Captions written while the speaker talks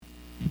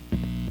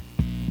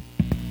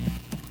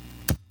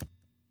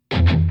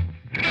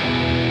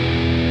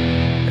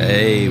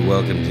Hey,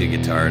 welcome to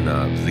Guitar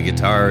Knobs, the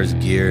guitars,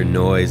 gear,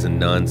 noise, and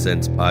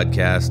nonsense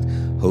podcast,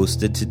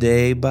 hosted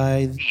today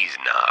by these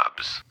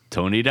knobs.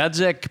 Tony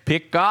Dudzik,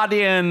 Pick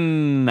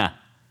Guardian.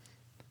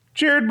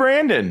 Jared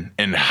Brandon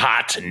in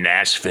hot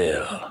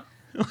Nashville.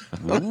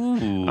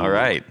 All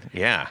right,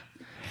 yeah.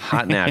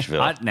 Hot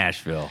Nashville. Hot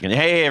Nashville. And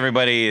hey,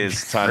 everybody,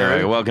 it's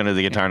Tyler. Welcome to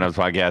the Guitar Knobs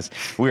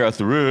Podcast. We are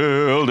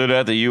thrilled to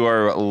death that you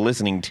are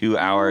listening to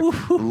our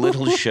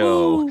little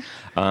show.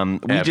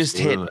 We just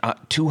hit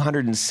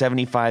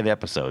 275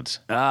 episodes.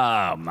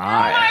 Oh,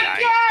 my.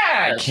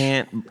 I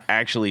can't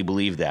actually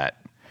believe that.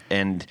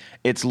 And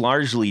it's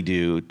largely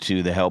due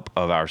to the help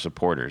of our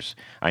supporters.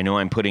 I know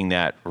I'm putting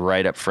that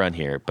right up front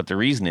here, but the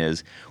reason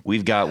is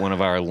we've got one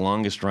of our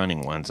longest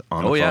running ones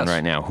on the phone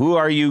right now. Who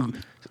are you?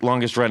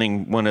 One of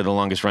the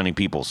longest running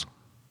peoples.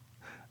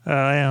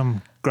 I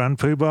am Grand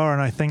Poohbah,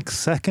 and I think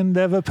second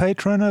ever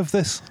patron of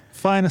this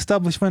fine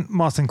establishment,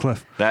 Martin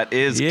Cliffe. That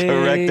is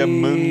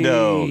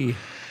correctamundo.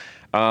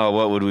 Oh,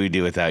 what would we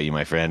do without you,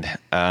 my friend?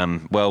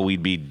 Well,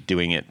 we'd be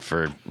doing it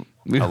for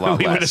a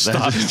lot less. We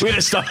would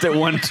have stopped at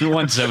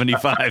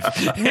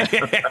 175.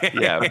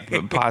 Yeah,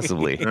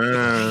 possibly.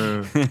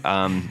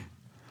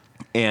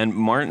 And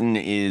Martin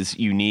is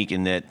unique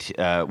in that,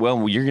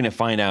 well, you're going to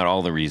find out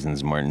all the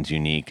reasons Martin's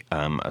unique,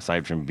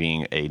 aside from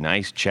being a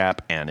nice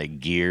chap and a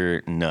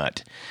gear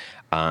nut.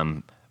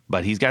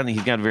 But he's got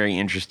a very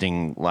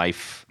interesting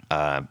life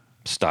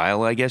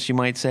style, I guess you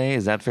might say.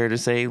 Is that fair to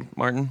say,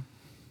 Martin?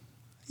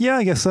 Yeah,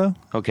 I guess so.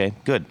 Okay,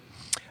 good.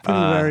 Pretty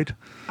varied.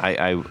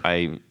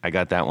 I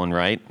got that one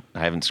right. I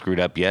haven't screwed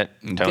up yet,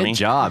 Tony. Good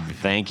job.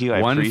 Thank you.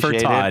 I One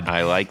appreciate for Todd. it.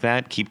 I like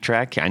that. Keep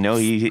track. I know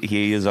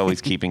he is always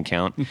keeping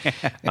count.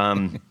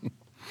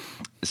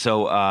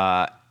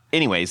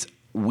 Anyways,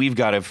 we've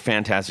got a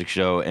fantastic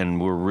show, and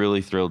we're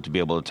really thrilled to be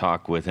able to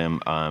talk with him.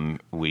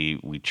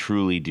 We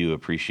truly do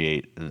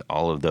appreciate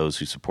all of those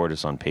who support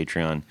us on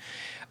Patreon,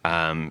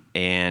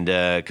 and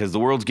because the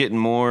world's getting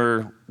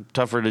more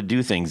tougher to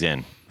do things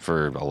in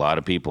for a lot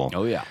of people.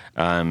 Oh, yeah.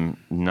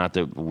 Not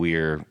that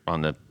we're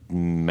on the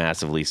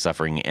massively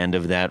suffering end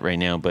of that right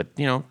now, but,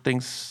 you know,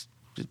 things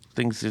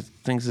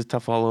is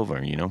tough all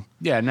over, you know?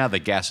 Yeah, now the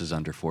gas is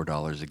under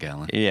 $4 a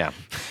gallon. Yeah.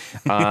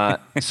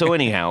 So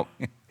anyhow,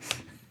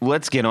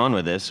 let's get on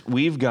with this.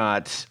 We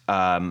got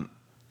a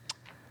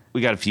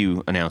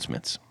few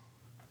announcements.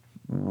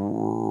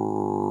 Rode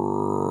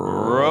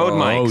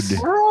mics.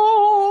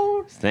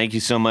 Thank you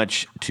so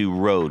much to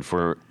Rode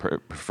for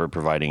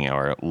providing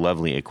our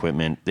lovely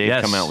equipment.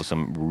 They've come out with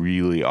some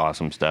really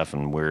awesome stuff,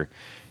 and we're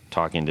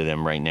talking to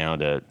them right now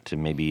to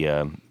maybe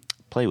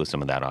play with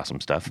some of that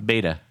awesome stuff.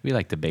 Beta. We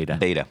like the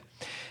beta.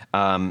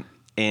 So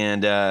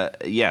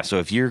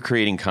if you're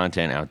creating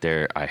content out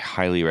there, I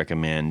highly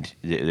recommend.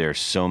 There are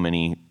so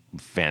many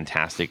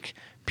fantastic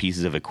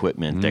pieces of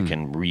equipment that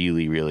can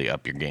really, really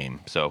up your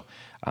game. So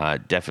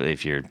definitely,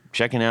 if you're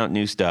checking out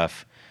new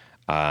stuff,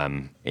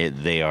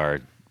 they are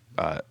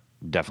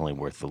definitely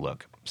worth the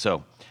look.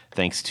 So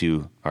thanks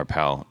to our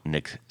pal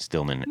Nick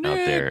Stillman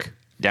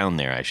down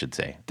there, I should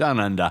say. Down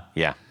under.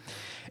 Yeah.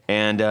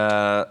 And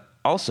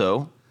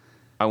also,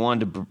 I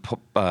wanted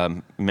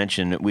to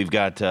mention we've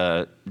got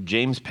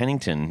James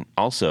Pennington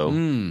also,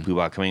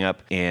 Poohbah, coming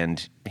up,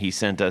 and he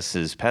sent us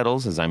his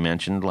pedals, as I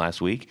mentioned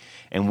last week,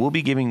 and we'll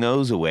be giving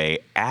those away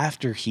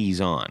after he's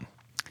on.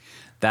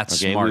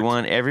 That's okay. Smart. We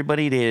want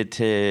everybody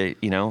to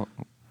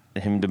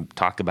him to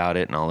talk about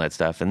it and all that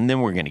stuff, and then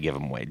we're going to give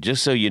them away.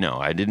 Just so you know,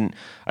 I don't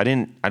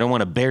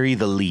want to bury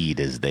the lead,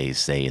 as they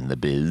say in the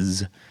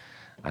biz.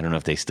 I don't know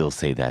if they still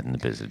say that in the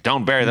business.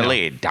 Don't bury the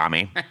lead,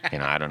 Tommy.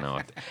 I don't know.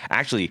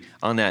 Actually,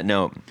 on that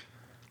note,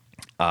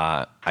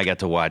 I got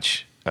to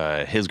watch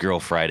His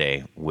Girl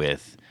Friday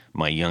with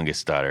my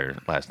youngest daughter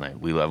last night.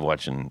 We love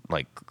watching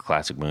like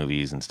classic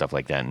movies and stuff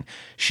like that. And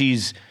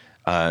she's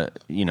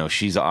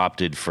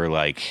opted for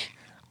like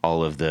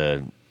all of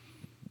the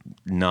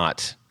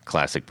not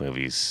classic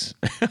movies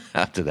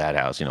after that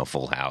house,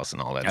 Full House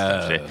and all that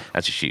stuff.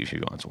 That's she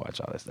wants to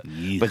watch all that stuff.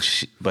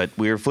 But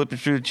we were flipping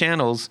through the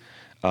channels.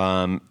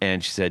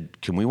 And she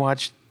said, "Can we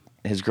watch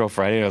His Girl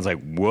Friday?" And I was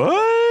like,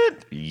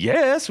 "What?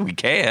 Yes, we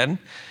can."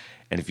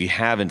 And if you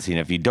haven't seen it,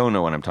 if you don't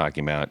know what I'm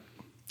talking about,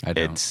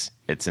 it's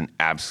an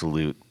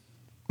absolute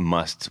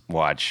must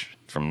watch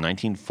from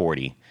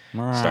 1940,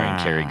 starring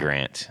Cary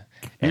Grant.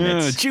 And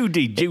it's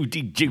Judy.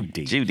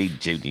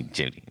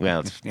 Well,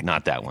 it's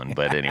not that one,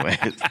 but anyway,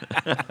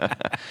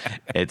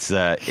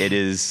 it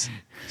is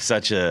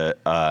such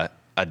a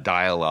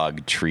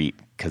dialogue treat.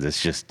 Because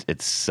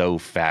it's so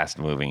fast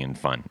moving and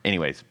fun.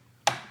 Anyways.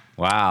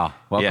 Wow.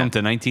 Welcome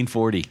to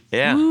 1940.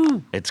 Yeah.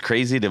 Woo. It's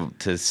crazy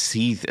to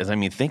see.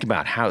 Think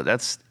about how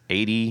that's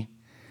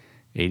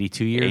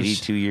 82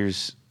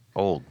 years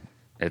old.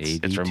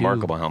 It's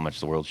remarkable how much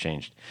the world's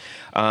changed.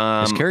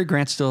 Is Cary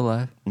Grant still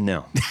alive?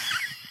 No.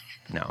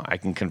 No, I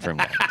can confirm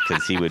that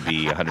because he would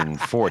be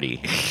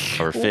 140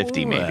 or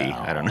 50 maybe.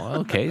 I don't know.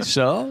 Okay.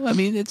 So,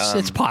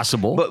 it's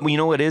possible. But you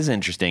know what is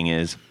interesting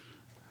is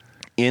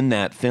in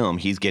that film,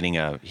 he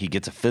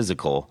gets a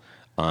physical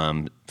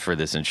for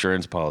this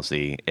insurance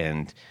policy,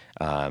 and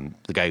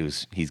the guy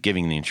he's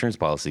giving the insurance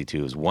policy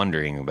to is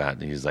wondering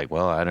about. He's like,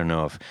 well, I don't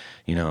know if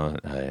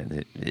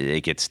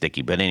it gets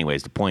sticky, but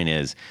anyways, the point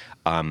is,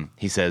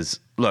 he says,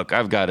 look,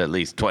 I've got at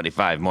least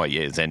 25 more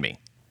years in me.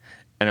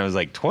 And I was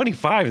like,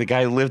 25? The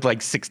guy lived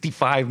like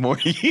 65 more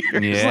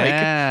years.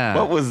 Yeah.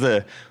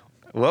 Like,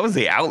 what was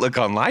the outlook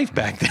on life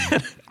back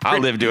then? I'll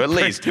live to at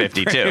least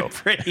 52.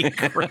 Pretty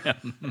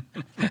grim.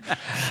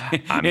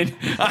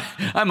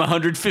 I'm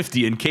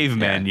 150 in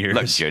caveman years.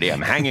 Look, Judy, I'm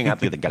hanging up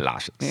the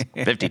galoshes.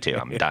 52.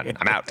 I'm done.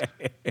 I'm out.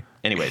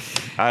 Anyways,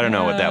 I don't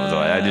know what that was.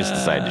 I just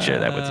decided to share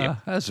that with you.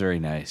 That's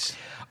very nice.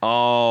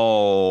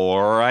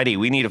 Alrighty,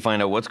 we need to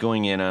find out what's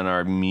going in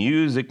our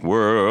music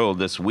world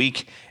this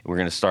week. We're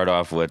going to start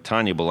off with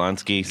Tanya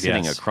Bolonsky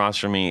sitting across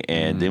from me,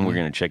 and then we're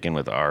going to check in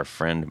with our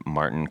friend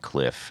Martin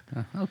Cliffe.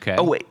 Okay.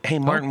 Oh, wait. Hey,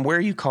 Martin, where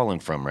are you calling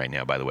from right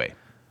now, by the way?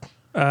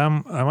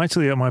 I'm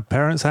actually at my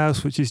parents'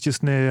 house, which is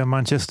just near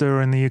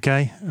Manchester in the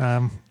UK.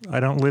 I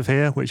don't live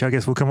here, which I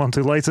guess we'll come on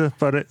to later,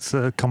 but it's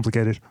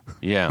complicated.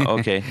 Yeah,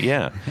 okay,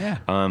 yeah. Yeah.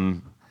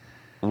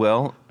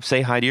 Well,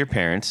 say hi to your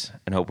parents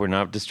and hope we're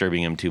not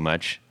disturbing them too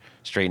much.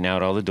 Straighten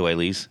out all the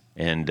doilies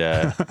and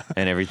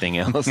everything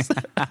else.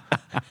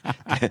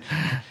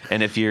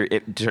 And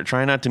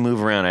try not to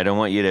move around. I don't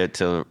want you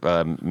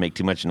to make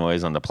too much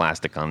noise on the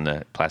plastic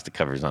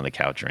covers on the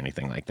couch or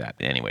anything like that.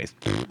 Anyways,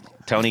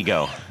 Tony,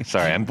 go.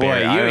 Sorry, I'm boy.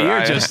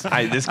 You're just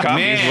this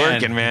coffee is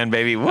working, man,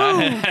 baby. Woo!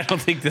 I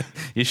don't think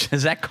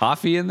is that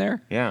coffee in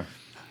there? Yeah.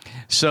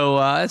 So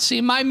let's see,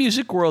 my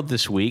music world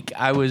this week.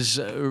 I was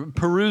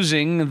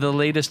perusing the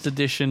latest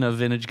edition of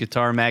Vintage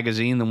Guitar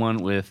Magazine, the one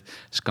with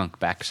Skunk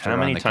Baxter How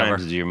many on the times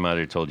cover. has your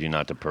mother told you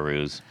not to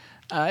peruse?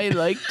 I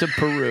like to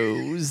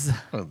peruse.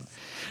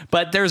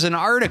 But there's an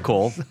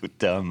article.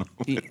 Dumb.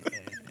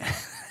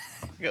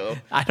 Go.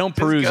 I don't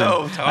peruse.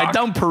 Go, I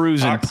don't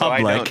peruse in talk so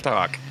public. I don't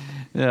talk.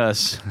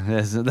 Yes,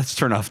 let's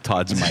turn off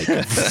Todd's mic.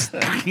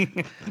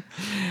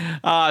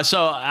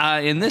 So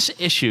in this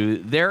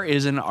issue, there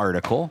is an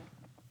article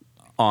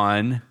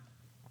on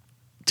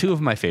two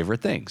of my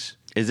favorite things.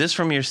 Is this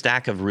from your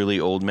stack of really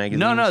old magazines?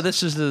 No,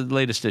 this is the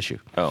latest issue.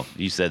 Oh,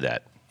 you said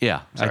that.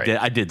 Yeah, Sorry.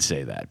 I did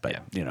say that,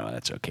 but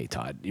that's okay,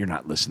 Todd. You're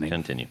not listening.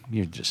 Continue.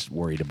 You're just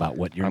worried about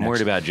what you're. I'm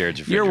worried about Jared's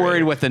refrigerator. You're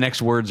worried what the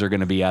next words are going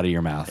to be out of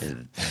your mouth.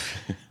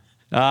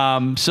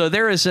 So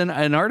there is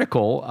an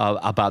article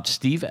about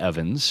Steve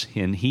Evans,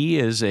 and he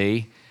is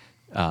he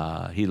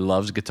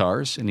loves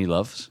guitars and he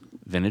loves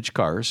vintage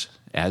cars,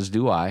 as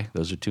do I.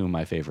 Those are two of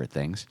my favorite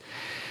things,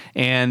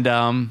 and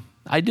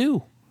I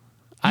do.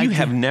 You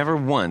have never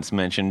once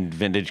mentioned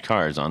vintage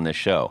cars on this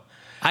show.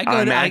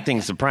 I'm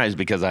acting surprised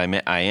because I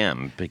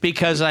am.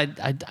 Because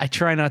I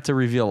try not to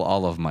reveal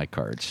all of my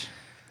cards.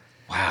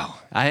 Wow.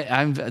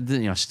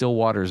 I'm still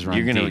waters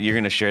run deep. You're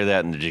gonna share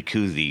that in the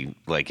jacuzzi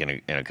like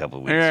in a couple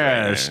of weeks.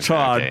 Yes, right?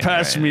 Todd, Okay,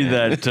 pass me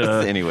that.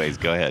 Anyways,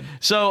 go ahead.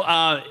 So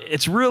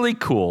it's really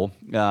cool.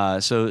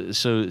 So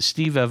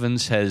Steve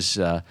Evans has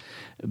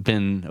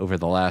been over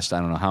the last I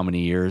don't know how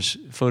many years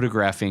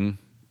photographing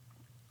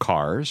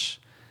cars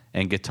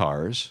and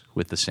guitars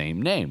with the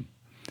same name.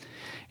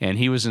 And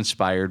he was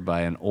inspired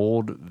by an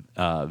old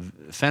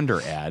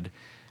Fender ad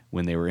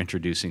when they were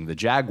introducing the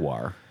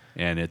Jaguar.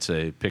 And it's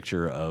a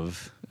picture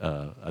of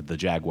the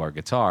Jaguar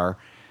guitar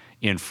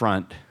in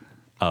front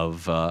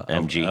of...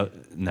 MG?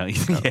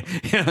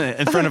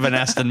 In front of an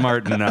Aston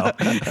Martin, no.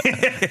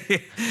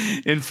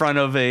 In front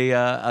of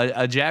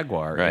a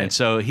Jaguar. Right. And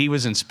so he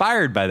was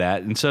inspired by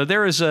that. And so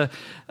there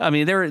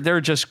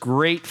are just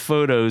great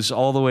photos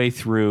all the way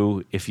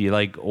through if you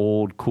like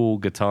old, cool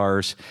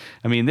guitars.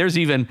 I mean, there's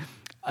even...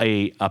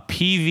 a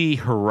PV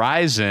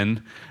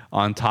Horizon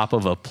on top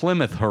of a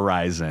Plymouth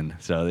Horizon.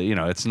 So,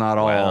 it's not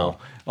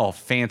all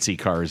fancy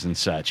cars and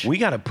such. We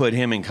got to put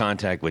him in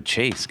contact with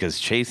Chase because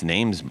Chase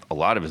names a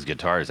lot of his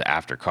guitars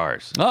after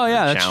cars. Oh,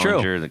 yeah, the that's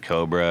Challenger, true. The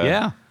Cobra.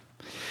 Yeah.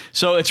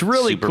 So it's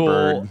really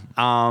cool.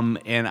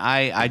 Superbird. And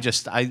I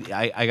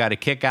got a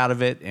kick out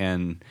of it.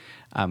 And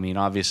I mean,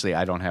 obviously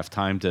I don't have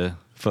time to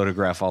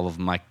photograph all of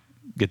my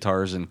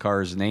guitars and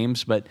cars'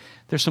 names, but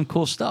there's some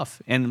cool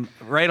stuff. And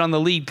right on the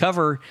lead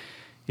cover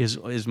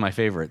is my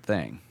favorite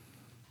thing.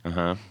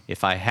 Uh-huh.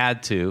 If I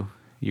had to,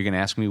 you're going to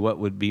ask me what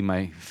would be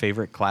my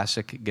favorite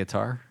classic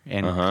guitar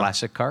and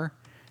classic car?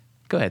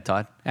 Go ahead,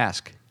 Todd.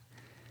 Ask.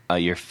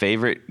 Your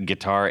favorite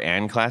guitar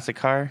and classic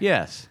car?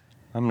 Yes.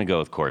 I'm going to go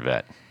with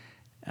Corvette.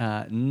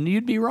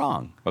 You'd be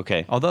wrong.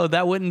 Okay. Although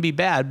that wouldn't be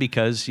bad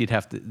because you'd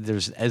have to. There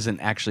isn't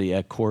actually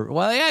a Corvette.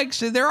 Well,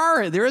 actually,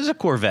 there is a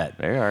Corvette.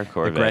 There are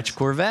Corvettes. The Gretsch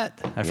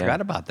Corvette. I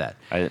forgot about that.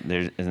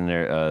 Isn't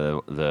there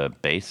the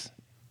bass?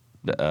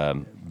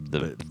 The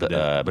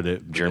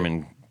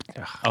German.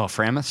 Oh,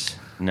 Framus?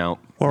 No,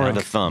 Warwick.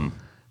 the thumb.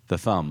 The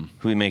thumb.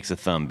 Who makes a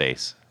thumb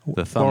bass?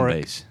 The thumb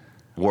Warwick. bass.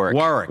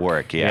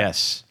 Warwick. Yeah.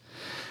 Yes.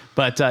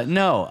 But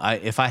no,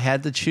 if I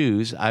had to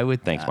choose, I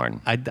would. Thanks,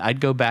 Martin. I'd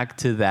go back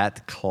to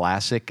that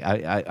classic.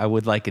 I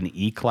would like an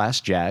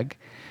E-Class Jag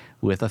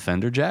with a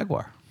Fender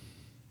Jaguar.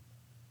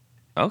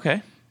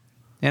 Okay.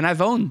 And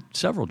I've owned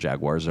several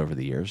Jaguars over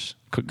the years.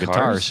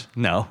 Guitars?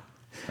 No.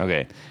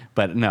 Okay.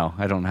 But no,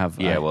 I don't have.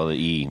 Yeah, well, the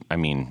E, I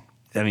mean,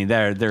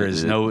 there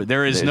is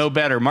no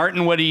better.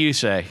 Martin, what do you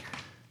say?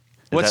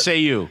 What say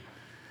you?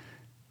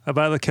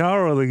 About the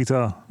car or the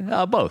guitar?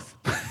 Both.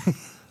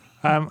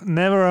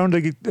 Never owned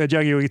a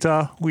Jaguar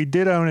guitar. We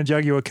did own a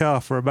Jaguar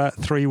car for about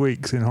 3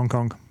 weeks in Hong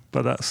Kong,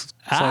 but that's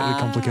slightly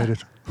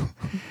complicated.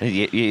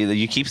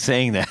 you keep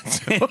saying that.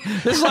 So.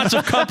 There's lots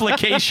of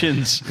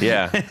complications.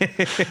 Yeah.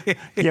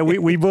 Yeah,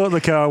 we bought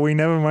the car. We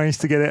never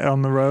managed to get it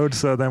on the road,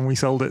 so then we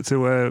sold it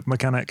to a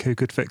mechanic who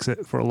could fix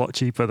it for a lot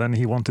cheaper than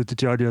he wanted to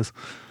charge us.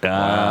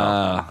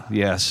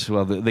 Yes.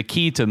 Well, the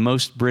key to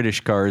most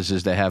British cars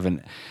is to have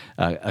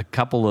a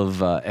couple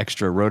of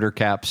extra rotor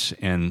caps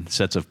and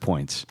sets of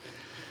points.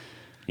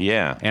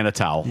 Yeah. And a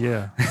towel.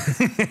 Yeah.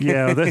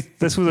 Yeah,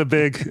 this was a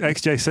big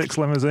XJ6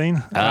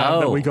 limousine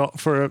that we got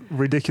for a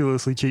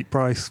ridiculously cheap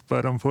price,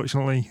 but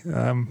unfortunately,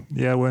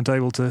 weren't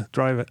able to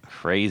drive it.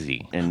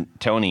 Crazy. And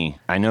Tony,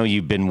 I know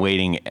you've been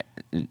waiting,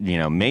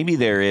 maybe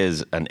there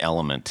is an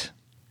Element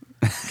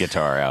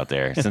guitar out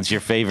there, since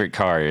your favorite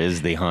car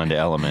is the Honda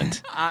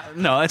Element.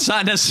 No, it's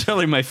not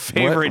necessarily my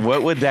favorite.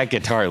 What would that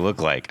guitar look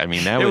like? I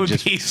mean, that would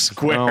just be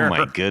square. Oh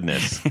my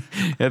goodness!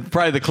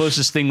 Probably the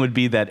closest thing would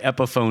be that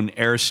Epiphone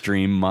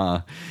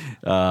Airstream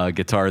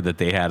guitar that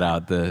they had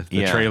out, the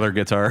trailer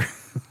guitar,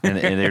 and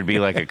there'd be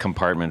like a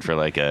compartment for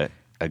like a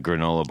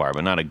granola bar,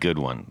 but not a good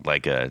one,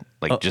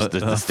 just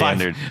the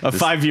standard, a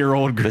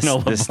 5-year-old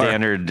granola bar, the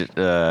standard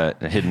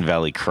Hidden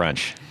Valley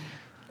Crunch.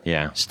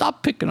 Yeah.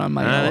 Stop picking on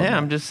my yeah,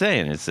 I'm just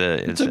saying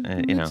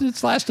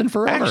it's lasting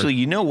forever. Actually,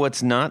 you know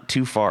what's not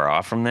too far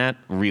off from that,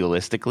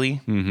 realistically,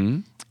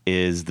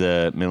 is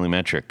the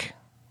millimetric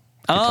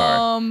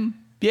guitar.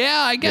 Yeah,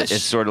 I guess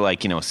it's sort of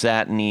like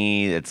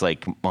satiny. It's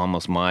like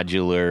almost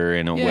modular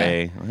in a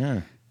way.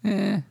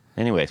 Yeah.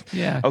 Anyways.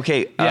 Yeah.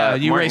 Okay. Yeah,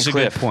 you Martin, raise a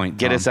Cliff, good point.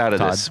 Get us out of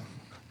Todd. this.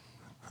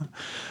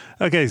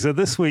 Okay, so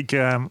this week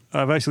I've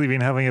actually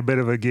been having a bit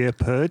of a gear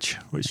purge,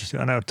 which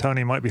I know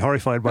Tony might be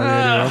horrified by the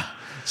idea of.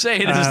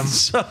 Say it isn't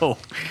so.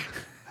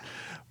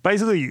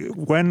 Basically,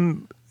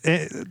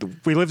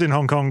 we lived in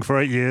Hong Kong for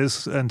 8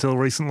 years until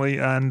recently,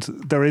 and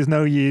there is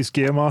no used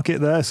gear market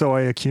there, so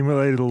I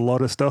accumulated a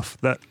lot of stuff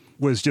that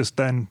was just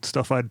then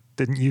stuff I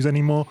didn't use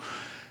anymore.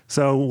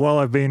 So while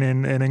I've been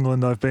in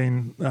England, I've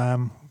been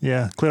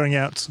clearing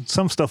out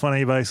some stuff on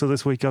eBay. So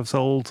this week I've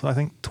sold, I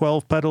think,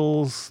 12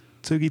 pedals,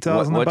 2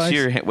 guitars, and a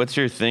bass. What's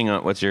your thing?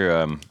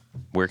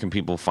 Where can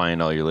people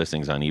find all your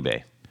listings on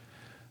eBay?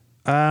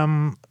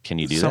 Can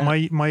you do that? So my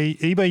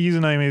eBay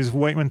username is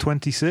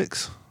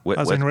Wakeman26,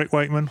 in Rick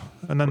Wakeman,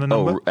 and then the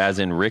number. Oh, as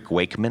in Rick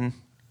Wakeman?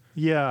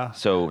 Yeah.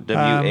 So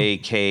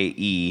WAKEMAN.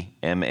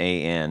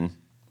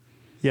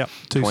 Yep.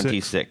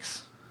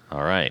 26.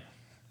 All right.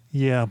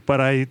 Yeah,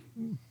 but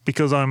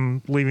because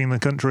I'm leaving the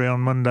country on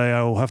Monday,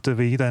 I will have to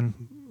be then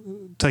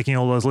taking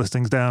all those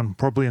listings down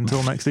probably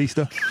until next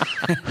Easter.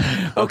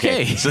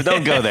 Okay. So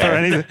don't go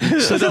there.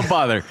 So don't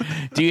bother.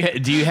 Do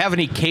you have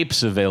any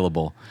capes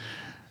available?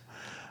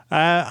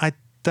 I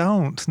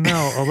don't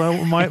know.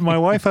 Although my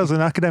wife has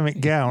an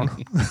academic gown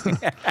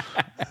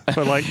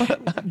for like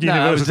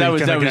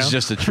university. That was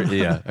just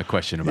a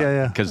question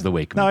about because the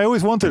wake. No, I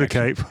always wanted a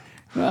cape.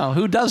 Well,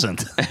 who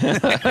doesn't?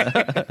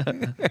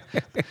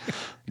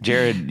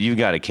 Jared, you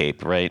got a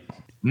cape, right?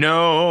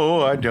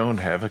 No, I don't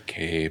have a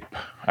cape.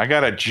 I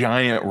got a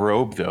giant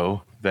robe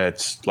though.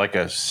 That's like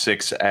a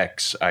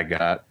 6X. I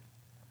got.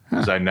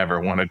 Because I never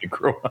wanted to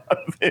grow out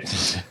of it.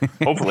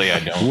 Hopefully I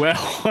don't. Well,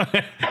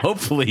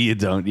 hopefully you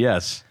don't,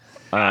 yes.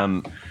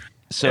 I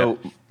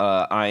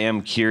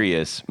am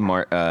curious,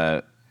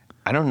 I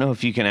don't know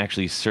if you can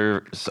actually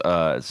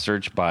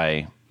search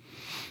by...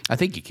 I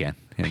think you can.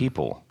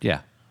 People. Yeah.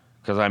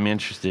 Because I'm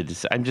interested.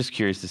 I'm just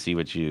curious to see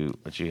what you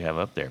have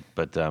up there.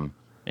 But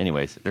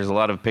anyways, there's a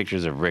lot of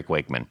pictures of Rick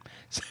Wakeman.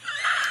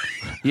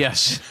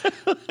 Yes.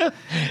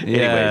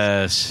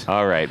 Yes.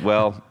 All right.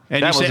 Well...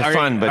 And that was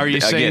fun, but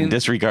again,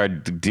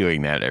 disregard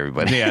doing that,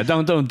 everybody. Yeah,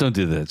 don't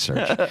do that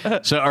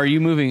search. So, are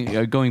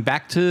you going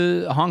back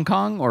to Hong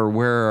Kong, or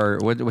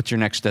what's your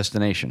next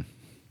destination?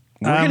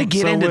 We're going to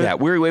get into that.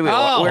 We're going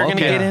to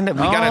get into. We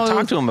got to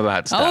talk to him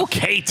about stuff.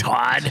 Okay,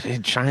 Todd.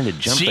 Trying to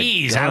jump.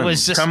 Jeez, I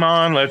was just. Come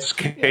on, let's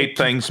keep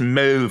things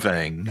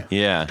moving.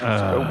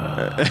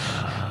 Yeah.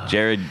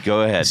 Jared,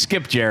 go ahead.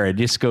 Skip Jared.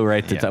 Just go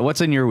right to Todd.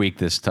 What's in your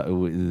week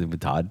with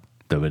Todd?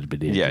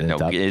 Yeah, no,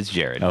 it's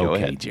Jared. Go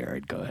ahead.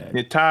 Jared, go ahead.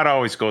 Yeah, Todd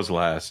always goes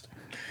last.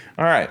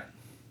 All right.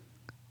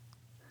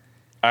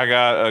 I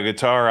got a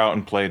guitar out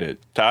and played it.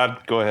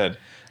 Todd, go ahead.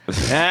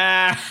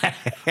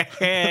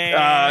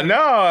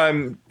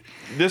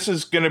 This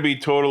is going to be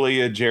totally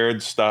a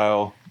Jared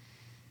style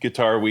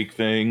guitar week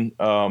thing.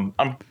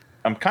 I'm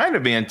kind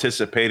of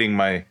anticipating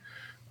my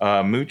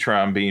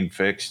Mutron being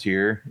fixed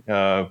here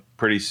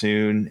pretty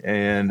soon,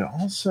 and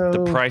also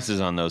the prices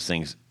on those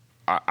things.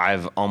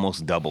 I've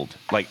almost doubled.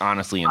 Like,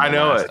 honestly, I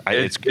know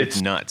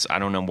it's nuts. I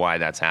don't know why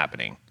that's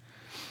happening.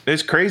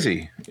 It's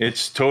crazy.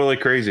 It's totally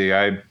crazy.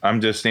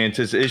 I'm just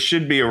anticipating. It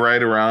should be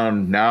right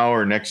around now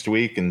or next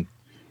week, and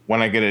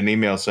when I get an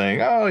email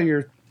saying, "Oh,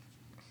 your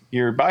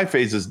your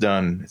biphase is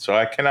done. So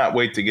I cannot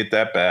wait to get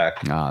that back.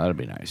 Oh, that'd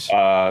be nice.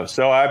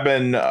 So I've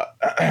been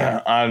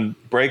on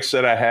breaks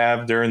that I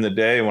have during the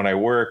day when I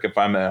work. If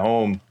I'm at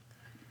home,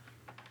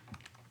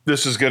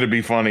 this is going to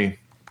be funny.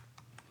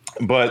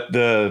 But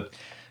the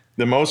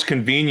most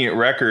convenient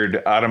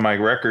record out of my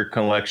record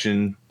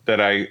collection that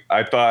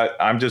I thought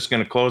I'm just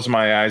going to close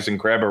my eyes and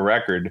grab a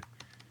record,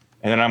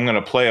 and then I'm going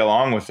to play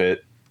along with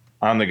it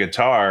on the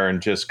guitar and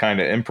just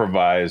kind of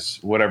improvise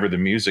whatever the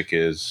music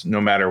is,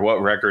 no matter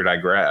what record I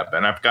grab.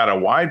 And I've got a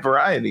wide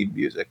variety of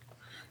music.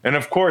 And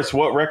of course,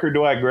 what record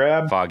do I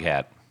grab?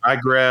 Foghat. I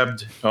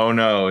grabbed, oh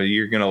no,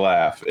 you're going to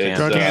laugh. It's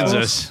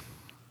Kansas.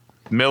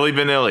 Milli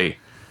Vanilli.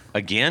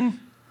 Again?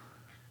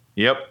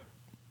 Yep.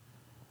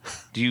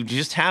 Do you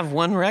just have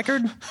one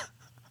record?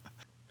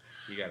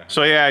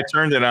 So yeah, I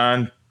turned it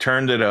on,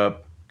 turned it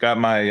up, got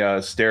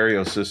my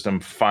stereo system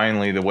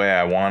finally the way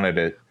I wanted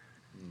it.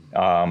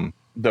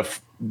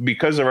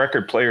 Because the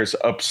record player's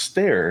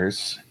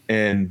upstairs,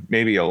 and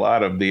maybe a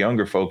lot of the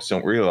younger folks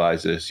don't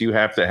realize this, you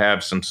have to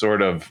have some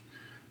sort of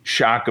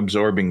shock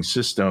absorbing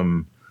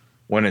system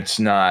when it's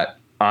not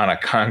on a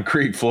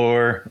concrete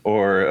floor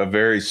or a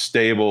very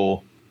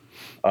stable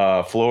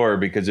floor,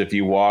 because if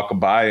you walk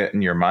by it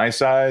and you're my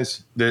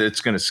size, it's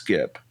going to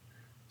skip.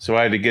 So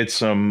I had to get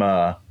some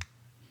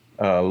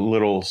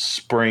little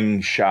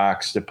spring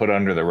shocks to put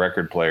under the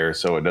record player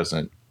so it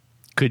doesn't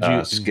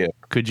skip.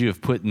 Could you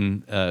have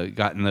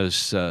gotten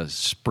those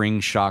spring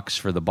shocks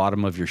for the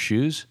bottom of your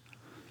shoes?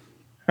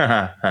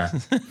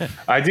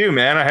 I do,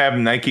 man. I have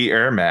Nike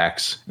Air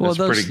Max. Well,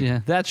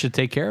 that should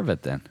take care of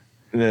it then.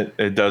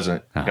 It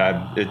doesn't.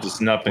 God, it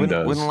just nothing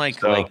does. Wouldn't like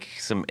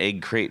some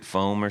egg crate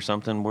foam or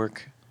something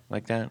work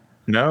like that?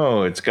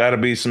 No, it's got to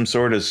be some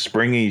sort of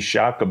springy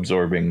shock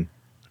absorbing.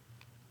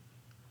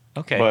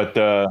 Okay.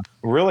 But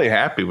really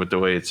happy with the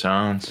way it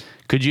sounds.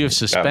 Could you have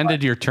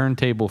suspended your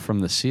turntable from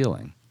the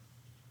ceiling?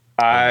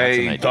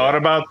 I thought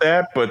about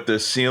that, but the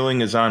ceiling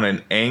is on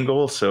an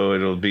angle, so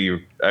it'll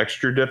be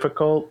extra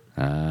difficult.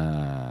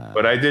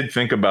 But I did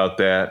think about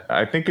that.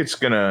 I think it's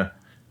kind of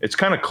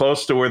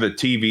close to where the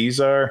TVs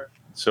are,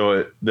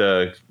 so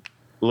the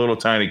little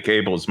tiny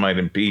cables might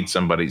impede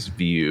somebody's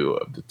view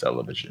of the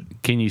television.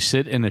 Can you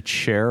sit in a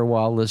chair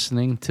while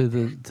listening to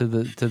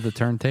the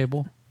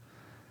turntable?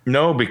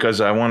 No,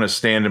 because I want to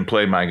stand and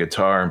play my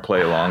guitar and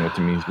play along with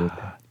the music.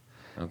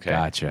 Okay.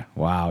 Gotcha.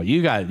 Wow.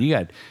 You got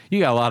a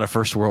lot of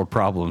first world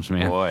problems,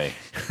 man. Boy.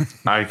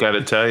 I got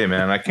to tell you,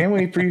 man, I can't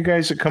wait for you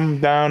guys to come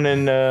down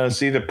and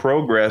see the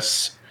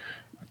progress.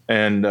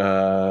 And we're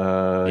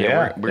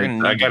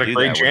gonna. I got a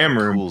great jam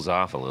room. Cools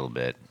off a little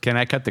bit. Can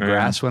I cut the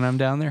grass when I'm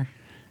down there?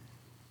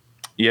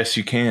 Yes,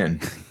 you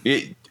can.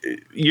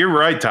 You're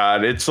right,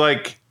 Todd. It's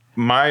like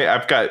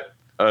I've got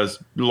a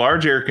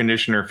large air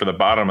conditioner for the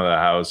bottom of the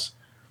house,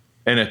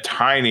 and a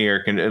tiny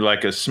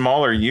like a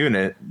smaller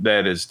unit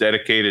that is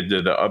dedicated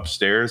to the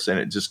upstairs, and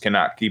it just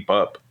cannot keep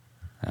up.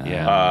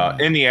 Yeah.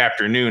 In the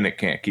afternoon, it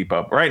can't keep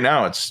up. Right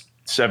now, it's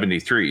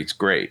 73. It's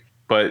great.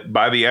 But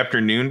by the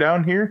afternoon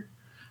down here,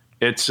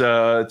 it's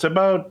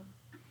about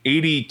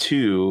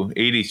 82,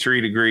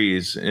 83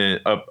 degrees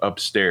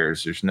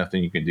upstairs. There's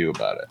nothing you can do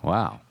about it.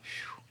 Wow.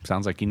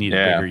 Sounds like you need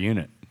a bigger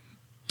unit.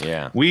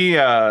 Yeah. We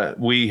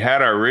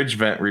had our ridge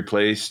vent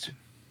replaced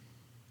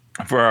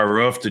for our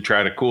roof to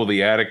try to cool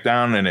the attic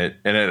down, and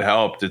it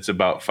helped. It's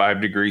about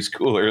 5 degrees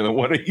cooler than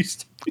what it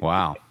used to be.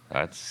 Wow.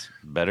 That's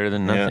better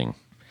than nothing.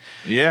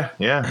 Yeah.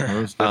 It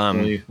was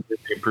definitely an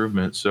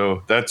improvement.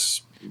 So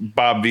that's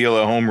Bob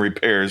Vila Home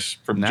Repairs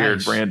from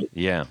Jared Brandon.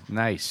 Yeah.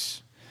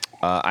 Nice.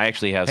 I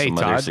actually have some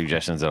other Todd.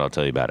 suggestions that I'll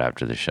tell you about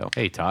after the show.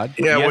 Hey, Todd.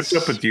 Yeah, Yes. what's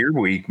up with your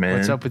week, man?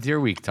 What's up with your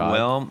week, Todd?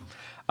 Well,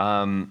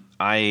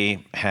 I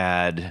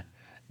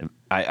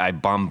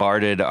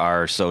bombarded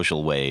our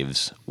social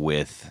waves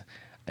with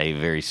a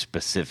very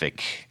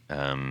specific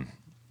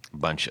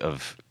bunch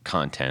of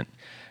content,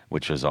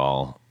 which was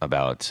all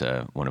about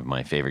one of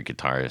my favorite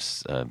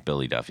guitarists,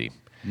 Billy Duffy.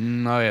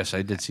 Oh, yes,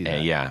 I did see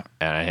that. Yeah,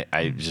 and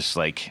I just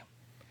if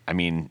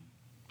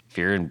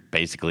you're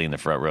basically in the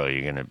front row,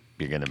 you're gonna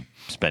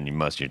spend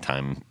most of your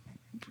time,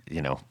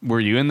 Were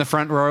you in the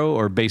front row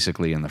or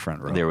basically in the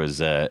front row? There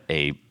was a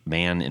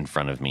man in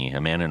front of me,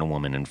 a man and a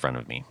woman in front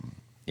of me.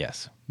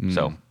 Yes.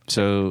 So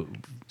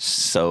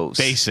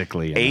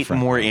basically in the 8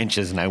 front more row.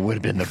 inches and I would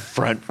have been the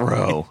front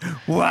row.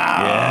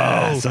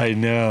 Wow. Yes, I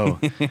know.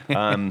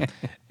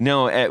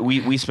 No,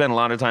 we spent a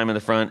lot of time in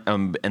the front,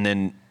 and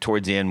then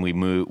towards the end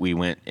we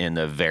went in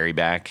the very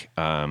back,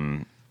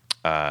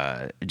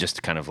 just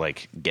to kind of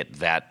like get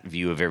that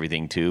view of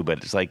everything too.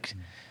 But it's like,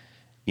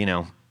 we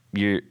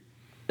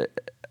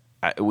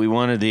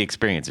wanted the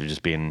experience of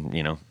just being,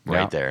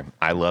 right there.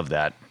 I love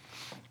that.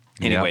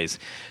 Anyways,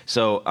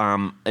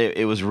 so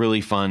it was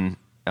really fun.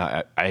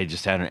 I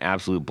just had an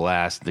absolute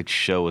blast. The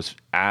show was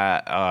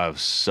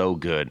so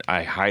good.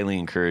 I highly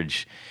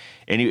encourage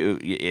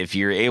if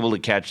you're able to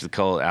catch the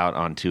cult out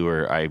on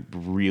tour, I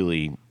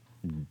really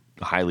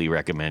highly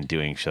recommend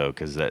doing so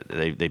because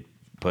they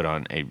put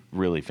on a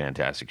really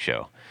fantastic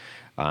show.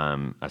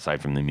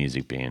 Aside from the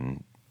music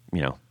being,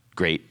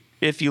 great,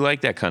 if you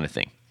like that kind of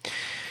thing.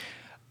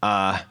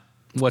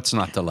 What's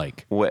not to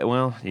like?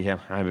 Well, yeah,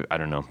 I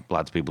don't know.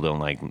 Lots of people don't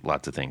like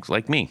lots of things.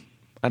 Like me,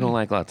 I don't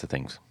like lots of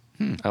things.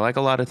 I like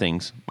a lot of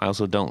things. I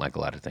also don't like a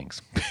lot of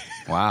things.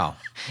 Wow.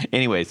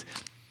 Anyways,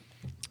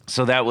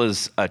 so that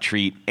was a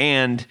treat.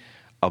 And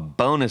a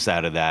bonus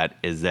out of that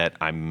is that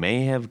I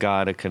may have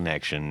got a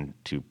connection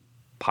to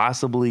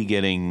possibly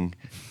getting...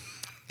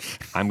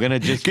 I'm going to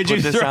just put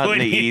this out in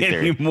the ether.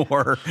 Any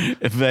more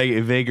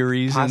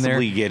vagaries in there?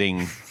 Possibly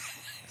getting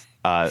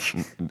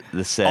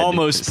the said,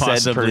 Almost said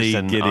possibly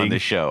person getting... on the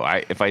show.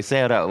 If I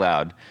say it out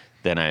loud,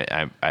 then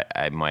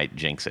I might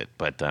jinx it.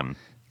 But...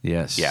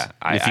 Yes. Yeah.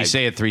 If you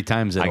say it 3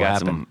 times, it'll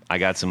happen. I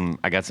got some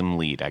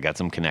lead. I got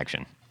some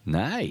connection.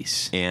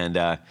 Nice. And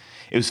it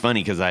was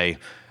funny because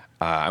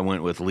I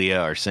went with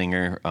Leah, our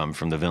singer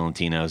from the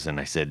Valentinos, and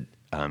I said,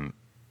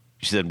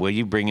 she said, "What are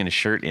you bringing a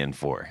shirt in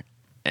for?"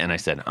 And I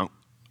said,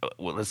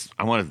 "Well,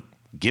 I want to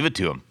give it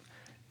to him."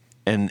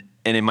 And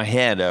in my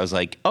head, I was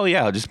like, "Oh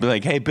yeah, I'll just be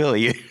like, hey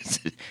Billy,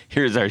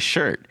 here's our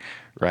shirt,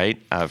 right,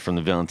 from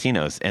the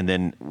Valentinos." And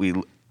then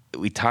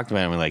we talked about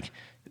it. And we're like,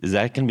 is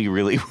that going to be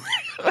really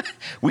weird?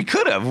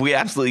 We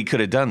absolutely could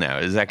have done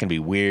that. Is that going to be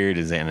weird?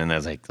 And I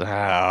was like,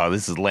 oh,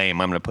 this is lame.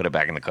 I'm going to put it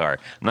back in the car.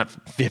 I'm not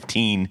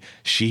 15,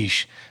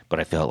 sheesh, but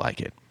I felt like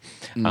it.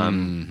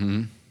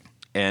 And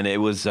it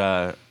was...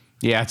 yeah,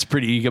 it's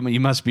pretty... You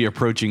must be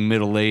approaching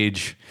middle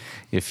age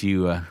if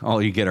you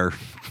all you get are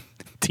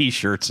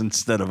T-shirts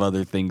instead of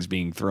other things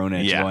being thrown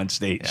at you on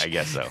stage. I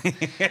guess so.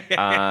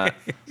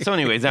 So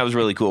anyways, that was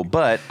really cool.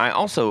 But I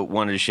also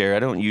wanted to share, I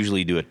don't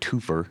usually do a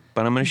twofer,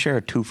 but I'm going to share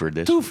a twofer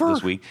this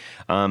week.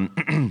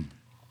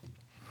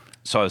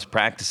 So I was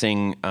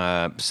practicing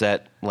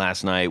set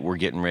last night. We're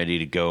getting ready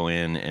to go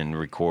in and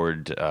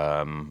record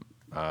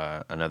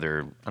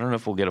another, I don't know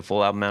if we'll get a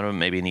full album out of it,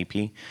 maybe an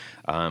EP.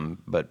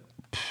 But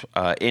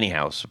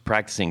anyhow, so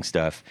practicing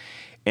stuff.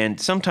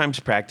 And sometimes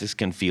practice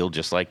can feel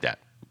just like that.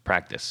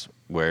 Practice,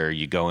 where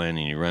you go in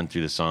and you run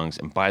through the songs.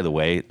 And by the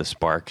way, the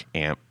Spark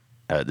amp,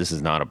 this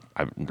is not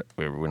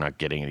we're not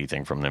getting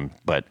anything from them,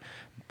 but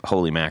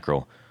holy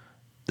mackerel,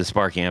 the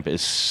Spark amp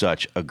is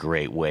such a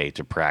great way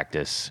to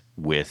practice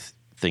with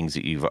things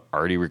that you've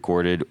already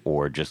recorded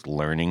or just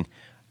learning.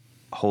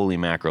 Holy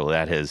mackerel,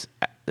 that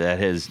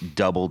has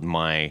doubled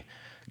my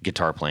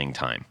guitar playing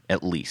time,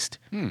 at least.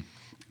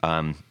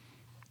 Because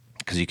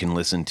I can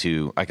listen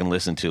to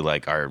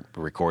like our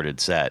recorded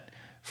set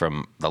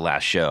from the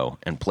last show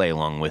and play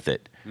along with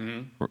it,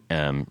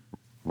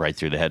 right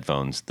through the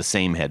headphones, the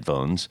same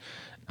headphones.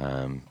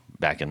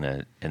 Back in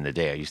the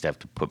day, I used to have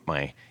to put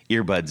my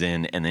earbuds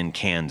in and then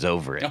cans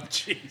over it. Oh,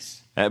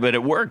 jeez. But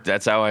it worked.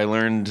 That's how I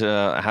learned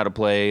how to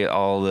play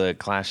all the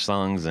Clash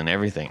songs and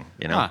everything.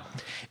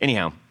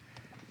 Anyhow,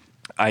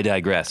 I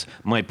digress.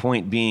 My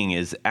point being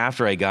is,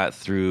 after I got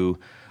through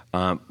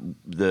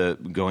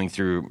going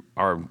through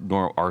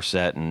our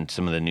set and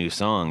some of the new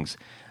songs,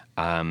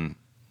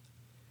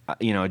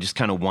 just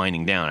kind of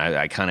winding down.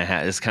 I kind of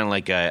had, it's kind of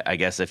like, I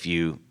guess if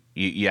you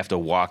have to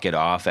walk it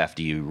off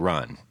after you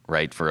run,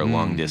 right? For a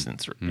long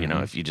distance,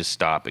 if you just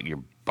stop it,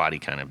 your body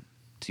kind of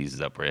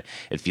seizes up, where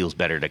it feels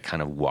better to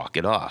kind of walk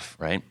it off,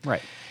 right?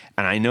 Right.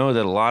 And I know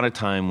that a lot of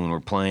time when we're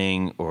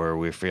playing or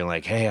we're feeling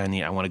like, hey,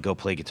 I want to go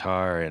play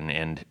guitar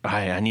and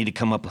I need to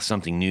come up with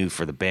something new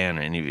for the band.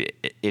 And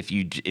if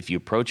you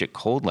approach it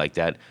cold like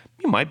that,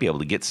 you might be able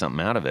to get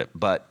something out of it.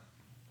 But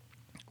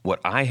what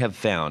I have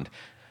found,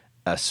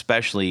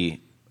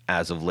 especially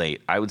as of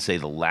late, I would say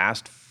the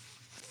last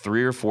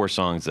 3 or 4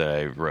 songs that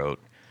I wrote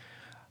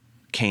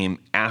came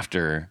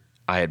after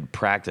I had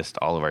practiced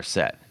all of our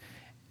set.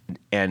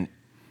 And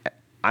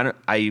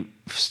I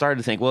started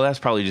to think, well, that's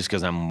probably just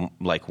because I'm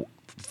like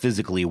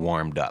physically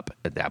warmed up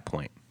at that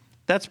point.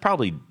 That's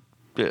probably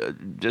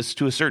just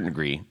to a certain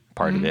degree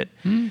part of it.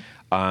 And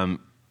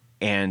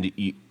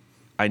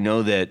I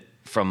know that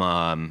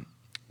from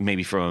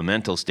maybe from a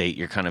mental state,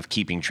 you're kind of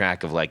keeping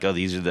track of like, oh,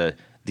 these are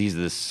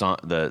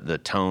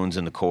the tones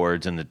and the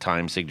chords and the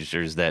time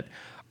signatures that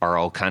are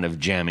all kind of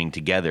jamming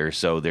together.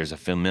 So there's a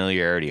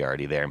familiarity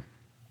already there.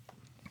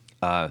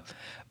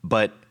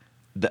 But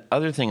the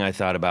other thing I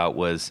thought about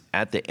was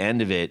at the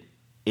end of it,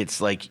 it's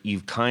like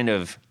you kind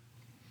of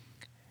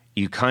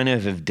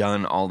have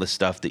done all the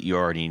stuff that you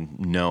already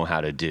know how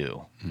to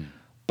do,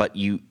 but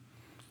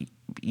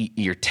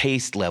your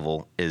taste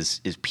level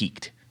is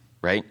peaked,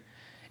 right?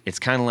 It's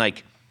kind of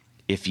like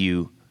if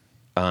you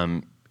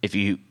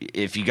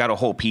got a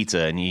whole pizza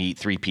and you eat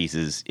 3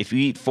 pieces, if you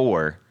eat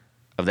 4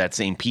 of that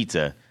same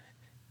pizza,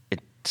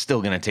 it's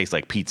still going to taste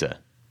like pizza,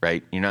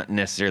 right? You're not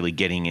necessarily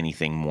getting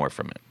anything more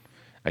from it.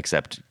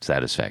 Except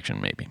satisfaction,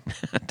 maybe.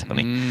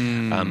 Tony.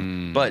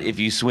 But if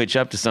you switch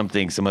up to some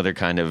other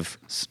kind of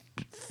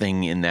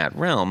thing in that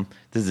realm,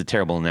 this is a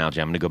terrible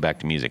analogy. I'm going to go back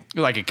to music.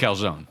 Like a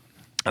calzone.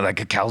 Like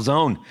a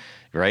calzone,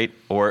 right?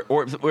 Or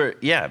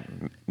yeah,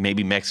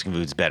 maybe Mexican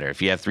food's better.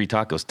 If you have 3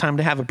 tacos, time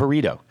to have a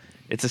burrito.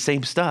 It's the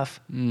same stuff,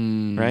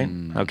 right?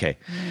 Okay.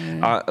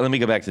 Let me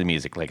go back to the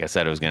music, like I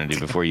said I was going to do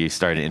before you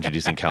started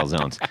introducing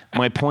calzones.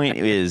 My point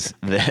is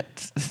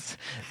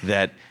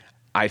that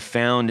I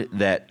found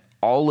that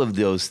all of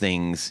those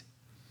things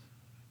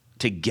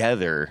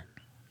together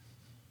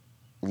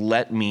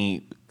let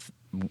me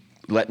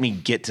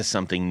get to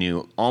something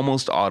new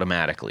almost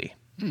automatically.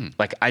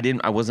 Like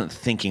I wasn't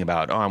thinking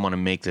about, I want to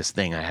make this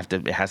thing.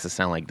 It has to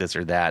sound like this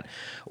or that,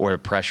 or the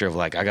pressure of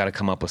like, I got to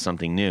come up with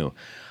something new.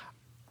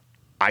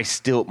 I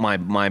still,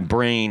 my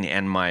brain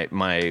and my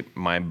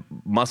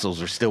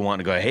muscles are still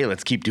wanting to go, hey,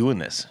 let's keep doing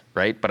this,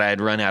 right? But I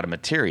had run out of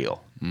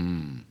material.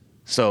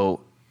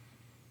 So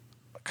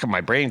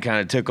my brain kind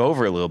of took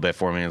over a little bit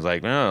for me. It was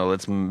like, no,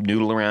 let's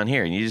noodle around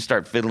here. And you just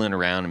start fiddling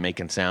around and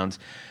making sounds.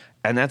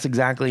 And that's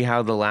exactly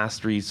how the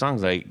last 3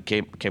 songs I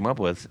came up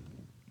with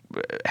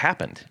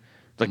happened.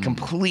 Like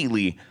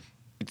completely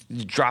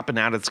dropping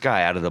out of the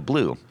sky, out of the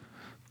blue.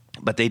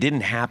 But they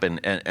didn't happen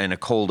in a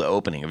cold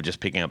opening of just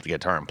picking up the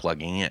guitar and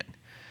plugging in.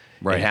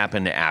 Right. It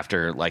happened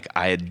after, like,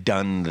 I had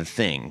done the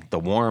thing, the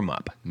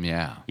warm-up.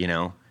 Yeah. You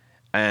know?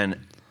 And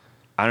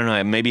I don't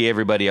know, maybe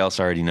everybody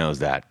else already knows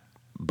that.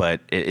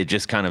 But it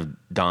just kind of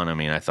dawned on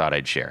me, and I thought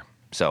I'd share.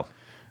 So,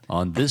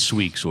 on this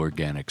week's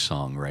Organic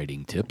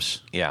Songwriting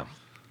Tips. Yeah.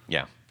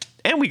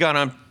 And we got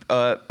on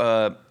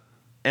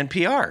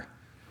NPR.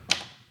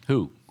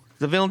 Who?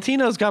 The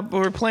Valentinos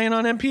were playing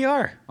on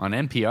NPR. On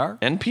NPR?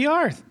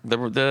 NPR.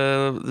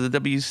 The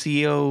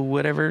WCO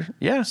whatever.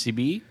 Yeah.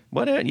 CBE?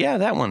 What? Yeah,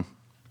 that one.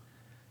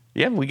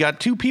 Yeah, we got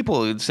 2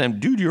 people who said,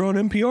 dude, you're on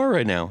NPR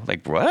right now.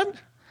 Like, what?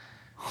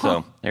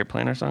 So they're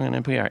playing our song on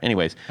NPR.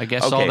 Anyways. I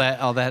guess okay.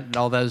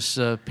 all those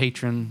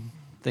patron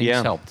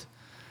things helped.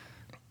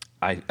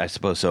 I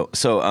suppose so.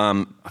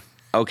 So,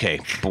 okay,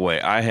 boy,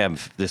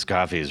 this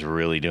coffee is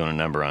really doing a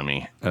number on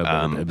me.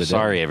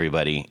 Sorry,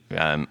 everybody.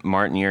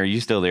 Martin, are you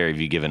still there? Have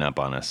you given up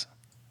on us?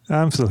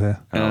 I'm still here.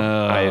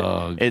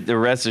 The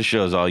rest of the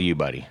show is all you,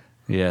 buddy.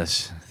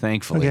 Yes,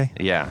 thankfully. Okay.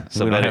 Yeah,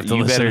 so We don't have to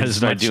you listen better as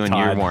start much, doing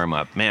Todd. your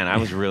warm-up. Man, I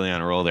was really on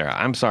a roll there.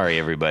 I'm sorry,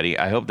 everybody.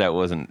 I hope that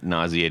wasn't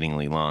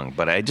nauseatingly long,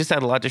 but I just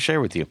had a lot to share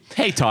with you.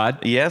 Hey, Todd.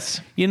 Yes?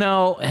 You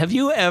know, have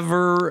you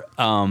ever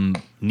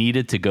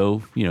needed to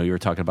go, you were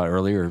talking about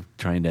earlier,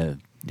 trying to,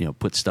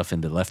 put stuff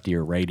into left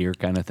ear, right ear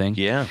kind of thing?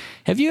 Yeah.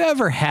 Have you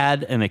ever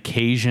had an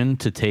occasion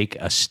to take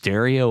a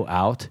stereo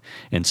out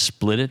and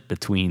split it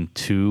between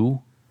 2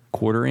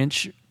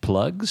 quarter-inch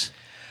plugs?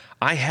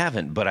 I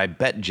haven't, but I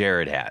bet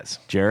Jared has.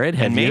 Jared,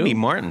 have and maybe you?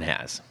 Martin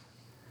has.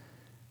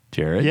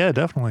 Jared? Yeah,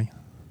 definitely.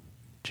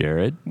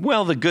 Jared?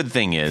 Well, the good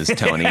thing is,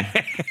 Tony.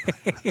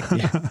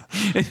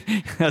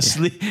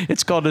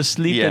 It's called a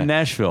sleep in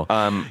Nashville.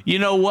 You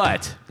know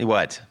what?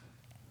 What?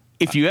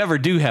 If you ever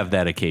do have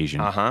that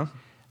occasion,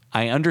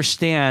 I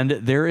understand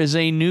there is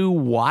a new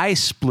Y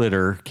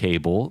splitter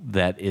cable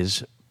that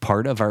is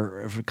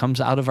comes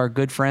out of our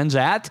good friends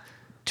at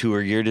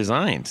Tour Gear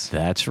Designs.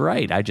 That's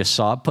right. I just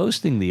saw it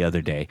posting the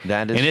other day.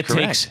 That is and it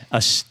correct. takes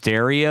a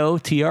stereo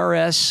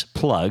TRS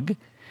plug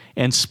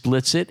and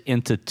splits it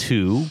into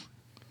 2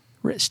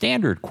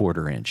 standard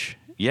quarter-inch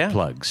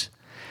plugs.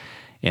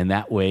 And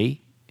that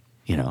way,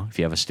 if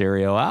you have a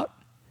stereo out,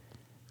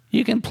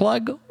 you can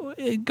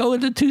go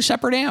into 2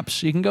 separate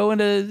amps. You can go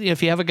into,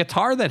 if you have a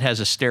guitar that has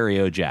a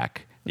stereo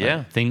jack.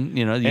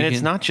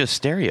 It's not just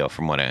stereo,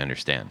 from what I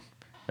understand.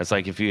 It's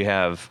like if you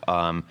have,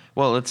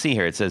 let's see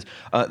here. It says,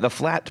 the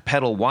flat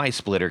pedal Y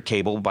splitter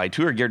cable by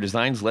Tour Gear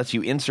Designs lets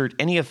you insert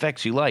any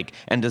effects you like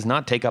and does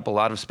not take up a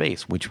lot of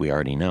space, which we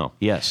already know.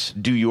 Yes.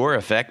 Do your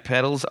effect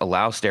pedals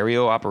allow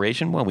stereo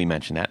operation? Well, we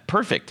mentioned that.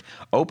 Perfect.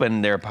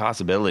 Open their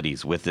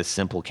possibilities with this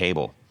simple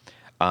cable.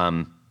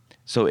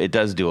 So it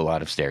does do a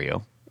lot of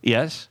stereo.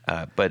 Yes.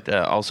 But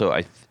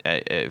also,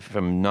 if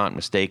I'm not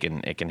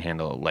mistaken, it can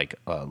handle like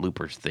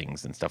loopers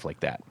things and stuff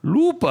like that.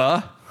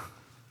 Lupa?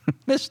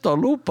 Mr.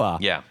 Lupa.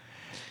 Yeah.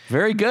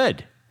 Very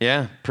good.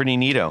 Yeah, pretty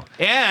neato.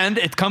 And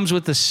it comes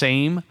with the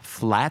same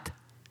flat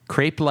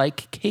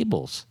crepe-like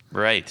cables.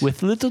 Right.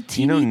 With little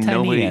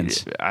tiny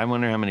ends. I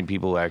wonder how many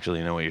people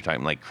actually know what you're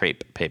talking, like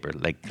crepe paper,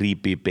 like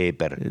creepy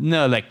paper.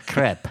 No, like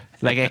crepe.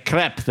 Like a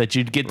crepe that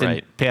you'd get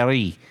in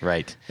Paris.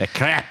 Right. A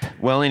crepe.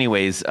 Well,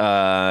 anyways,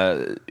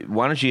 why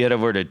don't you head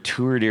over to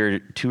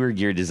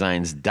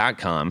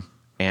tourgeardesigns.com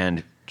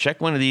and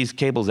check one of these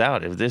cables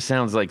out. If this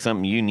sounds like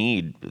something you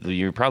need,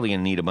 you're probably going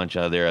to need a bunch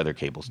of their other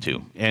cables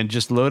too. And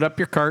just load up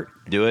your cart.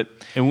 Do it.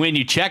 And when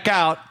you check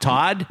out,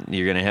 Todd,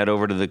 you're going to head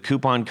over to the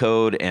coupon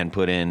code and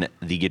put in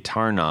the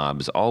guitar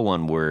knobs, all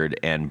one word,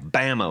 and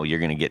bammo, you're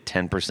going to get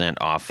 10%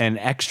 off. An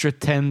extra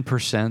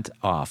 10%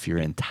 off your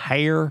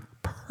entire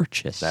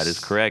purchase. That is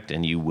correct,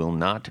 and you will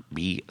not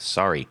be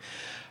sorry.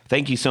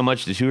 Thank you so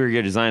much to Tour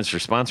Gear Designs for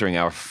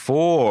sponsoring our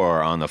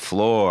 4 on the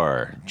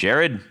floor.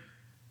 Jared?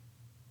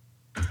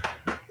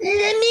 Let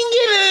me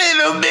get a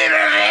little bit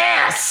of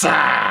this.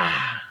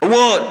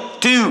 1,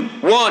 2,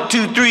 1,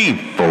 2, 3.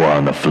 4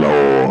 on the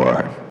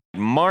floor.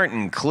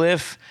 Martin,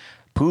 Cliffe,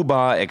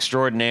 Poohbah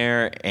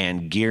extraordinaire,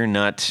 and gear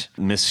nut,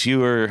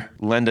 Monsieur,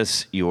 lend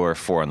us your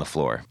 4 on the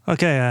floor.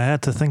 Okay, I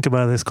had to think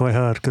about this quite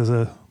hard because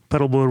a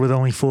pedal board with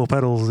only 4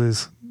 pedals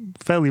is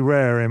fairly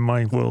rare in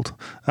my world.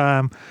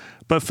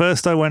 But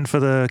first I went for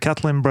the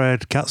Catlin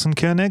bred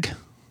Katzenkönig.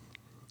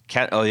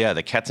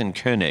 The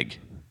Katzenkönig.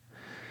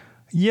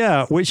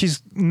 Yeah, which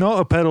is not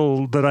a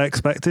pedal that I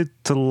expected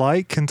to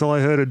like until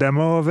I heard a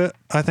demo of it.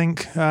 I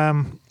think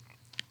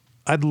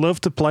I'd love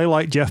to play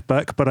like Jeff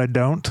Beck, but I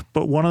don't.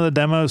 But one of the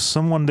demos,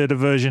 someone did a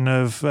version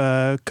of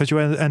 "'Cause You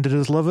Ended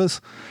as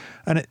Lovers,"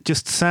 and it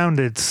just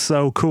sounded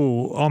so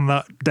cool on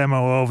that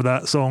demo of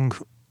that song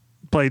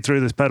played through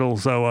this pedal.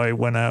 So I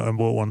went out and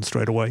bought one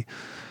straight away.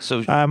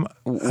 So, and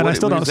I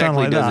still don't sound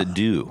like does that. it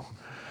do?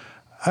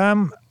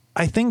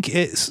 I think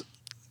it's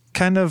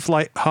kind of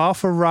like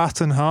half a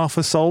rat and half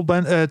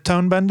a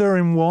tone bender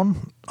in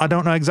one. I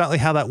don't know exactly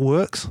how that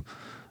works,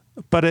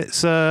 but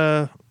it's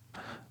a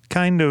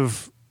kind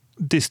of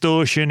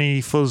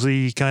distortion-y,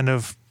 fuzzy kind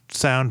of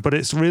sound. But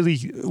it's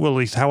really, well, at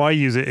least how I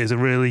use it is a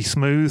really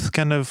smooth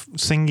kind of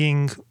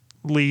singing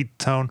lead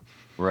tone.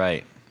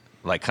 Right.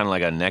 Like kind of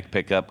like a neck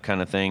pickup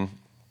kind of thing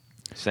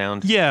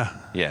sound? Yeah.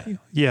 Yeah.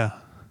 Yeah.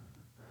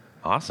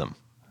 Awesome.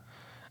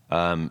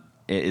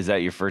 Is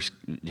that your first?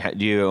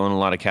 Do you own a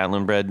lot of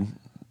Catlin bred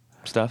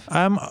stuff?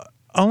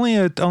 Only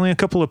a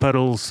couple of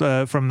pedals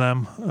from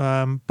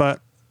them,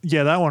 but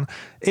yeah, that one.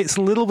 It's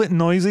a little bit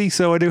noisy,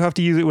 so I do have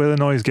to use it with a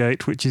noise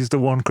gate, which is the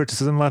one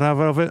criticism I'd have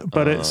of it.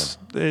 But it's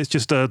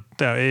just it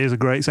is a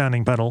great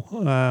sounding pedal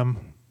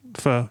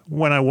for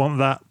when I want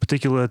that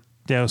particular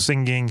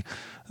singing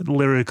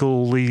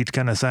lyrical lead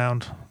kind of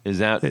sound. Is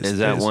that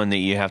one that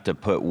you have to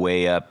put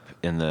way up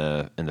in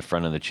the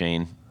front of the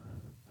chain?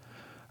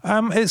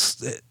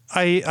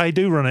 I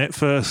do run it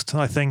first,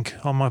 I think,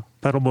 on my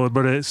pedal board,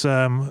 but it's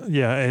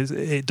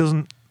it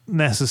doesn't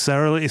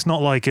necessarily. It's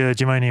not like a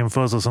Germanium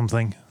fuzz or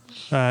something,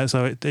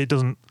 so it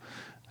doesn't.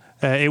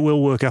 It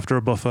will work after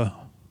a buffer.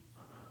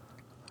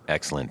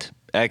 Excellent.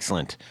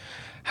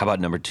 How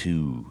about number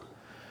 2?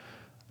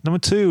 Number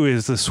 2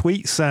 is the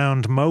Sweet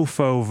Sound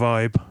Mofo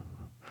Vibe.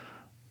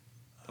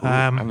 Ooh,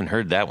 I haven't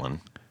heard that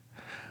one.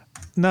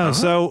 No,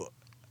 so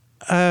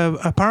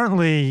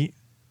apparently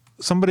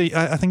somebody,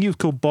 I think he was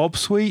called Bob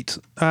Sweet.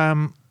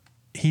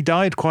 He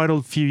died quite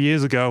a few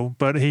years ago,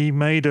 but he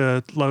made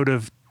a load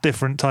of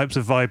different types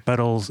of vibe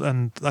pedals,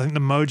 and I think the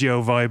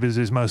Mojo Vibe is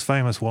his most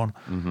famous one.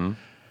 Mm-hmm.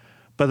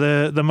 But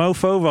the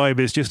Mofo Vibe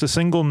is just a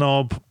single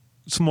knob,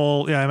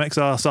 small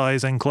MXR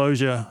size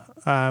enclosure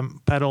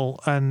pedal,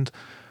 and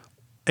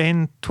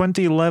in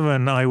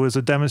 2011 I was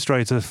a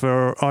demonstrator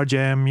for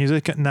RJM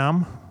Music at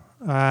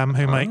NAMM,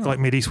 who make like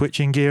MIDI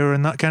switching gear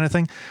and that kind of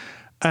thing,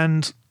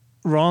 and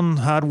Ron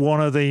had one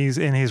of these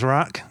in his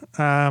rack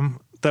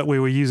that we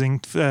were using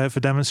for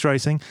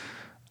demonstrating,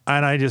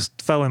 and I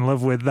just fell in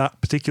love with that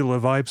particular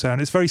vibe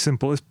sound. It's very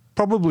simple. It's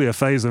probably a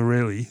phaser,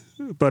 really,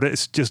 but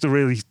it's just a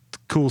really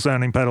cool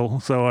sounding pedal.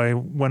 So I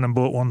went and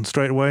bought one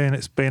straight away, and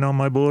it's been on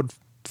my board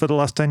for the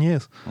last 10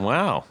 years.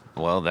 Wow.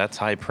 Well, that's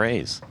high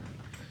praise.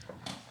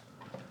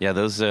 Yeah,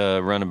 those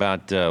run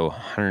about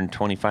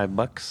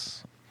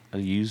 $125 a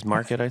used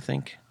market, I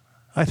think.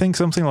 I think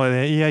something like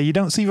that. Yeah, you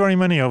don't see very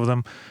many of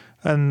them.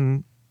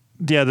 And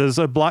yeah, there's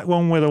a black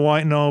one with a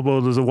white knob,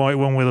 or there's a white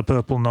one with a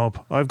purple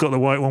knob. I've got the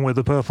white one with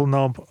the purple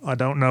knob. I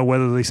don't know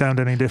whether they sound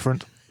any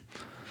different.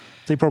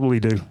 They probably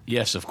do.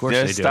 Yes, of course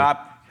Just they do.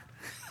 stop,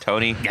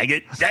 Tony.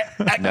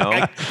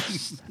 No.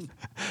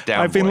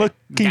 Down, I've been boy.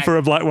 looking for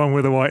a black one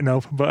with a white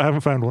knob, but I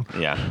haven't found one.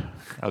 Yeah.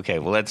 Okay,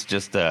 well, let's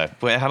just... how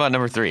about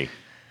number 3?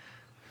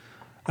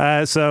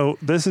 So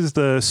this is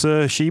the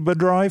Sir Sheba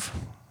drive,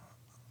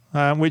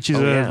 which is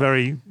a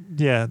very,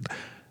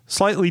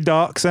 slightly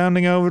dark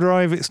sounding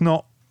overdrive. It's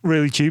not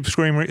really tube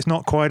screamer. It's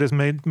not quite as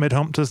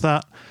mid-humped as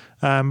that.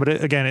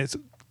 But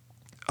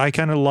I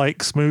kind of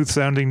like smooth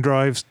sounding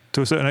drives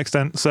to a certain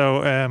extent.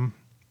 So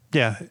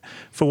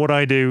for what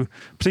I do,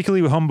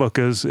 particularly with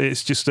humbuckers,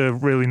 it's just a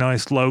really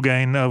nice low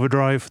gain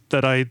overdrive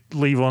that I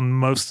leave on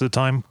most of the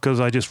time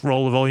because I just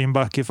roll the volume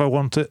back if I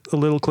want it a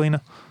little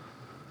cleaner.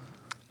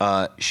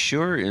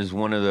 Shure is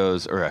one of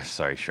those,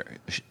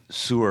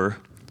 Shure.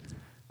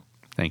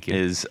 Thank you.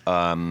 Is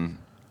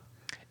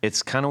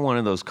it's kind of one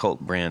of those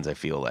cult brands. I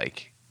feel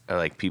like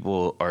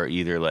people are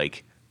either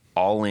like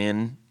all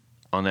in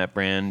on that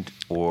brand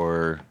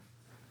or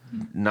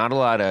not a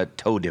lot of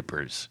toe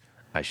dippers.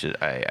 I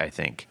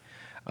think.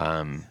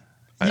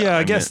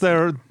 I guess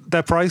they're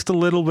priced a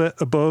little bit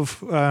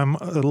above a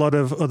lot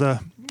of other,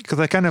 because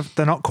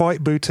they're not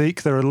quite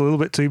boutique. They're a little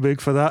bit too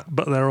big for that,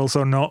 but they're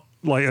also not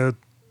like a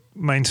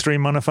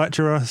mainstream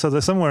manufacturer. So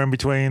they're somewhere in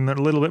between. They're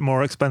a little bit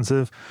more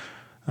expensive.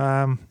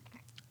 I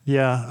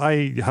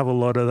have a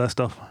lot of their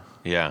stuff.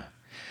 Yeah.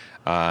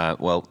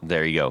 Well,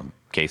 there you go.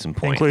 Case in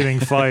point. Including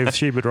 5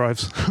 Sheba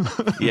drives.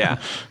 Yeah.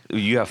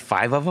 You have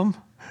 5 of them?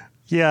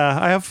 Yeah,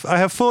 I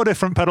have 4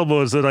 different pedal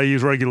boards that I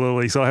use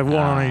regularly, so I have one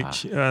on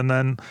each, and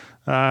then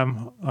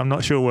I'm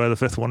not sure where the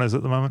 5th one is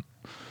at the moment.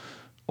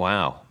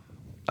 Wow.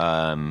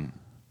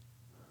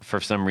 For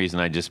some reason,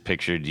 I just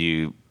pictured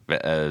you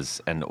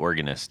as an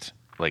organist,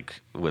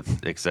 like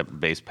except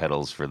bass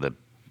pedals for the.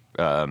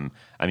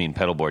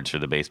 Pedal boards for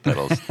the bass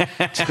pedals. I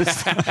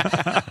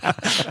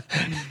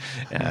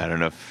don't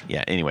know if.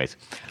 Yeah. Anyways,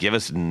 give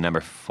us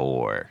number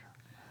 4.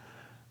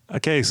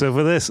 Okay, so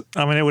for this,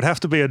 I mean, it would have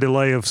to be a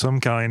delay of some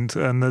kind,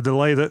 and the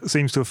delay that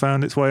seems to have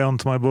found its way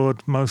onto my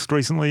board most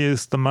recently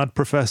is the Mad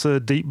Professor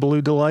Deep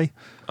Blue delay,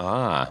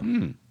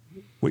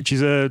 which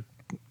is a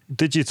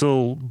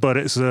digital, but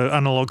it's an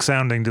analog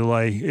sounding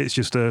delay. It's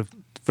just a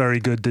very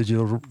good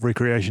digital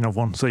recreation of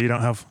one, so you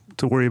don't have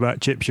to worry about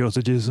chip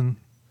shortages and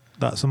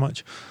that so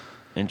much.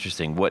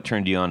 Interesting. What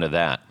turned you on to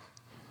that?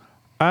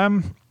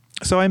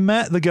 So I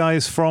met the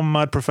guys from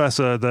Mad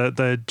Professor,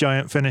 the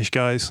giant Finnish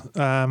guys,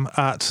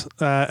 at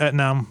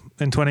NAMM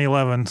in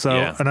 2011. So,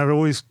 and I've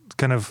always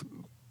kind of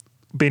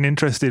been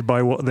interested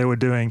by what they were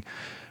doing.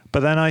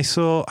 But then I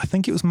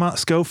think it was Matt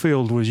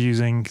Schofield was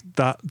using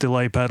that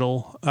delay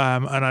pedal,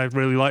 and I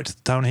really liked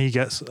the tone he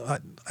gets.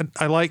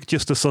 I like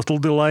just a subtle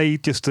delay,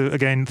 just to,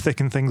 again,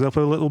 thicken things up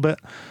a little bit.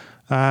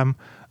 And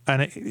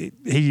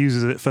he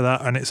uses it for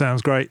that, and it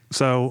sounds great.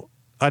 So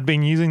I'd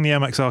been using the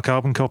MXR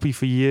Carbon copy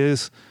for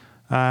years,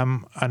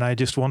 and I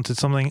just wanted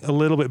something a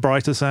little bit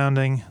brighter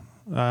sounding,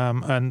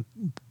 and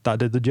that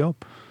did the job.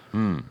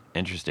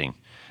 Interesting.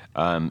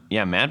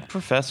 Mad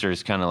Professor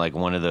is kind of like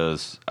one of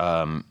those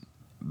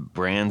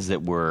brands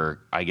that were,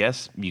 I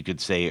guess you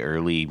could say,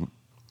 early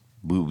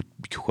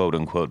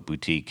quote-unquote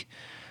boutique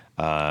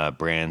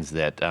brands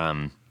that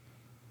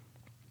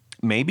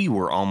maybe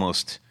were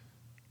almost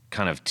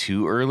kind of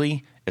too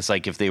early. It's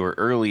like if they were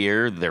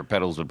earlier, their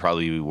pedals would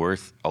probably be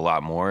worth a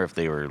lot more. If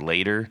they were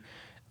later,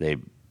 they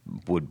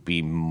would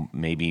be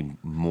maybe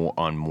more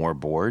on more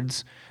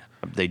boards.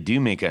 They do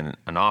make an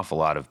awful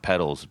lot of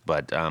pedals,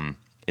 but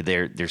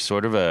they're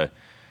sort of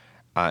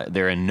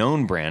they're a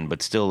known brand,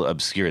 but still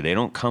obscure. They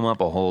don't come up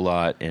a whole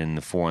lot in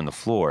the 4 on the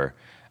Floor.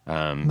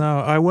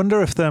 No, I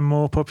wonder if they're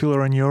more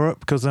popular in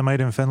Europe because they're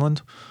made in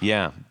Finland.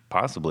 Yeah,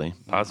 possibly.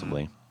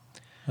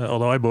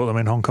 Although I bought them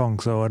in Hong Kong,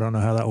 so I don't know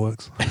how that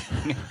works.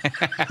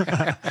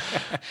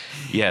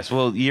 Yes,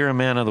 well, you're a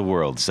man of the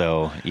world,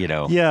 so,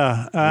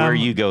 Yeah, where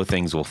you go,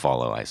 things will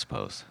follow, I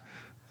suppose.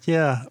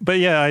 Yeah, but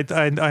yeah,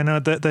 I know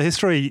that the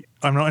history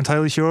I'm not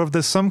entirely sure of.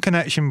 There's some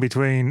connection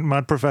between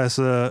Mad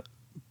Professor,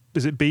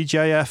 is it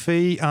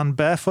BJFE, and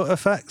Barefoot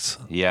Effects?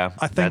 Yeah,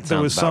 I think that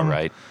there was sounds about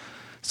right.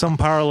 some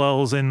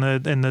parallels in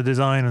the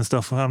design and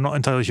stuff. I'm not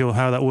entirely sure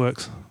how that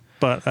works,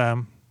 but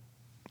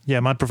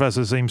Mad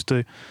Professor seems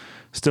to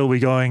still be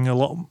going a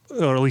lot,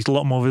 or at least a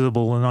lot more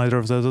visible than either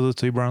of those other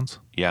two brands.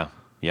 Yeah,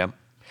 yep.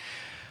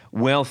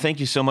 Well, thank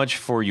you so much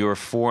for your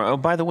 4. Oh,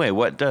 by the way,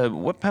 what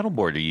pedal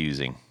board are you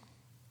using?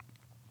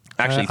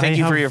 Actually, thank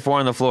you for your 4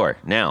 on the Floor.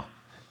 Now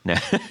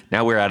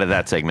we're out of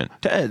that segment.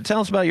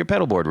 Tell us about your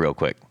pedal board real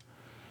quick.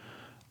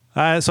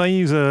 So I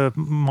use a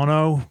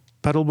mono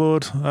pedal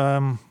board.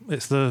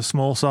 It's the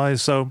small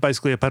size, so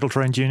basically a Pedal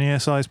Train Junior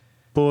size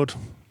board,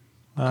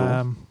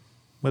 Cool.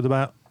 with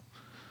about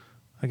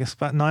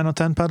 9 or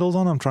 10 pedals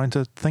on. I'm trying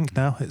to think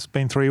now. It's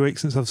been 3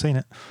 weeks since I've seen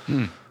it.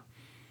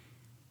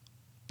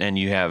 And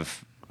you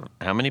have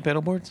how many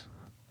pedal boards?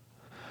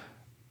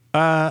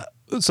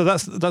 So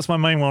that's my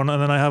main one, and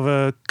then I have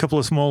a couple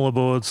of smaller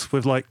boards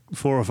with like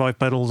 4 or 5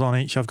 pedals on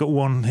each. I've got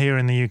one here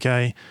in the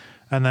UK,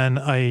 and then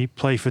I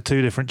play for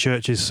 2 different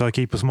churches, so I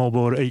keep a small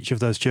board at each of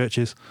those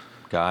churches.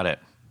 Got it.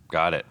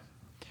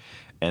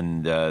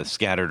 And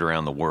scattered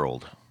around the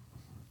world.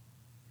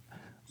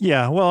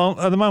 Yeah, well,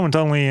 at the moment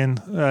only in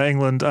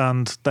England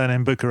and then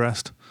in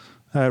Bucharest,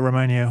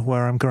 Romania,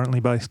 where I'm currently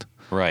based.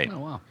 Right. Oh,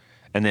 wow.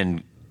 And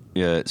then,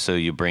 so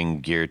you bring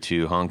gear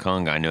to Hong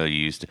Kong. I know you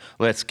used to.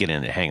 Let's get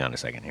in it. Hang on a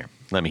second here.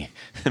 Let me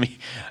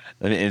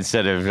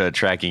instead of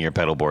tracking your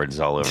pedal boards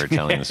all over,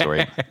 telling the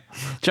story.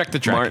 Check the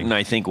tracking. Martin,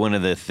 I think one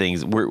of the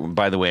things.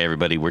 By the way,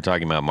 everybody, we're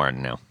talking about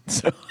Martin now.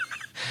 So,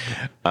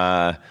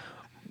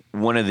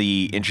 one of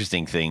the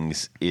interesting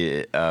things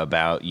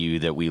about you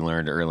that we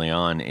learned early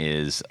on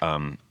is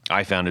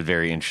I found it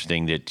very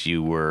interesting that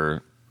you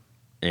were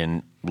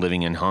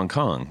living in Hong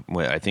Kong.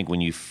 I think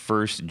when you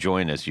first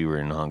joined us, you were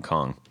in Hong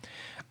Kong.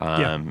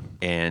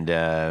 And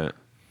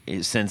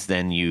since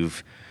then,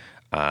 you've,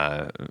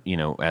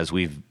 as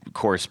we've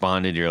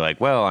corresponded, you're like,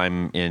 well,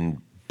 I'm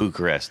in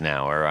Bucharest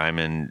now, or I'm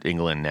in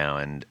England now,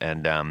 and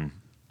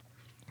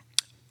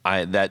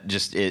that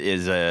just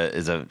is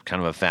a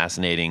kind of a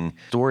fascinating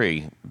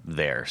story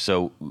there.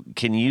 So,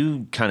 can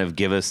you kind of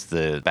give us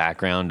the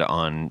background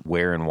on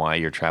where and why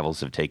your travels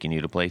have taken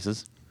you to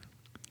places?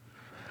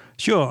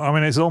 Sure. I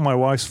mean, it's all my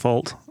wife's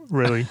fault,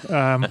 really.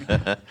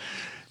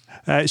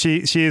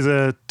 She is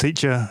a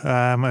teacher,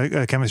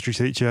 a chemistry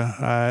teacher.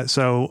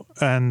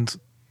 And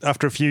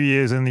after a few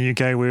years in the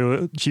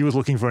UK, she was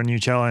looking for a new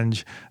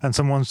challenge, and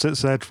someone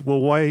said, "Well,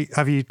 why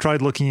have you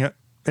tried looking at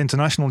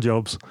international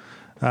jobs?"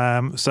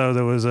 So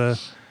there was a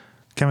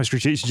chemistry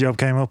teacher job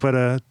came up at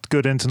a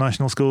good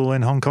international school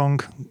in Hong Kong.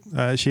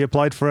 She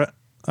applied for it,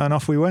 and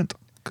off we went.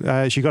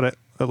 She got it,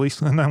 at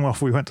least, and then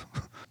off we went.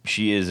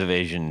 She is of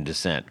Asian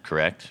descent,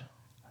 correct?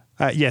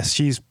 Yes,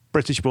 she's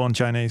British-born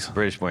Chinese.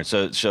 British-born.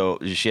 So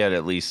she had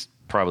at least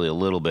probably a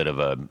little bit of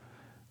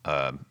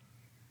a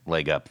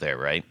leg up there,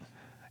 right?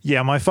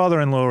 Yeah, my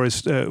father-in-law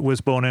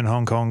was born in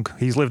Hong Kong.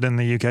 He's lived in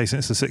the UK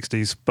since the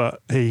 60s,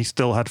 but he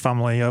still had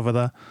family over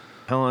there.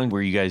 How long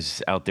were you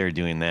guys out there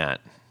doing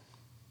that?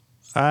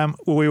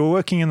 We were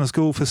working in the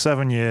school for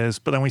 7 years,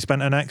 but then we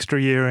spent an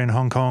extra year in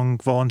Hong Kong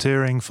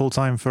volunteering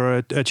full-time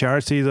for a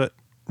charity that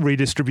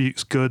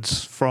redistributes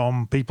goods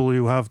from people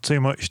who have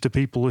too much to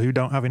people who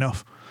don't have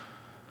enough.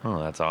 Oh,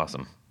 that's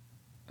awesome.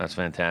 That's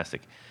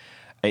fantastic.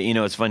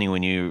 It's funny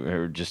when you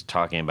were just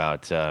talking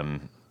about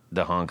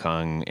the Hong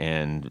Kong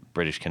and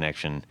British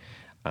connection.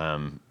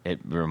 My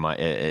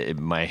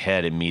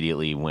head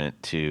immediately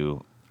went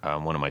to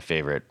one of my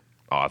favorite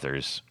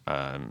authors,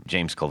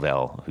 James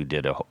Clavell, who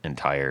did an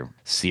entire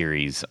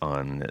series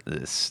on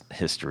this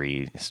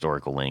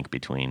historical link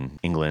between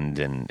England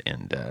and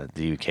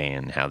the UK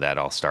and how that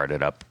all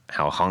started up,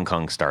 how Hong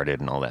Kong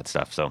started and all that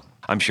stuff. So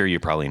I'm sure you're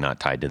probably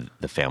not tied to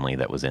the family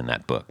that was in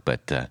that book,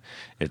 but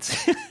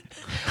it's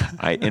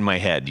in my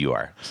head you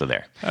are. So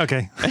there.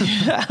 Okay.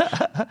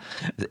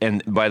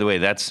 And by the way,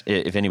 that's,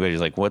 if anybody's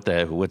like,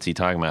 what's he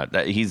talking about?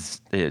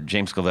 James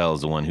Clavell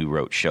is the one who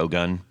wrote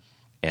Shogun,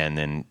 and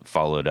then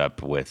followed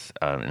up with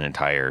an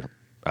entire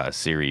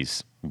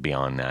series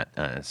beyond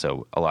that.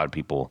 So a lot of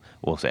people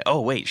will say,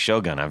 oh, wait,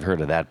 Shogun, I've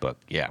heard of that book.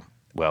 Yeah,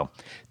 well,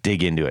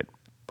 dig into it.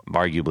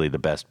 Arguably the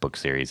best book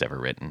series ever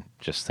written.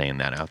 Just saying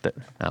that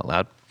out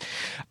loud.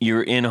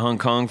 You're in Hong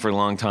Kong for a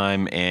long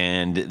time,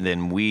 and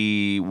then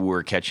we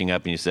were catching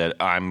up, and you said,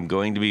 I'm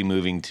going to be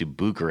moving to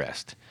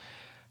Bucharest.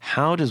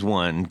 How does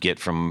one get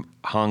from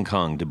Hong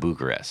Kong to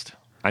Bucharest?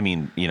 I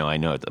mean, I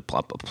know it's a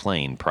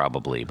plane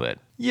probably, but...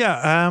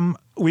 Yeah,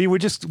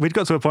 we'd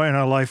got to a point in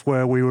our life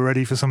where we were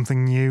ready for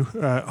something new.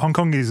 Hong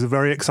Kong is a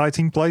very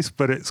exciting place,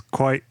 but it's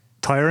quite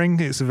tiring.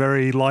 It's a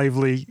very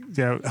lively,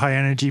 high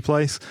energy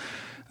place.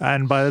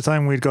 And by the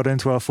time we'd got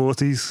into our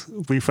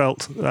 40s, we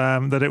felt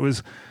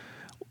that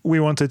we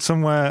wanted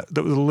somewhere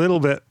that was a little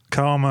bit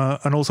calmer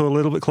and also a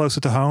little bit closer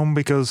to home,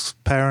 because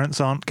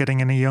parents aren't getting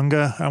any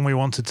younger, and we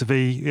wanted to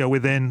be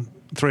within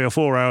 3 or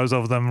 4 hours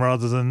of them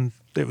rather than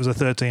it was a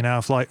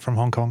 13-hour flight from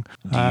Hong Kong.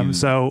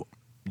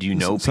 Do you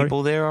know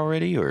people there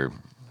already, or?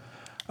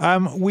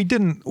 We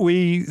didn't.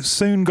 We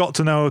soon got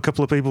to know a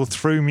couple of people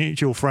through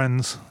mutual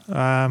friends.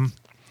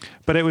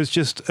 But it was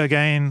just,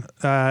 again,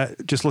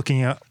 just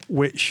looking at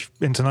which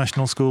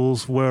international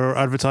schools were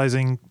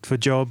advertising for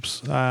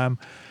jobs.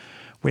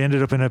 We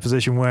ended up in a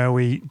position where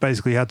we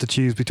basically had to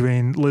choose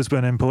between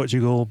Lisbon in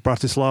Portugal,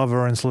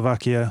 Bratislava in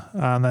Slovakia,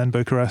 and then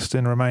Bucharest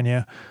in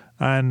Romania.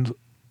 And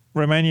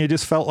Romania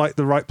just felt like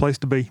the right place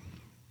to be.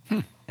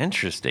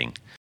 Interesting.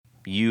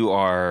 You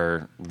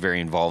are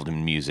very involved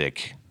in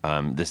music.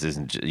 This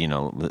isn't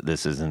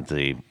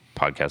the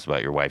podcast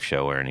about your wife's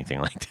show or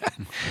anything like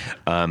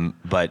that.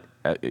 But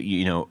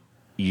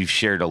you've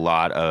shared a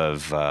lot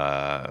of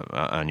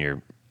on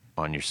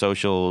your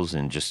socials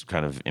and just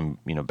kind of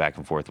back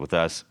and forth with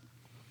us.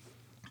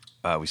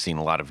 We've seen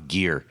a lot of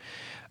gear.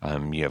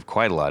 You have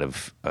quite a lot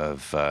of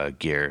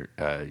gear.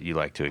 You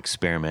like to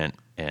experiment.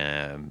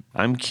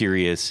 I'm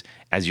curious,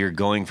 as you're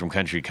going from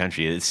country to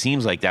country, it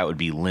seems like that would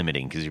be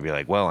limiting, because you'd be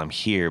like, well, I'm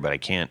here, but I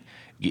can't.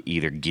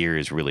 Either gear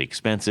is really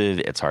expensive,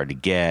 it's hard to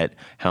get.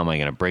 How am I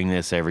going to bring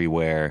this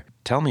everywhere?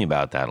 Tell me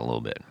about that a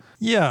little bit.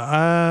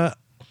 Yeah,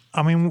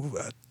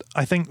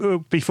 I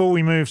think before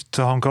we moved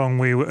to Hong Kong,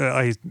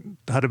 I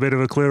had a bit of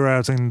a clear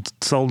out and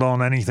sold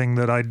on anything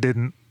that I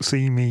didn't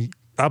see me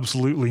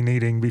absolutely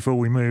needing before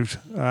we moved.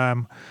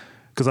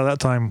 Because at that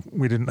time,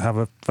 we didn't have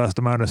a vast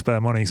amount of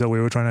spare money, so we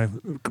were trying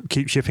to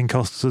keep shipping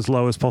costs as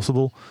low as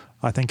possible.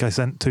 I think I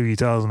sent 2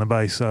 guitars and a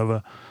bass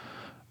over,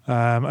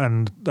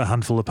 and a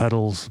handful of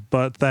pedals.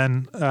 But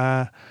then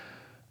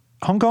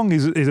Hong Kong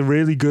is a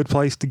really good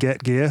place to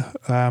get gear.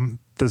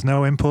 There's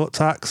no import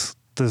tax.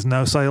 There's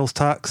no sales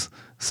tax.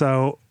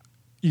 So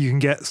you can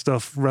get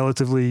stuff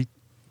relatively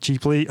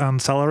cheaply,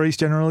 and salaries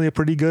generally are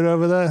pretty good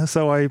over there.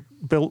 So I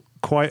built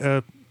quite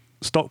a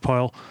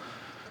stockpile.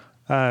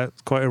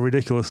 Quite a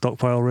ridiculous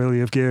stockpile,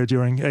 really, of gear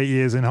during 8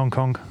 years in Hong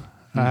Kong.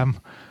 And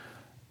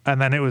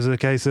then it was a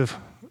case of,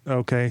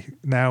 okay,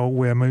 now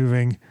we're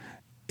moving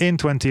in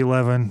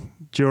 2011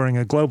 during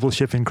a global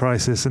shipping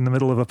crisis in the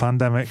middle of a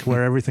pandemic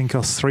where everything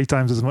costs 3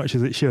 times as much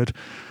as it should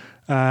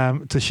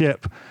to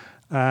ship.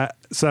 You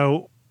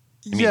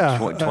mean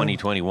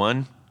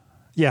 2021?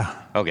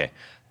 Yeah. Okay.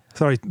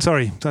 Sorry,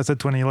 I said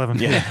 2011.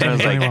 Yeah, I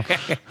was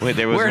like, wait,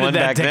 there was Where one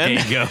did that back then?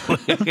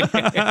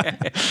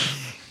 decade go?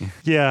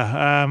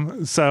 Yeah,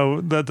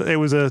 so it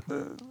was a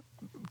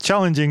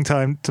challenging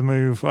time to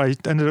move. I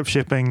ended up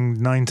shipping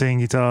 19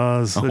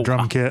 guitars, a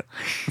drum kit,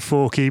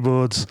 4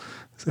 keyboards,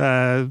 6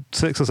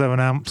 or 7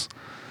 amps.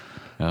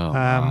 Oh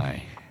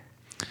my!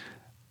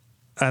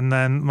 And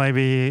then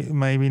maybe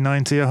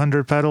 90,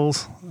 100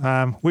 pedals,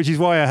 which is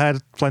why I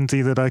had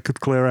plenty that I could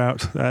clear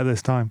out at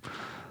this time.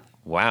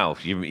 Wow,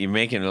 you're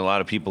making a lot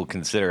of people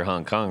consider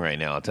Hong Kong right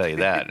now, I'll tell you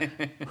that.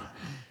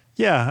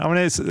 Yeah, I mean,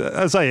 it's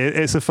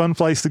a fun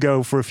place to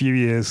go for a few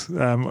years.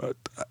 It's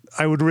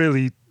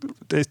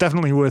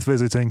definitely worth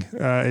visiting.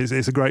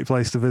 It's a great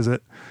place to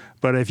visit.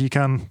 But if you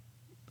can,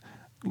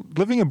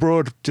 living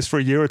abroad just for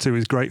a year or two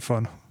is great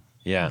fun.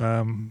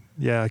 Yeah.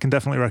 I can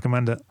definitely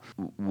recommend it.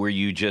 Were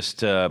you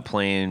just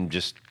playing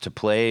just to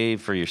play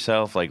for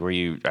yourself? Like, were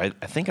you, I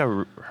think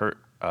I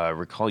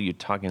recall you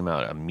talking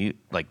about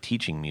like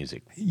teaching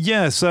music.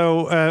 Yeah,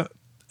 so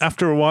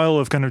after a while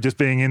of kind of just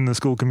being in the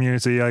school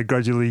community, I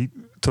gradually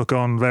took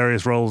on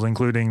various roles,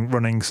 including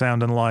running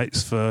sound and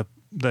lights for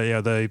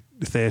the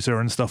theatre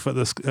and stuff at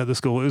the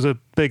school. It was a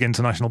big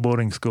international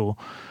boarding school.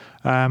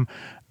 And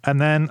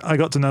then I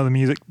got to know the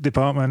music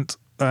department,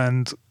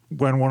 and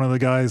when one of the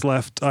guys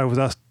left, I was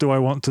asked, do I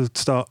want to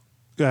start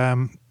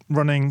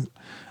running?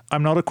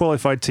 I'm not a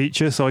qualified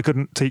teacher, so I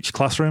couldn't teach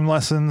classroom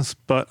lessons,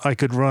 but I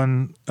could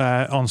run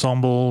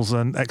ensembles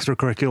and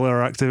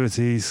extracurricular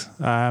activities,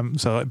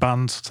 so like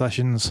band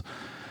sessions.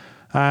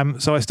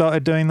 So I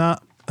started doing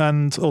that,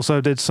 and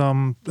also did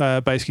some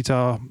bass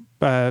guitar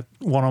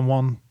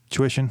one-on-one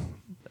tuition.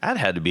 That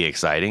had to be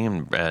exciting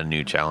and a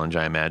new challenge,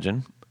 I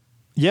imagine.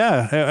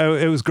 Yeah,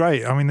 it was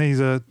great. I mean, these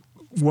are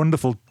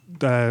wonderful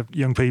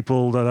young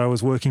people that I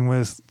was working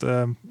with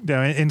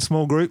in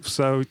small groups.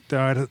 So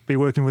I'd be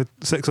working with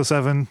 6 or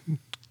 7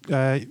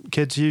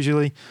 kids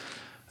usually,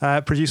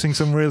 producing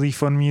some really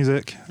fun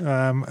music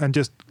and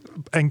just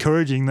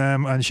encouraging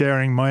them and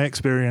sharing my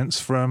experience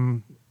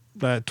from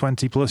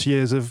 20 plus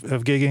years of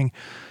gigging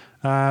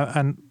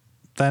and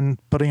then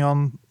putting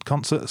on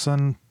concerts.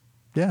 And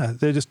yeah,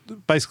 they're just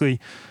basically,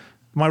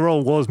 my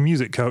role was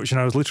music coach, and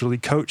I was literally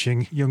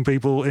coaching young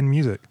people in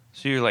music.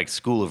 So you're like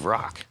School of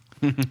Rock.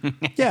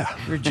 Yeah.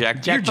 You're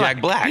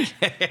Jack Black.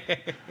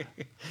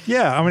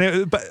 Yeah, I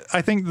mean, but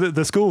I think that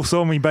the school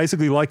saw me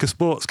basically like a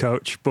sports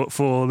coach, but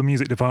for the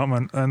music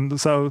department, and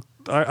so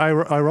I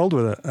rolled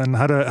with it and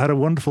had a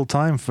wonderful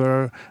time.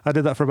 I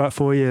did that for about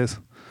 4 years.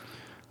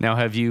 Now,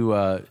 have you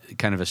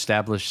kind of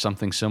established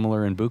something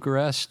similar in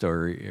Bucharest,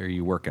 or are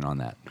you working on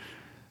that?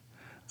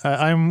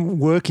 I'm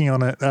working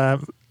on it.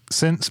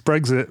 Since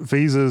Brexit,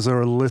 visas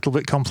are a little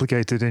bit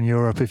complicated in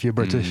Europe if you're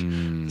British.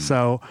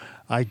 So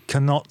I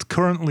cannot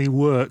currently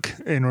work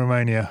in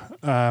Romania.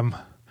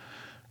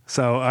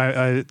 So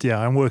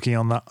I'm working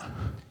on that.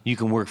 You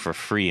can work for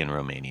free in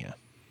Romania.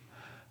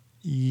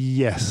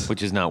 Yes.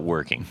 Which is not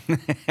working.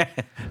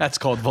 That's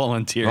called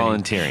volunteering.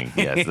 Volunteering,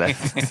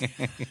 yes.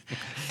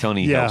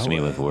 Tony helps me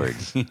with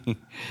words.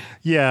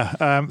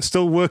 Yeah,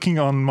 still working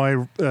on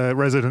my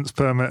residence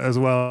permit as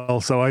well.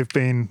 So I've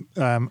been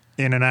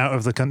in and out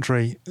of the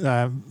country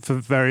for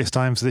various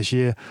times this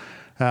year.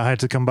 I had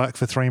to come back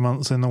for 3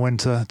 months in the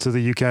winter to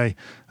the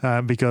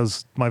UK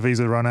because my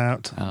visa ran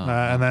out,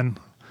 and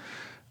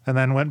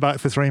then went back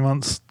for 3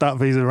 months. That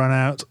visa ran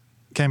out,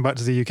 came back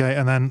to the UK,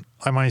 and then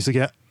I managed to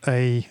get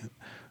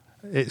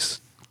it's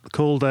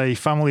called a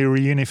family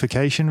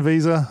reunification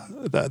visa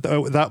at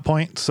that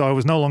point. So I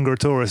was no longer a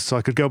tourist, so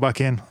I could go back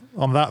in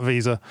on that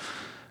visa.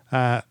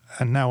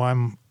 And now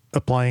I'm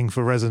applying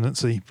for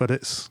residency, but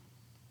it's,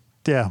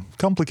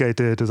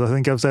 complicated, as I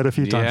think I've said a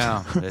few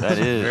times. Yeah, that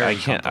is. I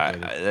can't.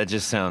 That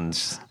just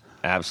sounds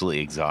absolutely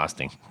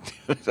exhausting,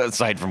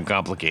 aside from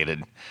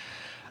complicated.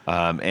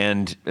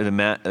 And the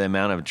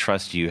amount of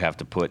trust you have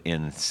to put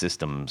in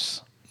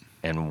systems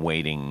and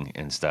waiting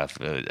and stuff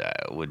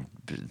would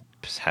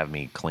have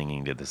me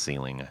clinging to the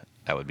ceiling.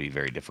 That would be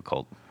very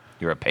difficult.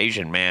 You're a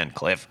patient man,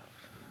 Cliffe.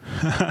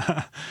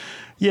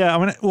 Yeah, I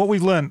mean, what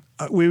we've learned,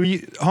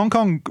 Hong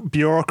Kong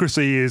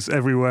bureaucracy is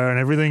everywhere, and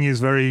everything is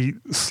very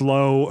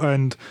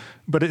slow,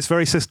 but it's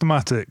very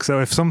systematic.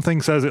 So if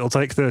something says it'll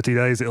take 30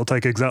 days, it'll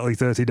take exactly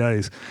 30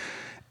 days.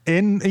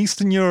 In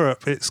Eastern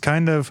Europe, it's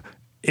kind of,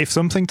 if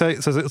something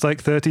says it'll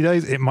take 30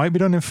 days, it might be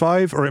done in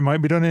 5, or it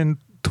might be done in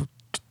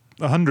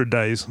 100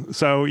 days.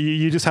 So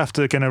you just have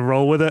to kind of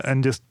roll with it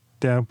and just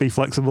be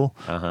flexible.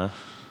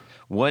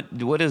 What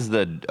is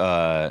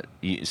the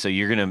so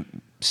you're gonna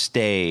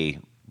stay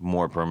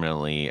more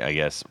permanently, I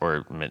guess,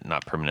 or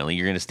not permanently,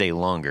 you're gonna stay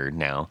longer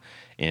now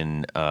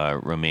in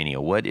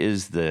Romania. What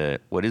is the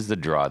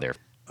draw there?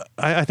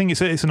 I think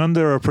it's an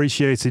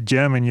underappreciated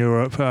gem in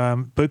Europe.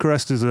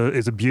 Bucharest is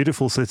a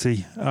beautiful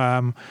city.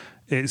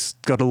 It's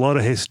got a lot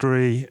of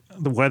history.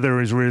 The weather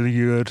is really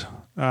good.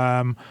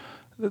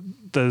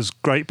 There's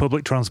great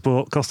public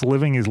transport. Cost of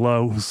living is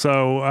low,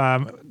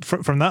 so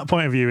from that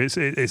point of view, it's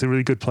a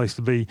really good place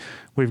to be.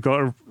 We're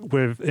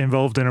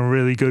involved in a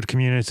really good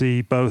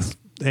community, both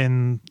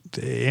in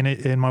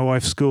my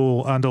wife's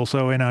school and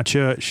also in our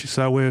church.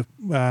 So we're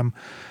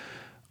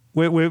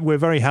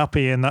very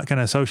happy in that kind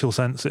of social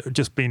sense. It would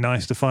just be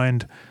nice to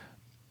find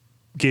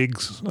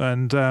gigs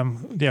and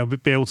be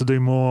able to do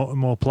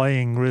more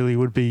playing. Really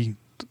would be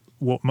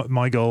what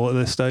my goal at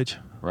this stage.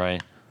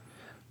 Right.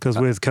 Because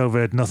with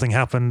COVID, nothing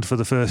happened for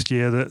the first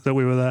year that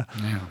we were there.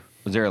 Yeah.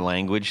 Was there a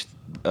language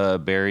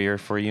barrier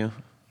for you?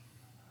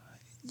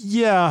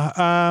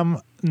 Yeah,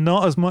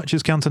 not as much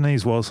as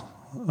Cantonese was.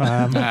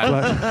 But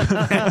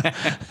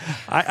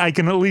I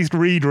can at least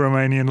read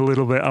Romanian a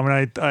little bit. I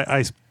mean,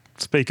 I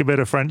speak a bit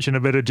of French and a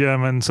bit of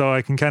German, so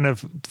I can kind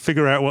of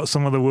figure out what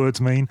some of the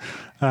words mean.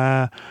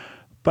 But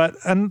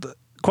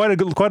quite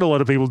a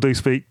lot of people do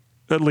speak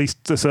at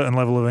least a certain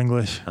level of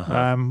English.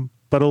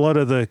 But a lot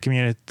of the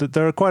community,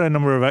 there are quite a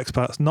number of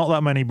expats, not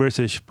that many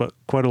British, but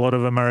quite a lot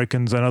of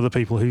Americans and other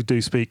people who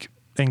do speak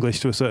English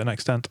to a certain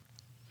extent.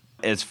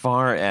 As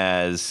far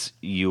as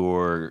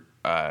your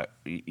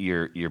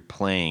you're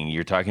playing,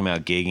 you're talking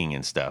about gigging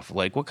and stuff.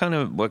 Like what kind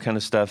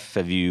of stuff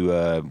have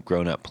you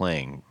grown up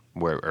playing?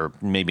 Or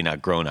maybe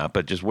not grown up,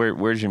 but just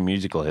where's your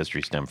musical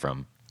history stem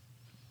from?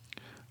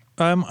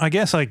 I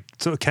guess I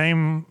sort of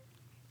came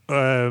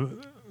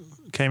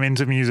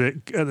into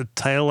music at the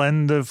tail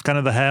end of kind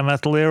of the hair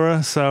metal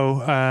era.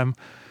 So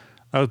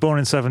I was born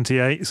in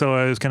 '78, so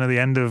I was kind of the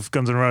end of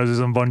Guns N' Roses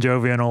and Bon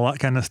Jovi and all that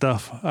kind of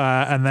stuff.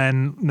 And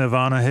then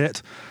Nirvana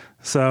hit.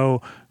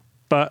 So,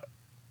 I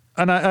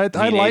liked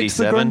the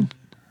 87?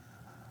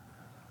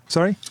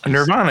 Sorry?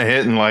 Nirvana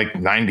hit in like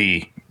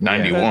 90,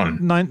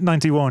 91.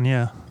 91,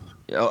 yeah.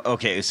 Oh,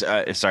 okay.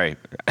 Sorry.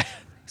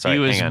 Sorry, He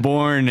was hang on.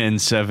 born in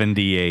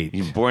 78.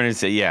 You born in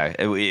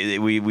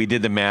we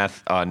did the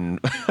math on.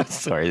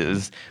 Sorry,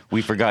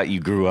 we forgot you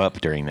grew up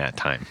during that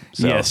time.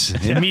 So. Yes,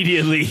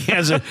 immediately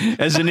as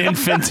an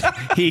infant,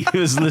 he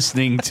was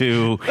listening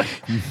to.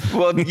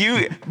 Well,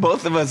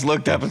 both of us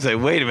looked up and said,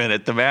 "Wait a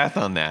minute, the math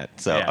on that."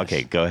 So, Yes.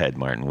 okay, go ahead,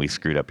 Martin. We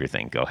screwed up your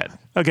thing. Go ahead.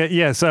 Okay,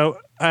 yeah. So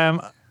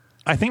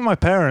I think my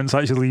parents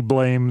actually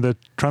blame the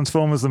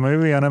Transformers the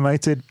movie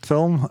animated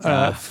film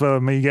for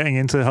me getting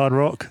into hard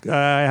rock.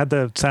 I had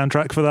the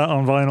soundtrack for that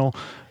on vinyl,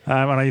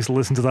 and I used to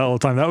listen to that all the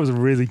time. That was a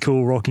really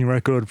cool rocking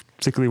record,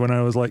 particularly when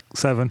I was like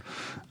 7.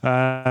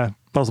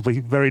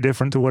 Possibly very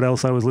different to what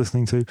else I was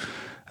listening to.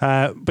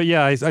 But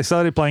yeah, I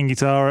started playing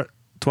guitar at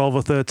 12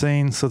 or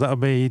 13, so that would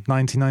be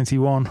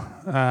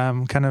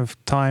 1991 kind of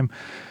time,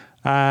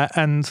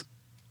 and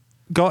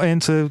got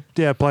into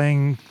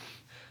playing.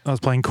 I was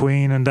playing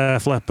Queen and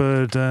Def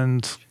Leppard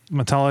and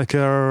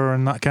Metallica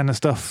and that kind of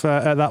stuff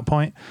at that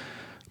point.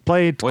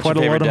 Played What's quite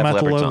your a lot favorite of Def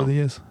metal Leppard over song? the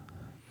years.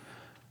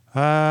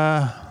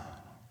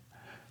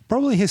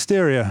 Probably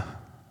Hysteria.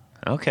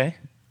 Okay.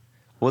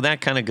 Well,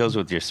 that kind of goes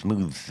with your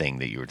smooth thing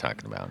that you were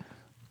talking about.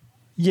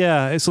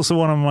 Yeah, it's also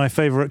one of my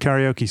favorite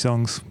karaoke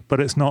songs, but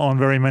it's not on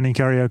very many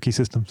karaoke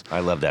systems.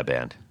 I love that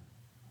band.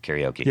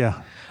 Karaoke.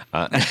 Yeah.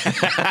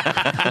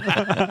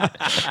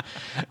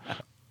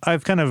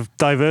 I've kind of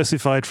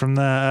diversified from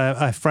there.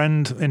 A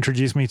friend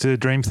introduced me to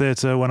Dream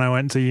Theater when I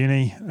went to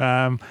uni,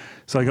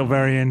 so I got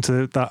very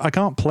into that. I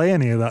can't play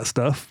any of that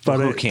stuff, but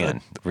Who can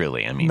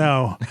really? I mean,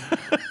 no,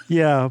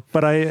 yeah,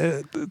 but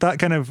that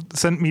kind of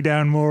sent me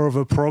down more of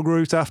a prog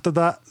route after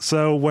that.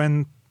 So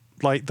when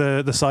like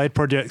the side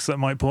projects that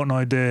Mike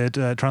Portnoy did,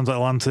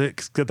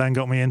 Transatlantic, then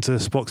got me into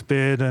Spock's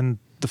Beard and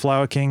the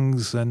Flower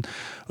Kings and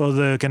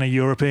other kind of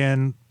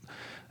European,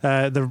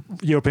 the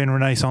European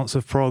Renaissance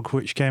of prog,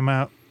 which came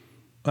out.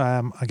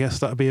 I guess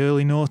that would be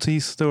early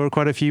noughties. There were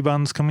quite a few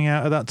bands coming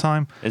out at that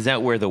time. is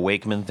that where the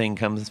Wakeman thing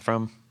comes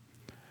from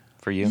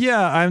for you?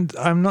 Yeah,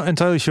 I'm not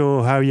entirely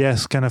sure how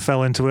Yes kind of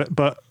fell into it,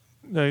 but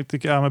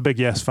I'm a big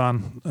Yes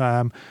fan.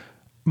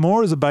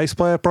 More as a bass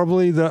player,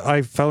 probably, that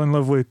I fell in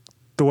love with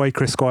the way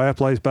Chris Squire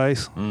plays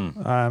bass.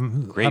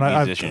 Great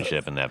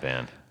musicianship in that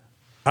band.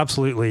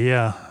 Absolutely,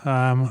 yeah.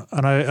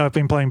 And I've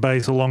been playing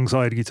bass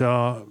alongside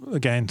guitar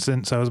again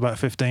since I was about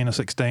 15 or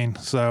 16.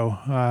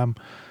 So.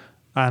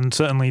 And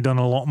certainly done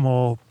a lot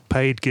more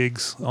paid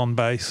gigs on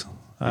bass.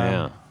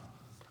 Yeah.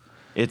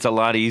 It's a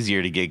lot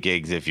easier to get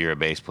gigs if you're a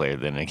bass player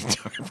than a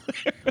guitar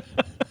player.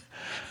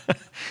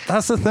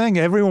 That's the thing.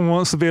 Everyone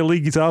wants to be a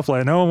lead guitar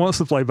player. No one wants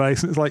to play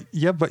bass. It's like,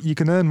 yeah, but you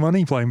can earn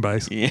money playing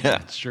bass.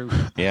 Yeah. It's true.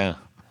 Yeah.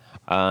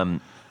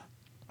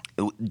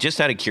 Just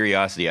out of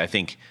curiosity, I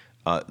think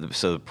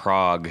so.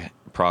 Prog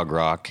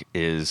rock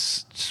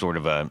is sort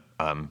of a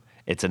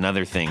it's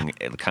another thing,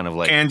 kind of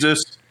like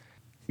Kansas.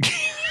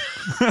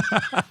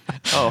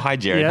 Oh, hi,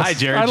 Jared. Yes. Hi,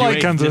 Jared. I Did you like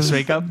wake, Kansas. just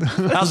wake up?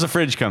 How's the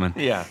fridge coming?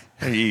 Yeah.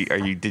 Are you?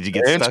 Did you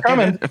get It's stuck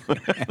coming. in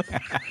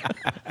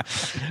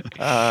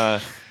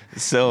it?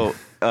 So,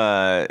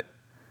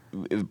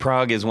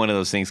 Prague is one of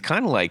those things,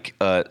 kind of like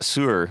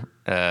sewer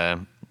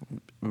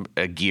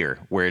gear,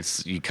 where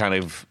it's you kind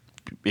of,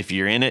 if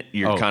you're in it,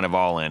 you're kind of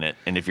all in it,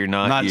 and if you're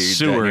not, Not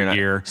sewer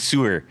gear.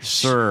 Sewer,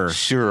 Sir.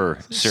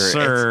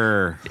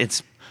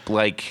 It's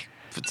like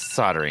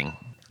soldering.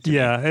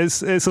 Yeah,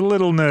 it's a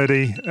little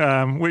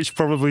nerdy, which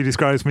probably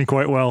describes me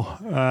quite well.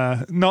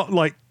 Not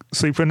like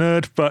super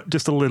nerd, but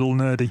just a little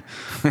nerdy.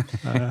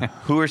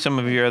 Who are some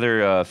of your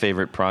other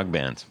favorite prog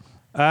bands?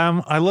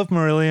 I love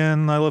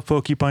Marillion. I love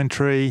Porcupine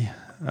Tree.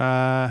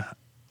 Trying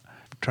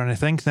to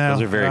think now.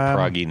 Those are very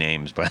proggy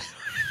names, but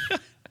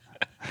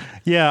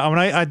Yeah,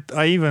 I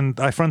mean,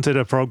 I fronted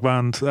a prog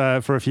band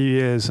for a few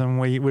years, and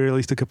we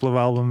released a couple of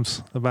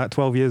albums about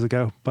 12 years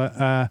ago. But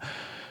I'm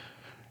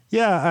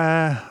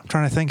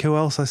trying to think who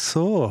else I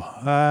saw.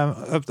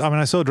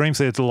 I saw Dream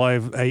Theater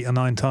live 8 or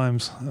 9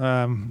 times.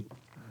 Back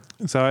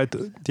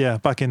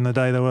in the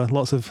day there were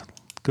lots of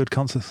good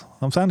concerts.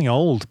 I'm sounding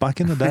old. Back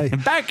in the day.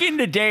 Back in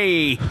the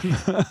day,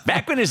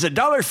 back when it's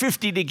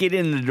 $1.50 to get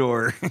in the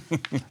door.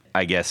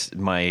 I guess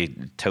my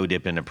toe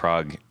dip into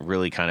prog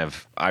really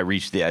I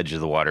reached the edge of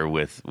the water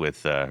with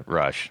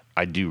Rush.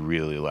 I do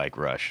really like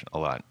Rush a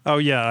lot. Oh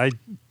yeah, I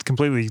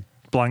completely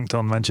blanked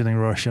on mentioning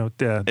Rush. Yeah,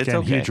 It's again,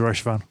 okay. huge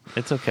Rush fan.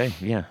 It's okay,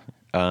 yeah.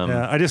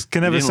 Yeah, I just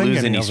can You never didn't sing lose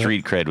any any of it.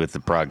 street cred with the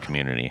prog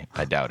community.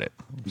 I doubt it.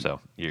 So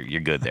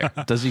you're good there.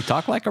 Does he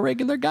talk like a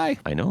regular guy?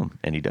 I know him,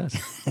 and he does.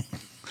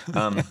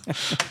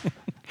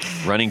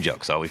 Running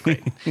jokes, always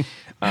great.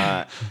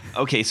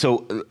 Okay,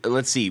 so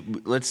let's see.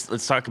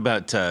 Let's talk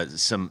about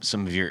some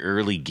of your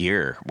early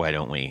gear. Why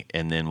don't we?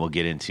 And then we'll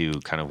get into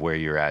kind of where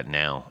you're at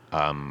now.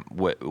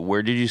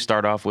 Where did you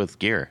start off with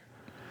gear?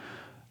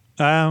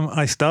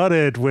 I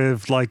started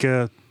with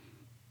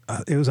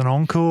it was an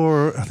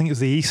Encore. I think it was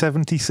the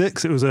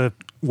E76. It was a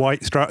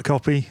white Strat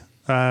copy,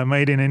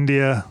 made in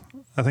India.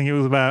 I think it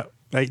was about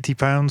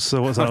 £80.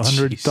 So what's that?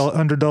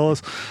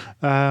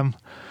 $100.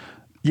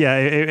 Yeah,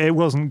 it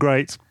wasn't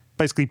great.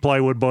 Basically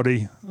plywood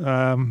body.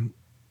 Yeah,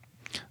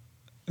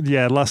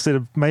 it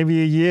lasted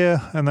maybe a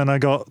year, and then I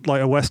got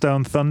like a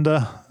Westone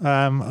Thunder,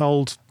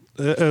 old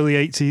early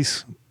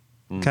 80s,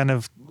 kind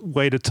of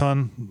weighed a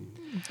ton.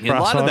 Yeah,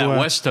 a lot of that hardware.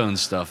 Westone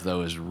stuff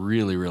though is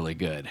really, really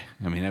good.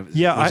 I mean, I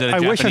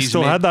wish I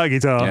still had that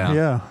guitar.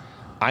 Yeah.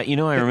 I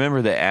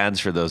remember the ads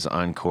for those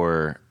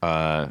Encore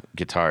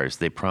guitars.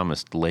 They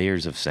promised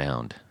layers of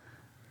sound.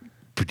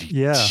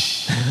 Yeah.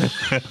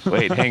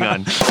 Wait, hang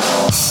on.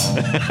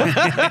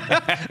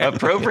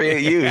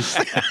 Appropriate use.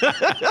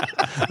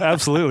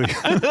 Absolutely.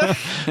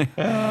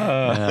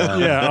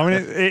 Yeah, I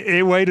mean,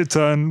 it weighed a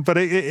ton, but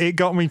it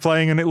got me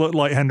playing, and it looked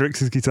like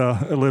Hendrix's guitar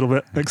a little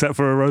bit, except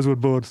for a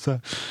rosewood board.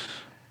 So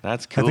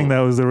That's cool. I think that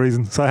was the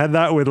reason. So I had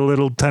that with a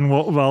little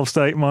 10-watt valve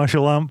state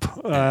Marshall amp,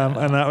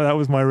 and that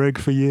was my rig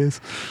for years.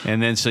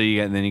 And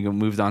then you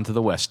moved on to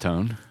the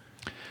Westone.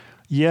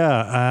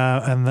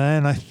 Yeah, and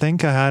then I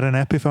think I had an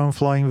Epiphone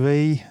Flying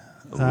V.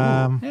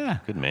 Yeah.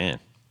 Good man.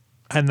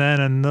 And then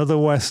another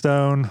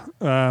Westone,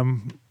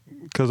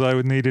 because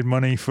I needed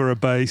money for a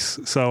bass,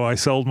 so I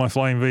sold my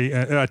Flying V.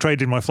 I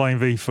traded my Flying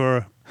V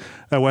for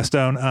a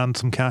Westone and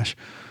some cash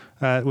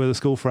with a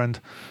school friend.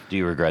 Do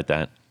you regret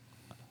that?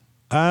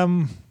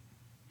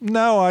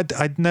 No,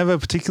 I'd never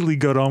particularly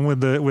got on with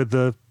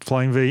the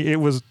Flying V. It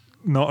was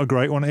not a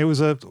great one. It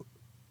was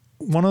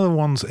one of the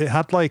ones. It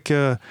had like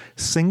a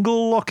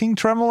single locking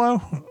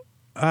tremolo.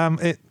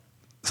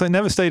 So it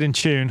never stayed in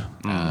tune.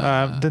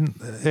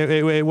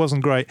 It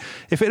wasn't great.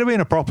 If it had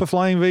been a proper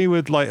Flying V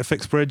with like a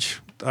fixed bridge,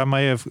 I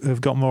may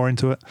have got more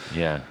into it.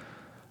 Yeah.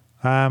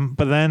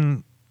 But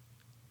then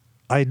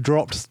I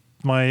dropped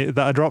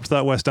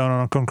that Westone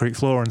on a concrete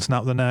floor and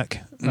snapped the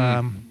neck.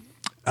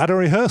 At a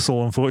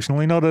rehearsal,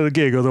 unfortunately, not at a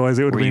gig. Otherwise,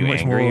 it would have been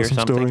much more awesome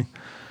story.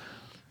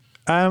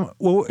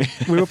 Well,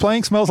 we were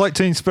playing "Smells Like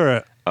Teen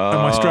Spirit," and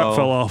my strap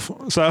fell off.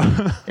 So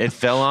It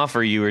fell off,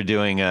 or you were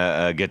doing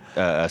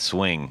a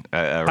swing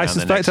around I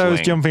suspect the next I was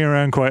swing? jumping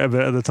around quite a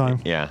bit at the time.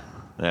 Yeah,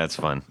 that's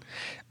fun.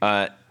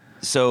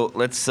 So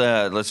let's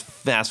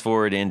fast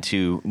forward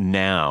into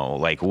now.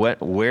 Like,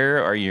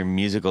 where are your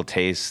musical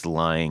tastes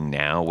lying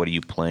now? What are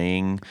you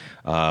playing,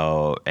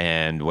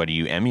 and what are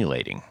you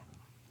emulating?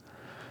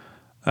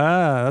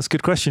 That's a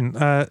good question.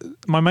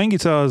 My main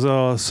guitars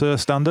are Sir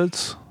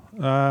Standards.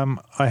 I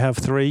have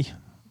 3.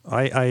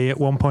 I at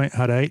one point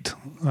had 8,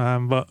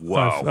 but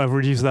Wow. I've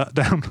reduced that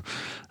down.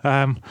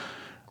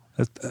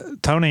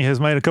 Tony has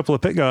made a couple of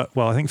pickguards.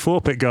 Well, I think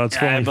 4 pickguards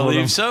for me. I for them.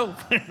 believe so.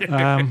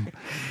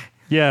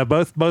 Yeah,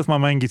 both my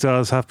main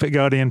guitars have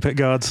pickguardian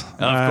pickguards.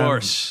 Of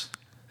course.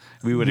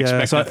 We would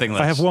expect so nothing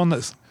less. I have one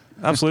that's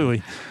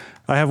absolutely.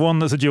 I have one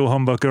that's a dual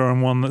humbucker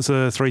and one that's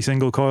a 3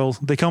 single coils.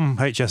 They come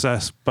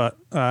HSS, but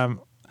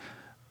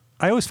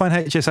I always find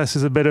HSS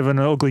is a bit of an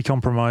ugly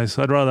compromise.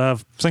 I'd rather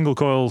have single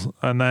coils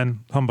and then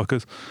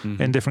humbuckers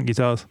in different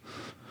guitars.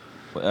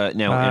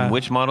 Now, and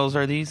which models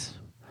are these?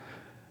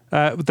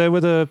 They were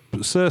the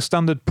Sir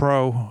Standard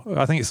Pro.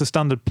 I think it's the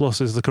Standard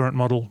Plus is the current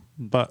model,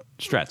 but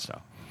Strats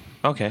though.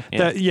 Okay.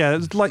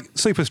 it's like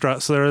Super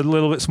Strats. They're a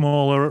little bit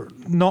smaller,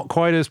 not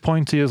quite as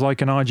pointy as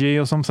like an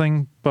RG or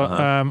something,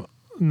 but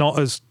not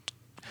as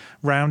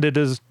rounded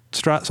as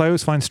Strats. I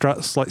always find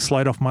Strats like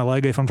slide off my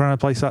leg if I'm trying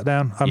to place that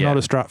down. I'm not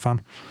a Strat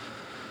fan.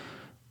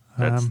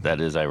 That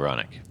is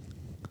ironic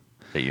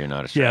that you're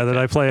not a Strat Yeah, that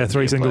fan. I play a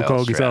 3 You single play coil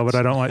all guitar, Strats. but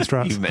I don't like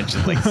Strats. You've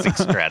mentioned like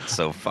 6 Strats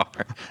so far.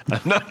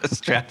 I'm not a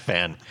Strat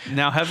fan.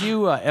 Now, have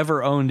you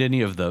ever owned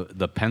any of the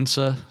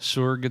Pensa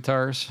Sur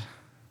guitars?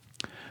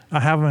 I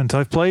haven't.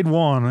 I've played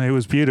one. It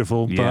was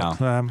beautiful, Yeah. but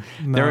no,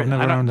 I've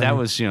never owned that any.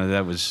 was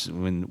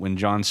when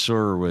John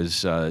Sur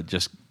was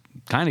just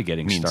kind of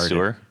getting You mean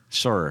started.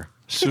 Sur?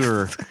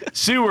 Sewer.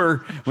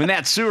 When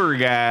that sewer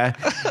guy,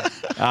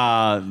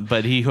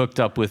 but he hooked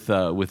up with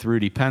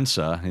Rudy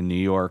Pensa in New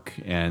York,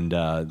 and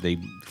they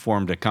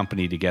formed a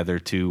company together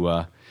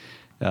to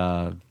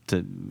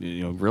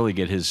really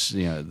get his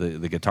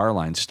the guitar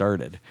line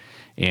started.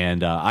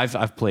 And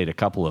I've played a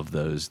couple of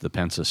those, the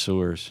Pensa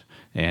Sewers,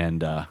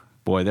 and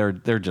boy,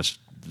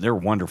 they're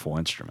wonderful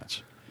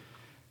instruments.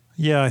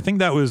 Yeah, I think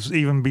that was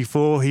even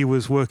before he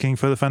was working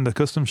for the Fender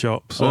Custom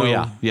Shop. So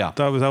yeah.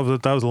 That was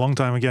a long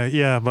time ago.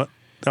 Yeah, but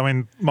I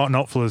mean, Martin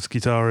Knopfler's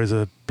guitar is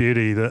a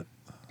beauty. That,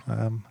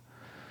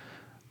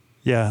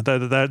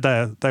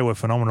 they were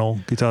phenomenal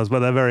guitars, but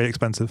they're very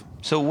expensive.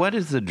 So, what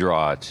is the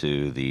draw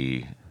to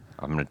the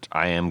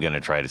I am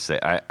gonna try to say.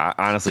 I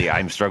honestly,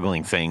 I'm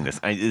struggling saying this.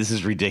 This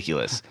is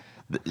ridiculous.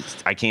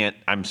 I can't.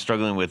 I'm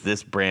struggling with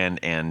this brand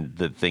and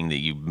the thing that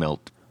you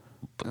melt.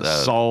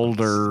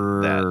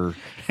 Solder.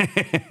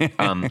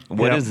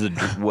 What is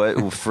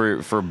what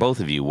for both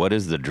of you? What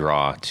is the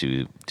draw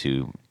to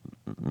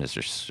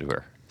Mr.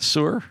 Sewer?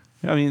 Sewer?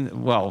 I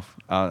mean, well,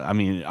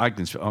 I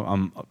can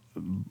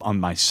on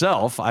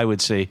myself. I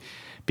would say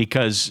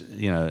because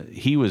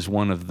he was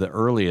one of the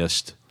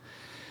earliest,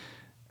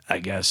 I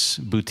guess,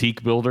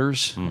 boutique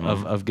builders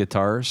of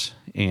guitars,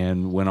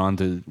 and went on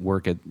to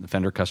work at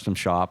Fender Custom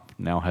Shop.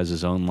 Now has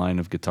his own line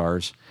of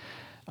guitars.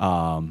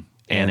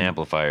 And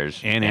amplifiers,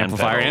 and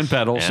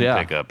pedals, and yeah,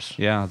 pickups,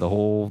 yeah, the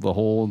whole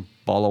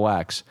ball of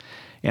wax.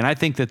 And I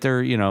think that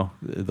they're,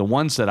 the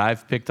ones that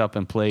I've picked up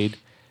and played,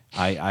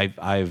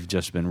 I've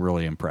just been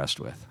really impressed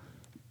with.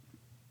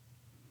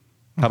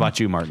 How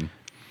about you, Martin?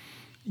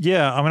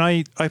 Yeah, I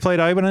mean, I played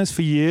Ibanez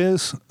for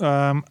years,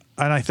 and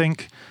I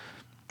think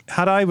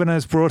had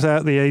Ibanez brought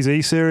out the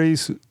AZ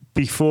series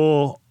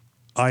before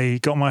I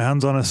got my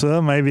hands on a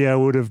Sur, maybe I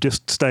would have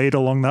just stayed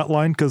along that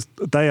line, because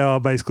they are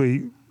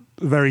basically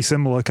very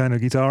similar kind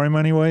of guitar in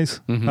many ways.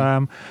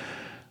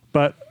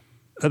 But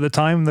at the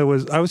time I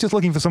was just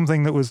looking for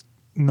something that was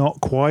not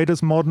quite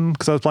as modern,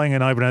 because I was playing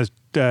an Ibanez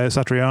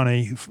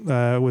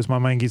Satriani was my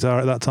main guitar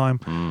at that time.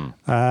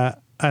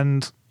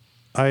 And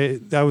I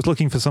was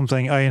looking for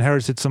something. I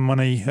inherited some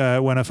money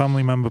when a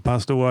family member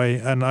passed away,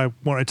 and I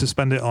wanted to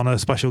spend it on a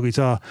special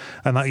guitar,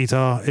 and that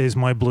guitar is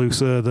my Blue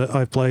Sur that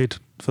I've played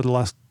for the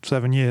last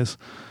 7 years.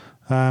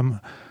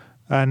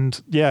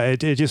 And yeah,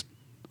 it just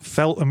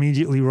felt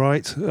immediately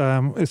right.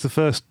 It's the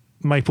first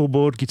maple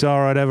board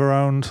guitar I'd ever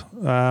owned,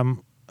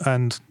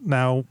 and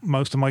now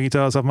most of my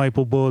guitars have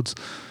maple boards.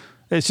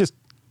 It's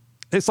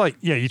like,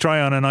 yeah, you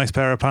try on a nice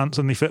pair of pants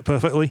and they fit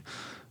perfectly.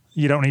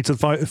 You don't need to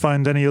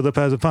find any other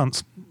pairs of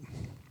pants.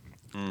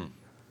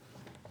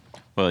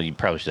 Well, you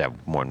probably should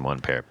have more than one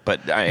pair,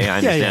 but I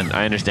understand. Yeah.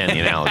 I understand the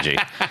analogy.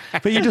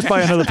 But you just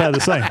buy another pair the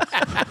same.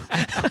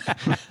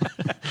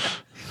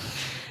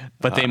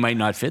 But they might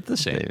not fit the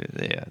same.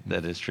 Yeah,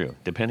 that is true.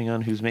 Depending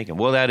on who's making.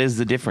 Well, that is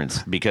the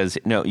difference, because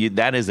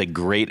that is a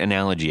great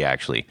analogy,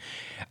 actually.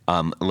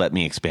 Let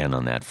me expand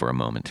on that for a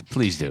moment.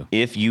 Please do.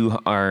 If you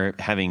are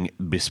having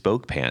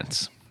bespoke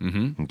pants,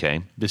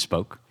 okay,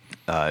 bespoke,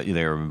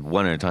 they're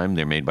one at a time.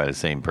 They're made by the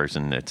same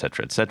person, et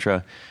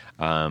cetera,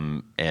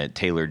 and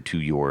tailored to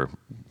your,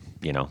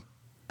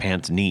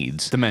 pants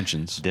needs.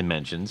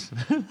 Dimensions.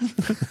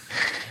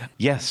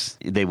 Yes,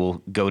 they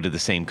will go to the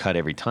same cut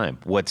every time.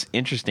 What's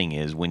interesting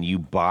is when you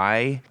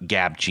buy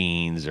Gap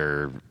jeans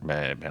or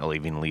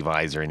even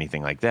Levi's or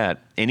anything like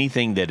that,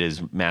 anything that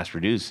is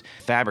mass-produced,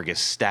 fabric is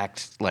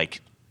stacked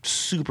like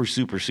super,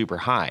 super, super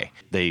high.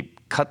 They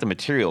cut the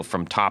material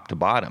from top to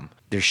bottom.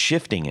 They're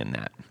shifting in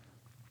that.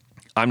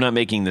 I'm not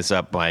making this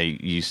up. I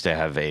used to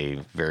have a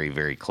very,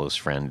 very close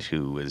friend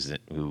who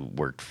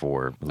worked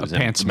for a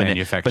pants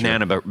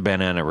manufacturer,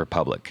 Banana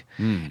Republic,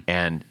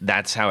 and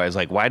that's how I was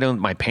like, why don't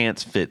my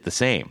pants fit the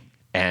same?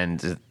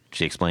 And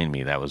she explained to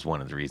me that was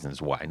one of the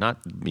reasons why. Not,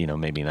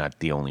 maybe not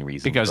the only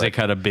reason, because they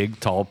cut a big,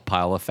 tall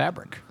pile of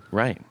fabric.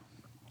 Right.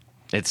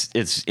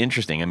 It's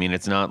interesting. I mean,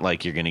 it's not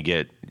like you're going to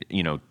get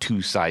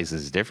two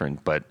sizes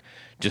different, but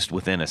just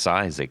within a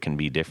size, it can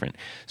be different.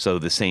 So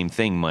the same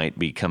thing might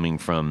be coming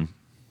from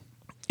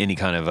any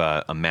kind of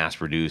a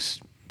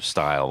mass-produced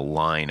style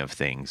line of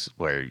things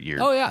where you're...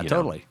 Oh, yeah,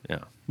 totally. Yeah.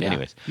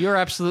 Anyways. You're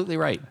absolutely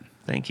right.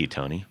 Thank you,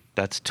 Tony.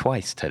 That's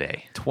twice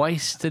today.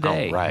 Twice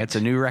today. All right. That's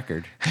a new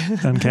record.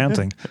 And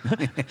counting.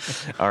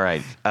 All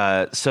right.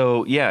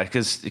 So, yeah,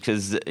 because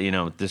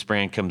this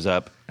brand comes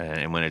up,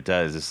 and when it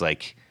does, it's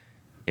like,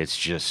 it's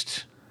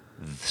just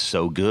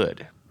so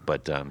good.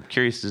 But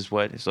curious is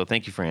what... So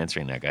thank you for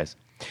answering that, guys.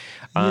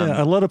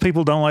 Yeah, a lot of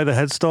people don't like the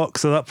headstock,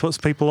 so that puts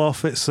people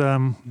off. It's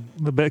a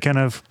bit kind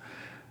of...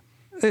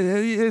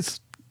 It's...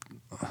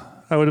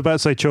 I would about to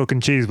say chalk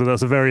and cheese, but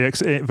that's a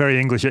very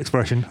English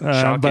expression.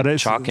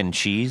 Chalk and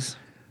cheese?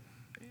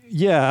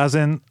 Yeah, as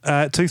in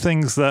two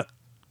things that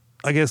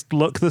I guess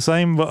look the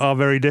same but are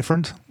very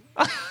different.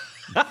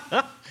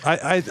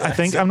 I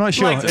think, I'm not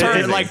sure.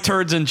 Like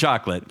turds and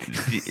chocolate.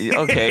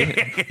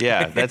 Okay.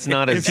 Yeah, that's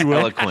not as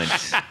eloquent.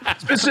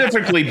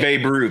 Specifically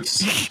Babe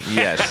Ruth's.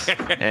 Yes.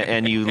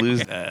 And you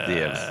lose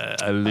the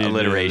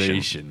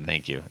alliteration.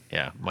 Thank you.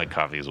 Yeah, my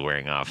coffee is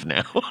wearing off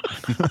now.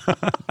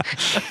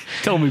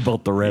 Tell me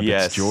about the rabbits,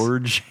 yes.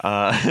 George.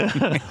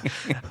 Yeah,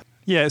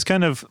 it's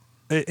kind of...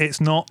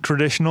 It's not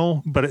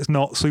traditional, but it's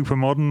not super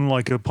modern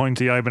like a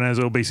pointy Ibanez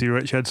or BC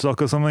Rich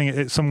headstock or something.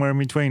 It's somewhere in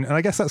between, and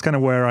I guess that's kind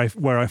of where I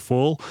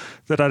fall.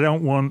 That I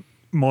don't want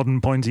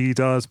modern pointy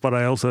guitars, but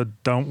I also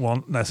don't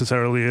want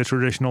necessarily a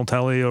traditional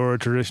Tele or a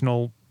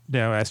traditional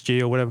SG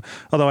or whatever.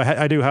 Although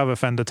I do have a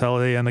Fender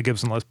Tele and a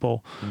Gibson Les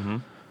Paul. Mm-hmm.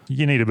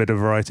 You need a bit of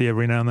variety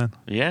every now and then.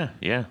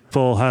 Yeah.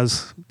 Paul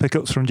has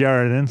pickups from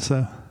Jared in,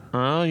 so.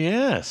 Oh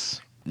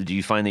yes. Do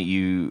you find that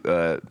you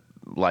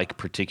like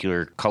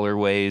particular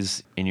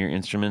colorways in your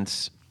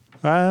instruments?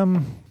 I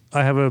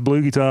I have a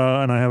blue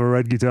guitar and I have a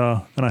red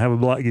guitar and I have a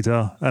black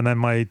guitar, and then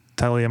my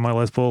Tele and my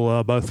Les Paul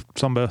are both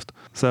sunburst.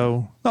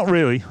 So not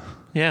really.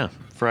 Yeah,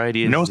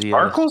 variety is No the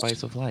sparkles?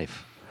 spice of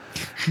life.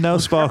 No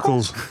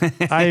sparkles.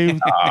 I'm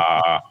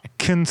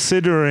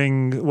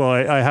considering. Well,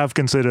 I have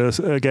considered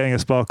getting a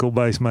sparkle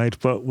base made,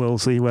 but we'll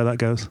see where that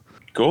goes.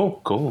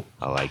 Cool.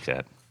 I like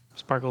that.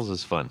 Sparkles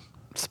is fun.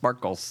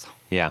 Sparkles.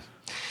 Yeah.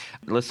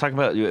 Let's talk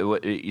about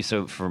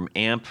so from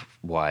amp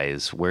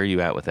wise, where are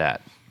you at with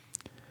that?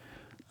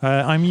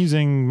 I'm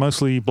using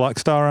mostly Black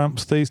Star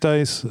amps these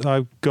days.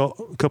 I've got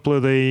a couple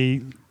of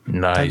the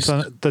Nice.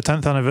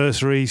 10th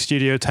anniversary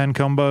Studio 10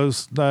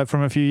 combos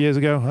from a few years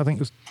ago. I think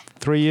it was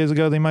 3 years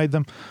ago they made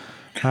them.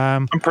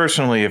 I'm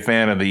personally a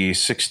fan of the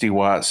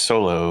 60-watt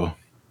Solo.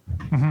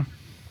 Mm-hmm.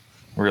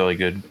 Really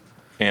good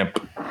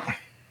amp.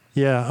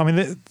 Yeah, I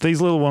mean,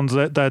 these little ones,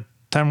 they're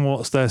 10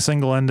 watts, they're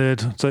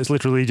single-ended, so it's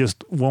literally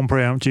just one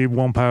preamp tube,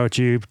 one power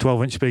tube,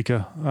 12-inch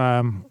speaker.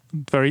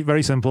 Very,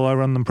 very simple. I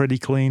run them pretty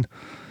clean.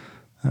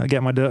 I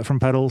get my dirt from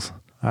pedals.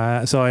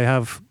 So I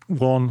have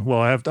one, well,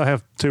 I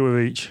have two of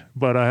each,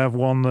 but I have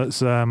one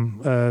that's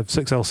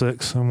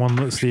 6L6 and one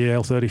that's the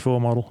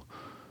L34 model.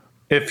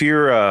 If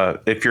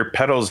your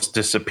pedals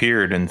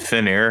disappeared in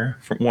thin air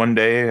for one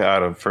day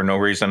for no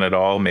reason at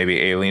all,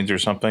 maybe aliens or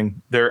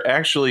something, there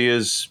actually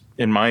is,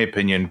 in my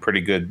opinion,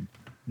 pretty good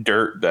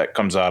dirt that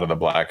comes out of the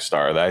Black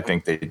Star. That I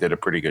think they did a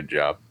pretty good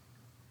job.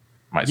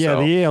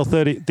 Myself. Yeah,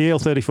 the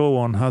EL34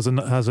 one has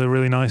a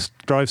really nice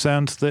drive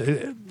sound.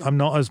 I'm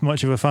not as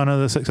much of a fan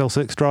of the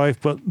 6L6 drive,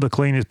 but the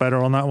clean is better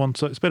on that one,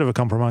 so it's a bit of a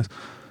compromise.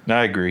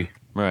 I agree.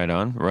 Right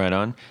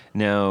on.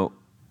 Now,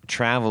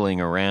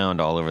 traveling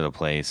around all over the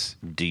place,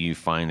 do you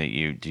find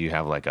that do you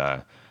have like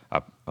a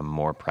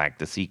more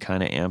practicey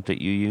kind of amp that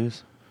you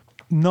use?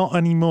 Not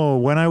anymore.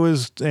 When I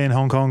was in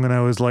Hong Kong and I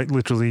was like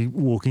literally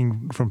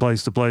walking from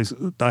place to place,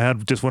 I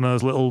had just one of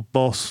those little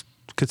Boss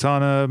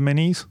Katana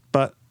minis.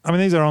 But I mean,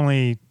 these are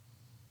only,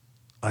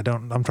 I'm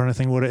trying to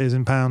think what it is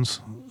in pounds.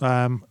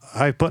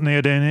 I put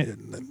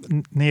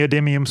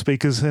neodymium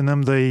speakers in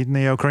them, the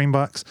Neo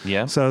Creambacks.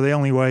 Yeah. So they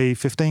only weigh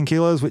 15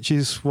 kilos, which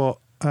is what,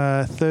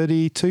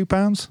 32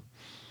 pounds?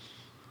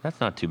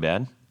 That's not too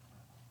bad.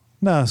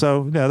 No,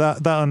 so yeah,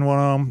 that and one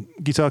arm,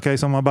 guitar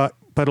case on my back,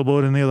 pedal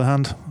board in the other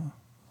hand.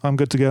 I'm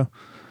good to go.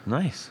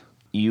 Nice.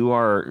 You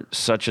are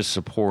such a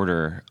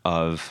supporter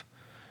of,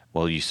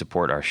 well, you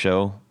support our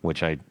show,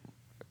 which I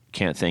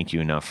can't thank you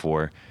enough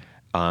for,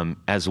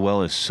 as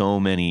well as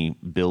so many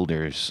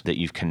builders that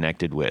you've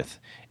connected with.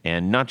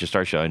 And not just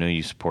our show, I know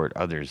you support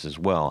others as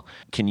well.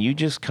 Can you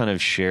just kind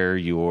of share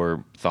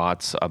your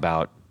thoughts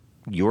about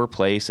your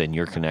place and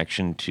your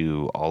connection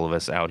to all of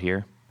us out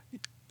here?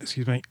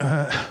 Excuse me.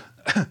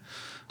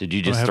 Did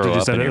you just throw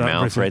up in your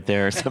mouth right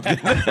there or something?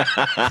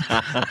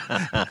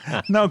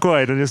 Not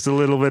quite. Just a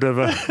little bit of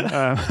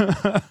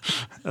a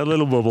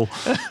little bubble.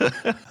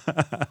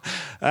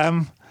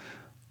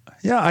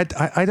 Yeah,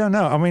 I don't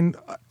know. I mean,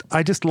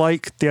 I just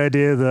like the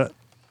idea that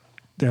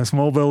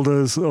small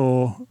builders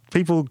or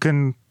people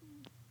can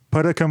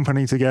put a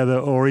company together,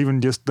 or even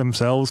just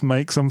themselves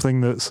make something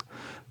that's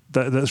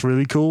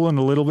really cool and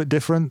a little bit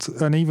different.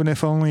 And even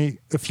if only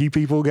a few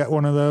people get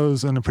one of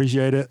those and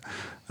appreciate it,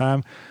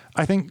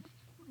 I think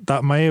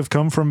that may have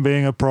come from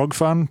being a prog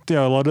fan.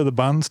 A lot of the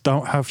bands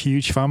don't have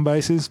huge fan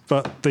bases,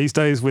 but these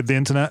days with the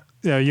internet,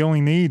 you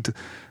only need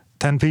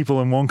 10 people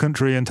in one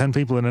country and 10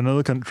 people in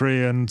another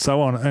country and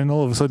so on. And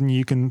all of a sudden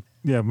you can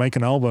make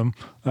an album.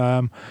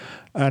 And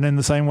in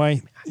the same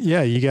way,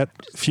 you get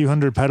a few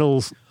hundred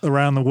pedals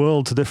around the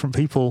world to different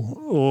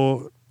people,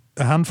 or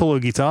a handful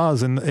of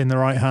guitars in the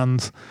right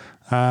hands.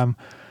 And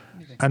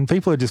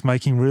people are just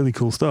making really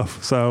cool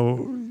stuff.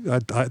 So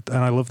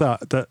I love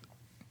that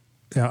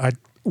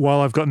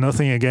while I've got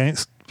nothing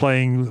against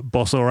playing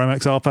Boss or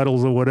MXR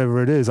pedals or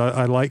whatever it is,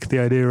 I like the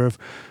idea of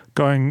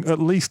going at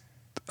least.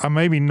 I'm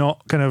maybe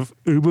not kind of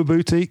uber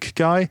boutique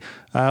guy,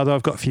 although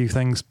I've got a few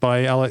things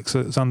by Alex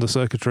at Xander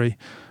Circuitry.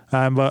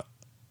 But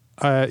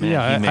Man, he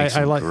makes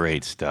I some like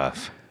great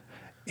stuff.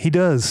 He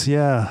does,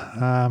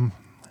 yeah.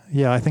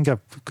 I think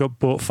I've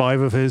bought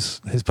 5 of his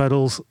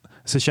pedals.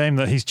 It's a shame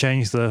that he's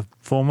changed the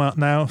format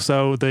now.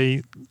 So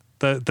I've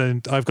got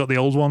the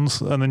old ones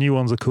and the new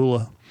ones are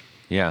cooler.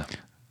 Yeah.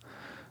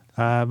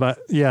 But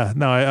yeah,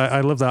 no,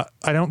 I love that.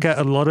 I don't get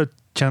a lot of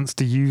chance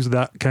to use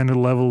that kind of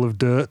level of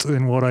dirt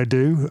in what I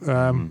do.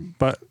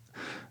 But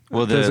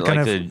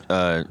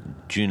the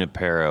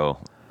Junipero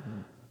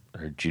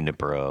or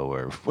Junipero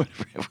or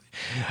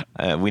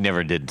whatever. We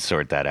never did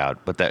sort that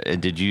out. But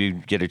did you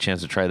get a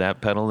chance to try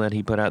that pedal that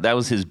he put out? That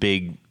was his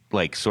big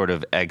sort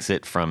of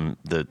exit from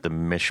the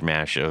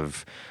mishmash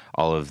of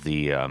all of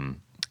the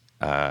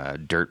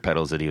dirt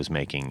pedals that he was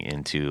making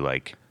into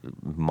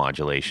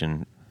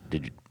modulation.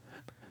 Did you?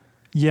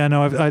 Yeah,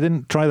 no, I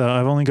didn't try that.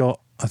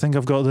 I think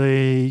I've got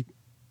the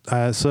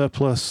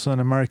Surplus and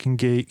American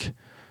Geek,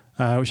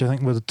 which I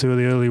think were the 2 of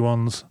the early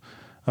ones.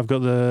 I've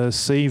got the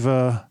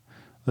Seaver,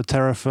 the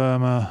Terra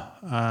Firma,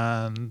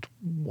 and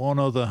one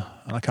other,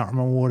 and I can't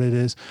remember what it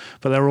is,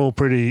 but they're all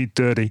pretty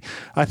dirty.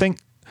 I think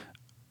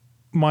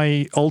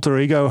my alter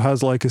ego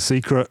has like a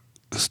secret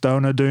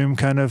stoner doom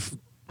kind of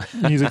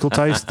musical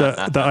taste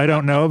that I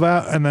don't know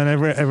about, and then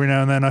every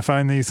now and then I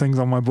find these things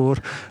on my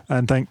board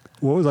and think,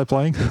 what was I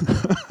playing?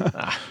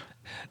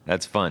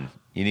 That's fun.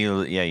 You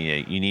need,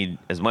 you need,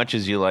 as much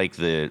as you like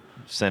the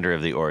center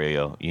of the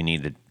Oreo, you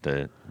need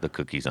the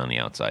cookies on the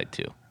outside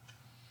too.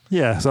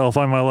 Yeah, so I'll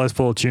find my Les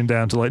Paul tuned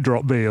down to like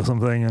drop B or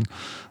something, and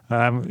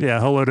a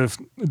whole load of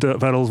dirt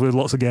pedals with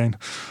lots of gain.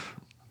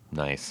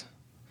 Nice.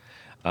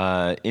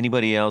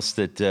 Anybody else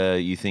that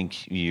you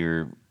think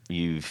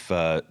you've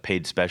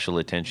paid special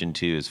attention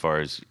to as far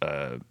as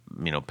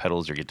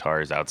pedals or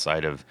guitars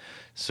outside of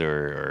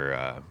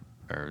Sir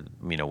or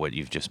what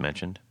you've just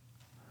mentioned?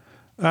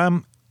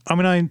 I'm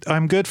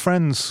good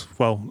friends,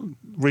 well,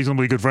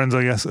 reasonably good friends,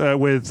 I guess,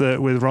 with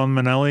Ron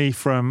Manelli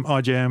from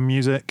RJM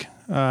Music.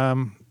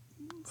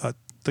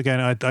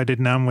 Again, I did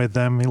NAMM with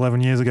them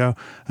 11 years ago,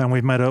 and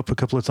we've met up a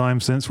couple of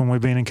times since when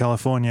we've been in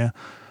California.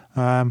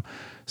 And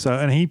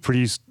he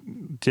produced,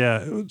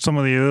 some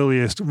of the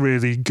earliest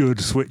really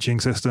good switching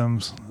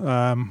systems.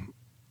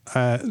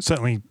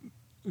 Certainly,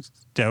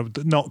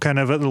 not kind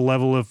of at the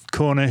level of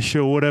Cornish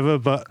or whatever,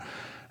 but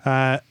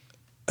at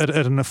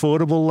an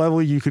affordable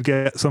level, you could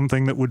get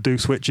something that would do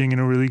switching in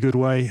a really good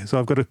way. So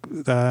I've got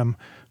a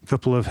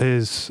couple of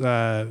his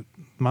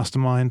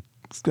Mastermind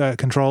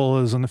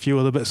controllers and a few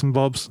other bits and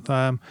bobs.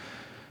 I'm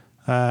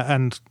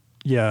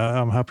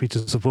happy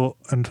to support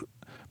and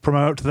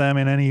promote them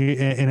in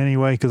any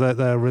way because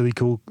they're really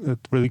cool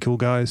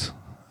guys.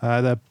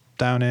 They're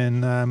down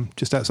in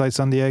just outside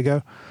San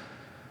Diego.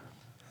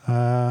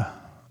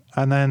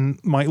 And then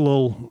Mike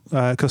Lull,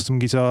 custom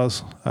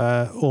guitars,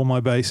 all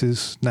my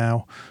basses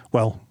now.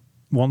 Well,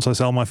 once I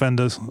sell my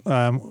Fenders,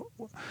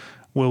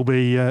 will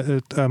be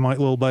Mike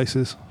Lull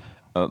basses.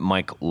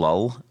 Mike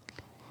Lull?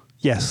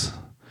 Yes.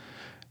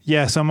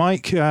 Yeah, so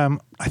Mike, I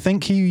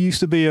think he used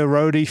to be a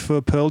roadie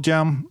for Pearl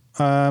Jam.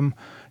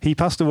 He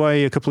passed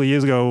away a couple of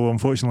years ago,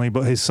 unfortunately,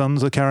 but his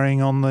sons are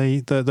carrying on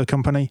the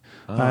company,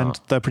 and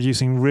they're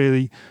producing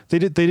really. They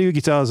do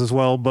guitars as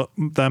well, but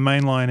their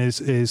main line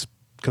is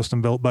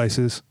custom built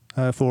basses,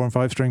 4 and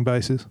 5 string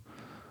basses.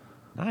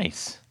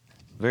 Nice,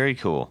 very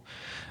cool.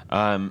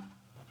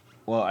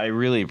 Well, I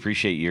really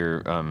appreciate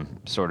your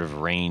sort of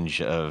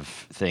range of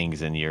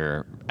things and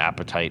your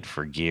appetite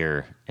for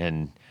gear,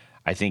 and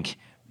I think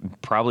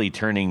probably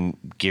turning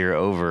gear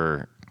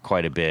over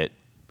quite a bit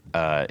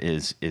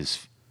is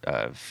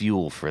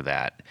fuel for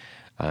that.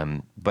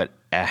 But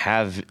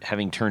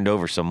having turned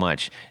over so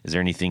much, is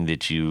there anything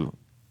that you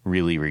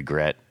really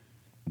regret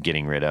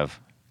getting rid of?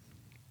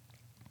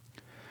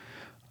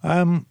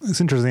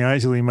 It's interesting. I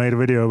actually made a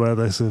video about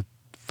this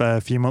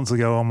a few months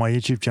ago on my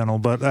YouTube channel.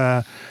 But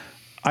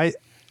I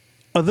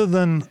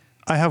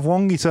have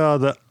one guitar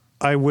that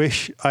I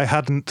wish I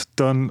hadn't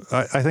done.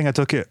 I think I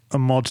took it a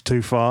mod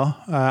too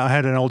far. I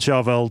had an old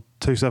Charvel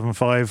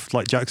 275,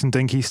 like Jackson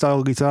Dinky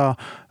style guitar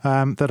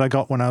that I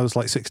got when I was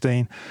like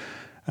 16.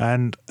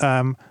 And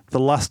the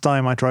last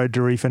time I tried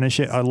to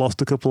refinish it, I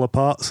lost a couple of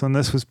parts. And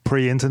this was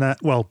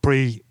pre-internet, well,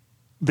 pre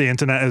the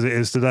internet as it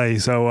is today.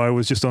 So I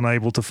was just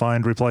unable to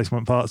find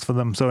replacement parts for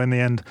them. So in the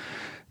end,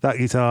 that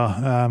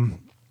guitar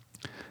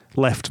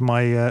left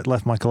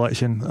my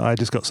collection. I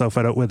just got so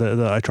fed up with it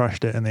that I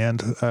trashed it in the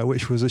end,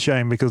 which was a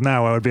shame because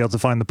now I would be able to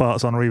find the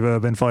parts on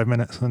Reverb in 5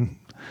 minutes and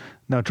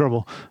no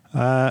trouble.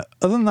 Other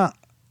than that,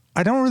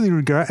 I don't really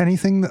regret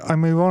anything that I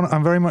move on.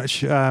 I'm very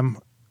much kind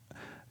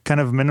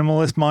of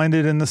minimalist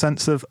minded in the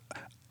sense of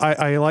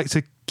I like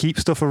to keep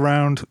stuff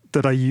around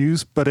that I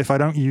use, but if I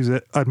don't use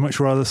it, I'd much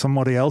rather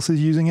somebody else is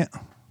using it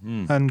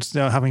and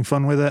having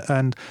fun with it.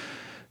 And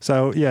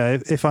so, yeah,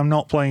 if I'm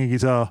not playing a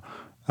guitar,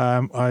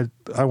 I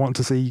want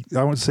to see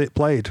it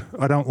played.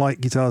 I don't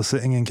like guitars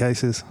sitting in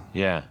cases.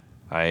 Yeah,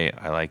 I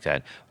like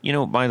that.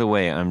 By the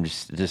way,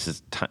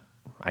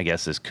 I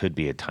guess this could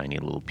be a tiny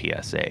little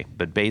PSA,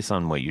 but based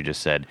on what you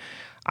just said,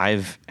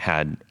 I've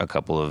had a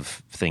couple of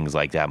things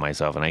like that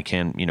myself, and I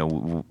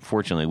can,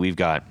 fortunately, we've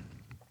got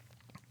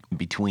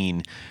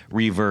between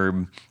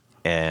Reverb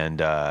and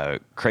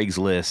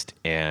Craigslist,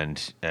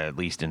 and at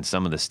least in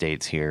some of the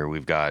states here,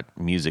 we've got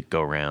Music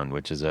Go Round,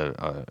 which is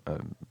a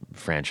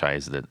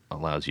franchise that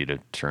allows you to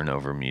turn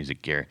over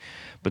music gear.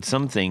 But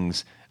some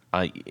things,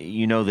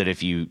 that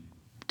if you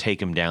take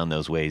them down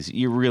those ways,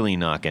 you're really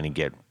not going to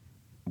get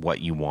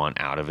what you want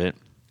out of it.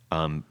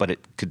 But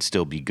it could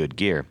still be good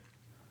gear.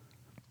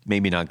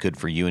 Maybe not good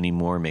for you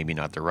anymore, maybe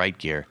not the right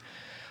gear.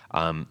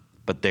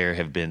 But there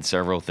have been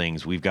several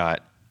things. We've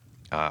got,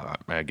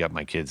 I got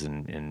my kids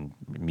in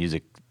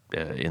music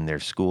in their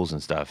schools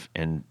and stuff,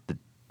 and the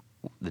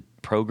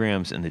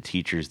programs and the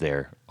teachers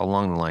there,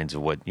 along the lines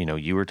of what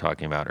you were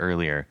talking about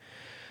earlier,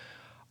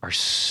 are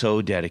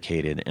so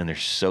dedicated and they're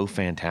so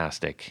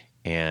fantastic.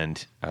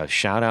 And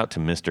shout out to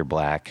Mr.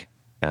 Black,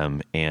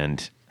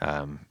 and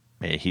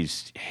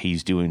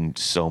he's doing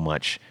so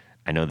much.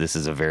 I know this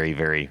is a very,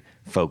 very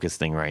focused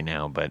thing right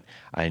now, but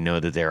I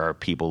know that there are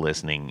people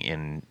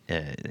listening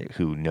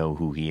who know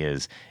who he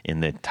is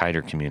in the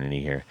tighter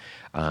community here.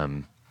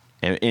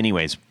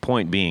 Anyways,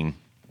 point being,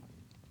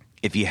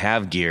 if you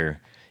have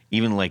gear,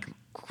 even like,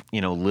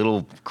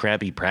 little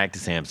crappy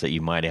practice amps that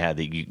you might have had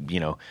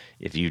that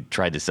if you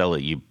tried to sell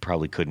it, you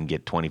probably couldn't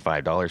get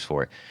 $25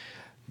 for it.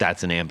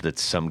 That's an amp that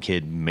some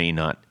kid may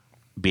not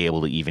be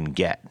able to even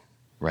get,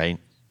 right?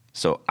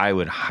 So I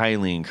would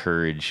highly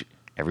encourage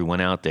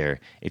everyone out there,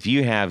 if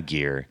you have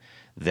gear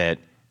that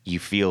you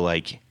feel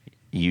like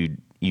you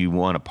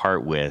want to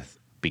part with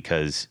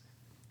because,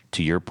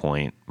 to your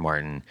point,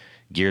 Martin,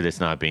 gear that's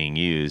not being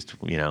used,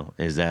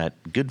 is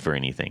that good for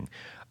anything?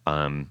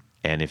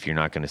 And if you're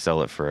not going to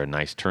sell it for a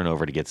nice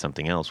turnover to get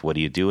something else, what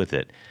do you do with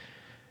it?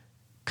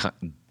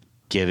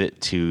 Give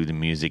it to the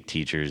music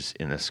teachers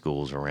in the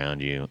schools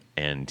around you,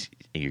 and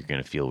you're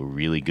going to feel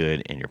really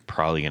good, and you're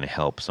probably going to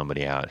help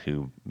somebody out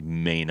who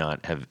may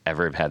not have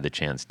ever had the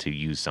chance to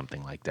use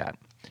something like that.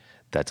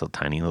 That's a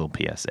tiny little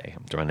PSA.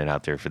 I'm throwing it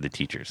out there for the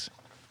teachers.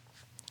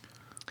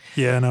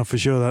 Yeah, no, for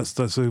sure.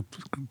 That's a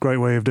great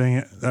way of doing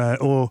it.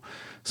 Or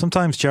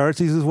sometimes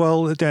charities as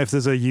well. If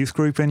there's a youth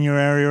group in your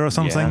area or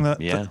something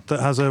that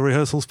has a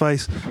rehearsal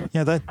space,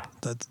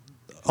 that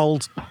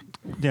old,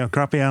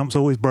 crappy amps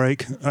always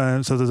break.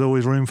 So there's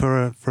always room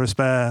for a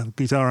spare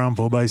guitar amp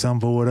or bass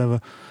amp or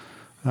whatever.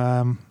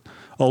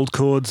 Old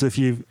cords, if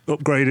you've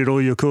upgraded all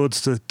your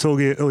cords to Tour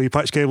Gear, all your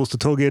patch cables to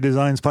Tour Gear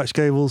Designs patch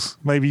cables,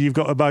 maybe you've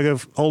got a bag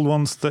of old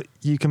ones that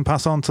you can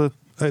pass on to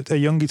a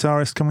young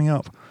guitarist coming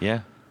up.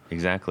 Yeah,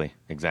 exactly.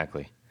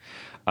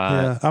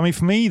 Yeah, I mean,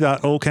 for me,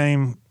 that all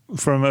came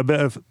from a bit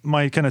of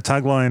my kind of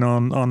tagline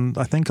on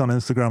I think on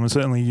Instagram and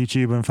certainly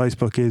YouTube and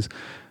Facebook is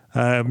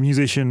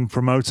musician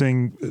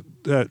promoting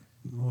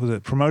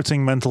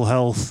promoting mental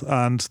health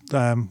and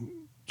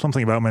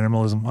something about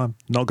minimalism. I've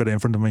not got it in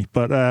front of me,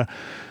 but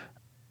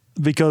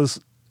because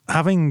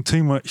having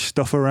too much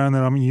stuff around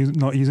that I'm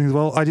not using as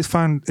well, I just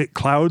found it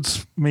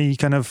clouds me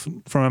kind of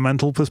from a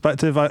mental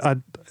perspective.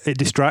 It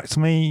distracts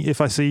me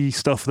if I see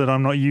stuff that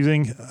I'm not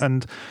using,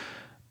 and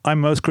I'm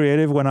most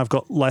creative when I've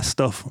got less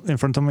stuff in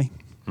front of me.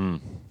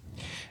 I'm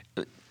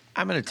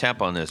going to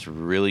tap on this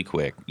really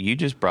quick. You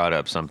just brought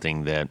up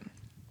something that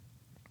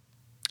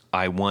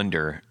I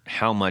wonder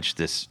how much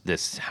this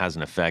has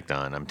an effect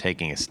on. I'm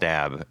taking a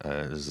stab.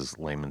 This is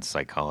layman's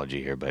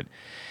psychology here, but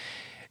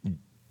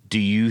do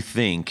you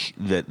think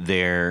that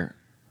there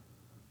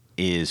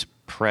is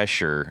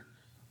pressure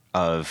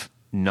of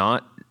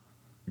not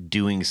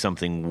doing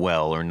something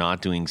well or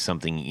not doing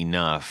something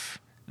enough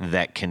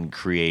that can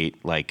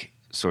create like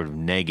sort of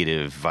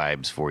negative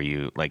vibes for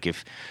you? Like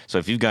if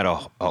you've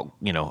got a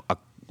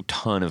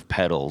ton of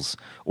pedals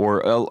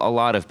or a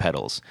lot of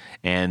pedals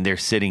and they're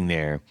sitting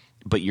there,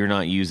 but you're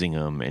not using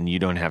them and you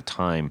don't have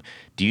time,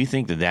 do you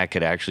think that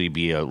could actually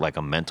be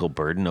a mental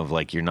burden of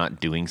like you're not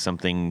doing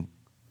something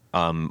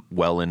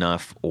well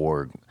enough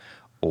or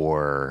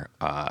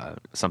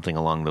something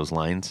along those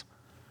lines?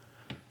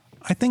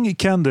 I think it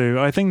can do.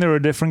 I think there are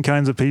different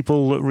kinds of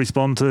people that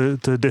respond to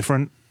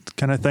different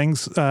kind of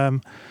things.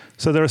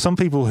 So there are some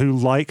people who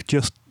like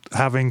just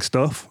having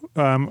stuff,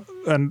 and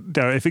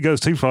if it goes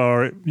too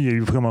far,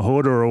 you become a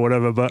hoarder or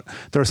whatever. But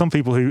there are some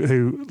people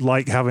who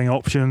like having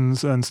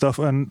options and stuff,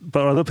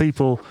 but other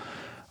people,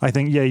 I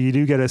think, you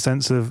do get a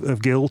sense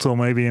of guilt or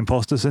maybe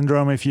imposter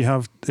syndrome if you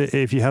have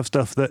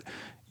stuff that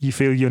you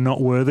feel you're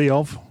not worthy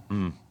of.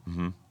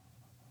 Mm-hmm.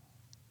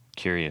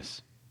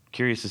 Curious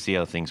to see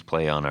how things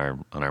play on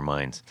our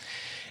minds.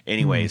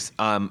 Anyways,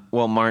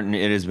 well, Martin,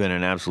 it has been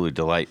an absolute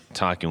delight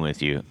talking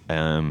with you,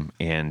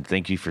 and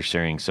thank you for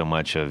sharing so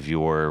much of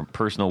your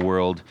personal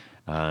world.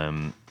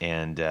 We'd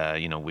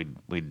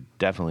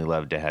definitely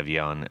love to have you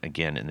on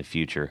again in the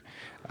future.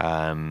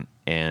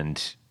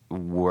 And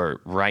we're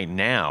right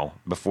now,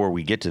 before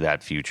we get to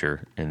that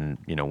future, and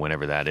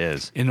whenever that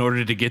is, in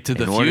order to get to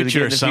the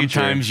future,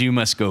 sometimes you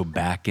must go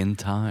back in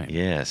time.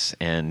 Yes,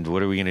 and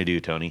what are we going to do,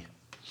 Tony?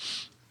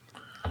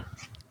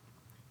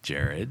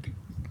 Jared,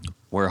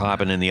 we're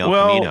hopping in the El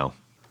Camino.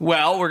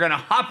 Well, we're going to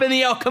hop in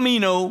the El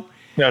Camino.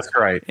 That's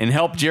right. And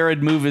help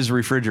Jared move his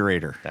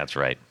refrigerator. That's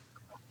right.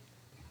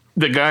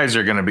 The guys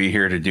are going to be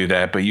here to do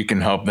that, but you can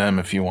help them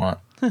if you want.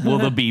 Will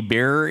there be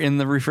beer in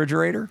the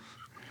refrigerator?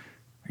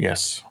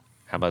 Yes.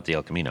 How about the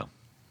El Camino?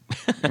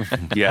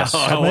 Yes.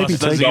 Maybe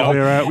take the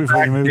beer out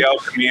before you move. The El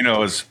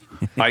Camino is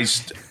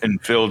iced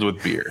and filled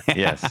with beer.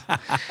 Yes.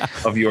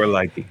 Of your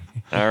liking.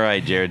 All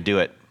right, Jared, do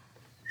it.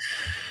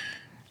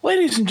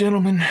 Ladies and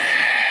gentlemen,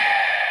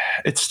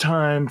 it's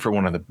time for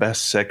one of the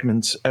best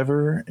segments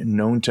ever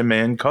known to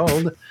man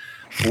called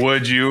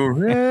Would You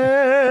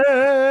Rather?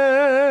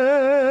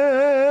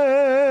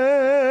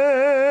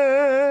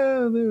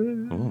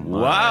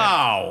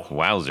 Wow.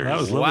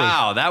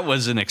 Wowzers. That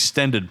was an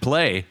extended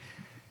play.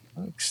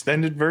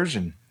 Extended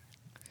version.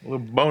 A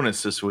little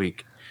bonus this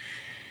week.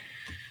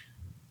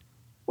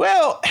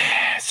 Well,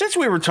 since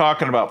we were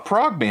talking about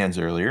prog bands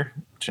earlier,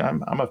 which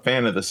I'm a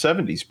fan of the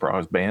 70s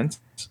prog bands,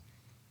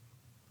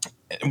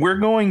 we're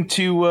going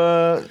to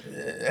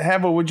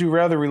have a Would You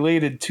Rather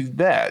related to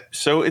that.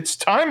 So it's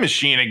Time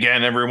Machine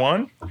again,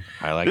 everyone.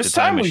 I like this the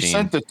Time time Machine. We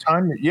sent the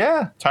Time.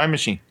 Yeah, Time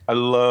Machine. I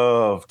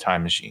love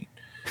Time Machine.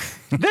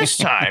 This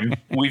time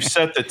we've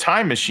set the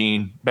Time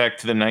Machine back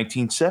to the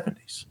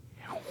 1970s.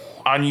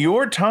 On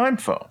your time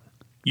phone,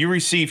 you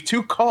receive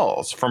 2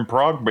 calls from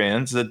prog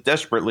bands that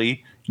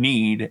desperately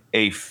need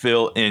a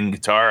fill-in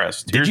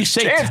guitarist. Did you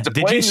say?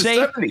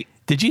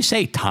 Did you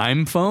say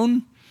time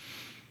phone?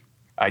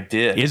 I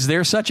did. Is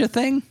there such a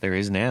thing? There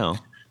is now.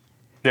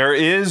 There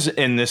is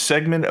in this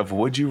segment of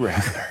Would You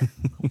Rather.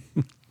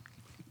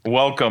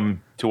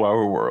 Welcome to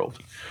our world.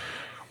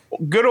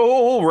 Good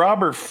old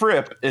Robert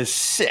Fripp is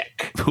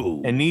sick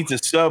and needs a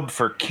sub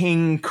for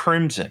King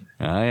Crimson.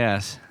 Oh,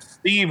 yes.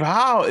 Steve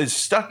Howe is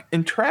stuck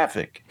in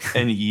traffic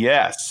and,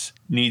 yes,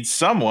 needs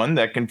someone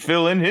that can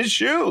fill in his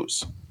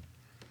shoes.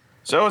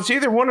 So it's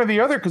either one or the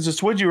other because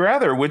it's Would You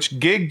Rather. Which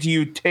gig do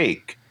you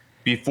take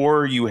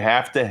before you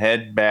have to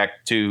head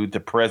back to the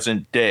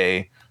present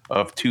day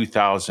of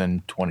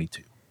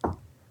 2022?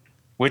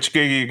 Which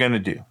gig are you going to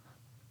do?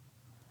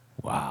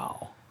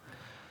 Wow.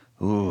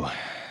 Ooh.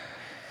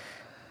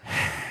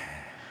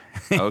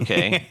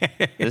 Okay.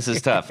 This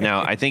is tough.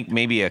 Now, I think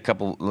maybe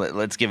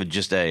let's give it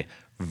just a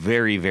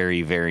very,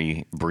 very,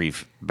 very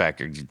brief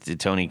background.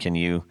 Tony, can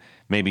you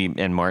maybe,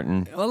 and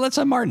Martin? Well, let's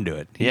have Martin do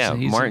it.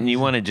 Martin, you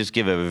want to just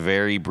give a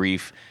very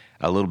brief,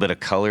 a little bit of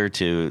color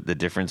to the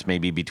difference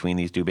maybe between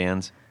these two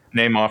bands?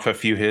 Name off a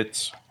few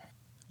hits.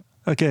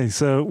 Okay,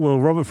 so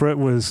Robert Fripp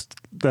was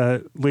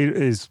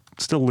is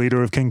still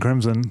leader of King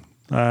Crimson,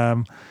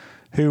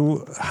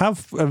 who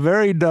have a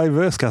very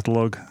diverse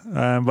catalogue.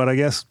 But I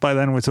guess by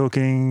then we're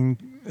talking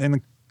in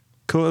the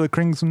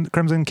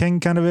Crimson King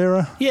kind of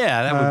era.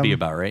 Yeah, that would be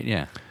about right.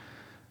 Yeah,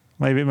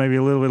 maybe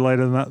a little bit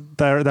later than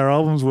that. Their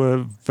albums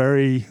were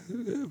very,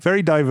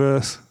 very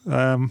diverse.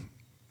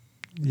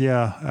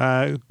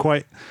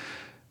 Quite.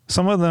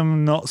 Some of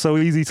them not so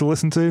easy to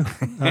listen to.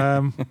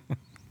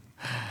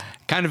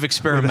 Kind of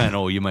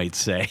experimental, you might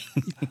say.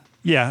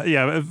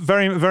 Yeah,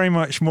 very, very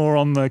much more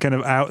on the kind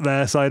of out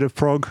there side of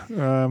prog.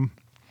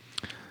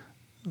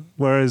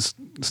 Whereas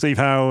Steve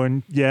Howe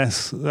and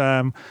Yes,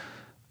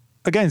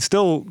 again,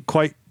 still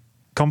quite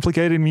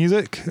complicated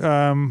music.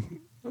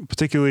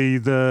 Particularly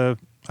the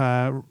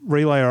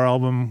Relayer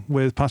album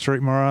with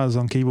Patrick Moraz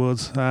on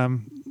keyboards. A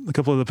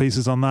couple of the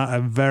pieces on that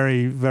are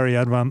very, very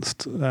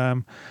advanced.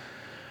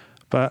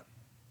 But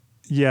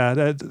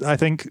yeah, I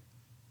think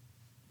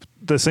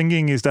the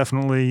singing is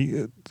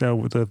definitely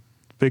the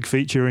big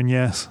feature in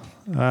Yes.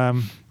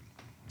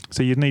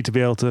 So you'd need to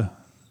be able to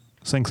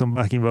sing some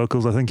backing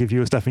vocals, I think, if you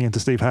were stepping into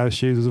Steve Howe's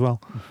shoes as well.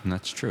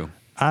 That's true.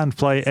 And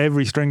play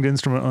every stringed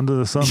instrument under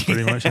the sun,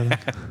 pretty much, I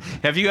think.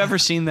 Have you ever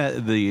seen that?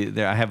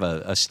 I have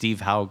a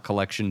Steve Howe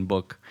collection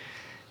book.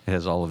 It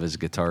has all of his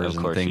guitars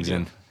and things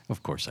in.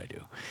 Of course I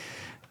do.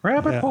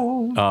 Rabbit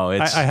hole. Oh,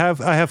 it's... I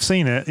have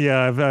seen it.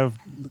 Yeah,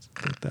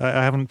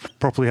 I haven't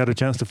properly had a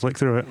chance to flick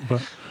through it,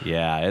 but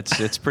yeah,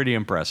 it's pretty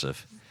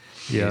impressive.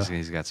 Yeah,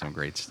 he's got some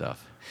great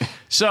stuff.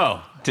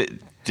 So,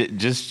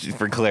 just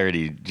for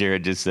clarity,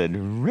 Jared just said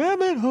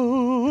rabbit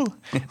hole,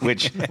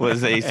 which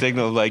was a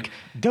signal like,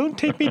 "Don't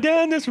take me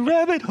down this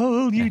rabbit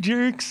hole, you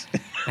jerks."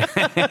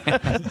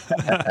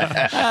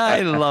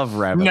 I love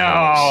rabbit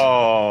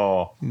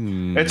holes.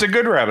 No, it's a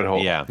good rabbit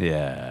hole. Yeah.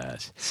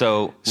 Yes.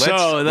 So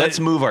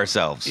let's move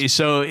ourselves.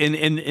 So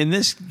in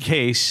this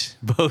case,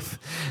 both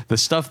the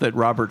stuff that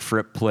Robert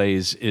Fripp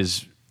plays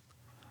is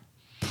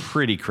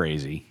pretty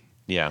crazy.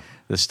 Yeah.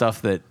 The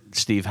stuff that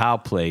Steve Howe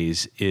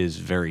plays is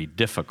very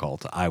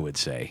difficult, I would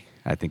say.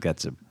 I think I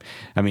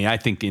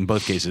think in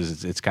both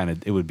cases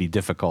it would be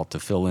difficult to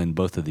fill in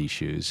both of these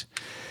shoes.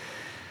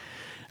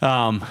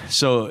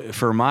 So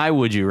for my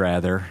Would You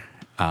Rather,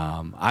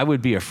 I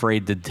would be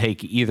afraid to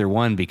take either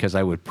one because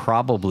I would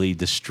probably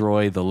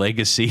destroy the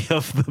legacy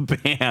of the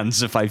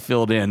bands if I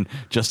filled in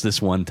just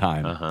this one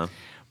time. Uh-huh.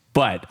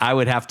 But I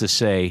would have to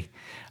say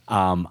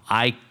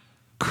I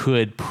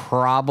could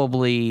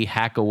probably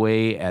hack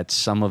away at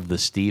some of the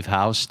Steve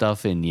Howe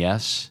stuff in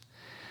Yes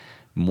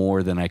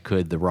more than I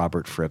could the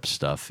Robert Fripp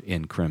stuff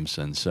in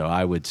Crimson. So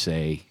I would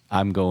say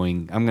I'm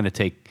going to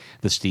take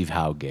the Steve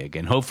Howe gig,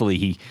 and hopefully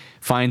he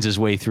finds his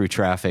way through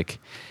traffic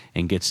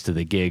and gets to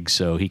the gig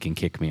so he can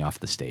kick me off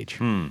the stage.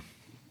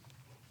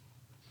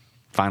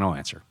 Final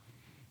answer.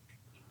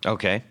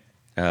 Okay.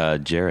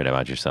 Jared, how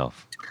about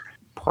yourself?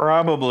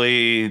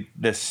 Probably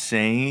the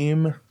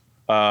same.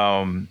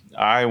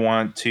 I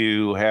want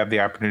to have the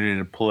opportunity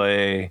to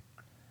play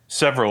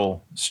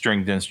several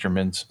stringed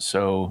instruments.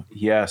 So,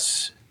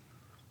 yes.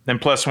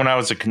 And plus, when I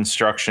was at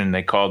construction,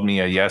 they called me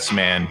a yes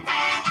man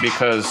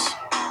because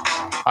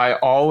I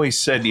always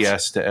said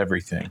yes to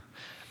everything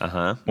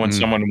when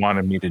someone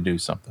wanted me to do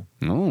something.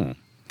 Oh,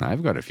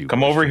 I've got a few.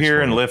 Come over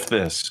here and lift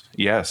this.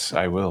 Yes,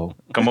 I will.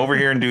 Come over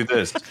here and do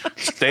this.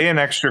 Stay an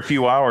extra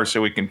few hours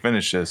so we can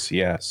finish this.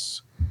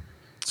 Yes.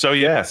 So,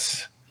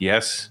 yes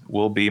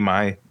will be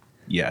my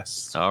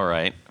yes. All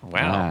right.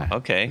 Wow.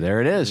 Okay.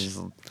 There it is.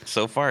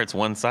 So far, it's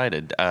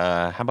one-sided.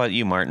 How about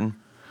you, Martin?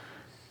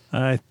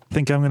 I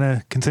think I'm going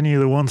to continue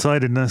the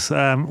one-sidedness.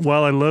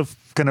 While I love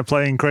kind of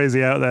playing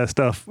crazy out there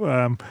stuff,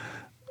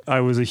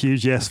 I was a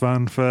huge Yes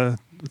fan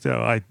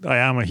I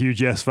am a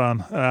huge Yes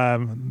fan,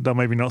 though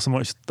maybe not so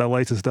much the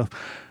later stuff.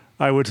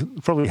 I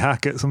would probably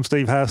hack at some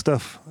Steve Howe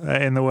stuff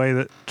in the way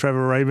that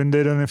Trevor Rabin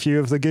did on a few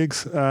of the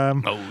gigs.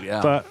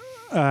 But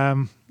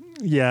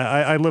yeah,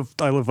 I love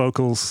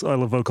vocals. I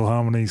love vocal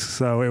harmonies.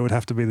 So it would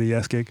have to be the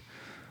Yes gig.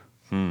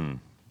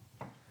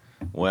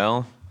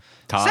 Well,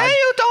 Todd? say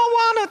you don't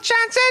want to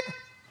chance it.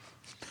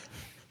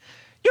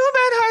 You've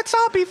been hurt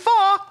so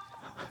before.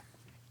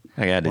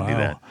 I got to do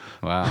that.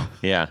 Wow.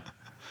 Yeah.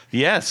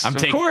 Yes, of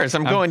course.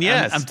 I'm going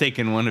yes. I'm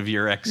taking one of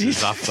your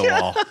exes off the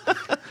wall.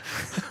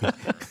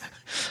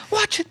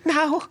 Watch it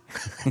now.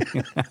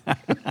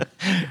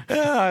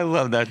 I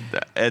love that.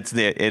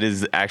 It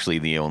is actually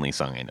the only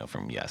song I know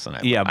from Yes, and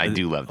I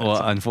do love that. Well,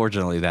 song.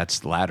 Unfortunately,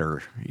 that's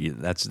latter.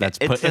 It's It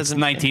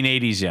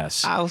 1980s.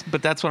 Yes,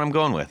 But that's what I'm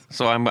going with.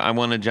 So I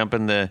want to jump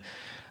in the.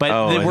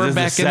 but we're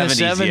back in the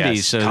 70s.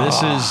 Yes. So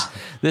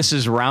this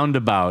is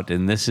Roundabout,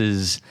 and this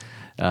is.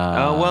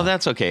 Well,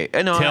 that's okay.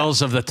 No,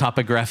 Tales of the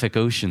Topographic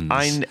Oceans.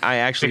 I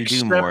actually do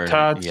Except more.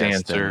 Todd's yes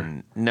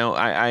answer. No,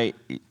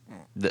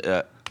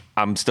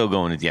 I'm still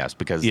going with yes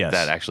because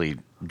that actually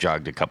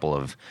jogged a couple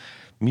of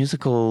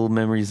musical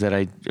memories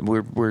that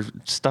were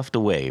stuffed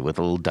away with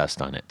a little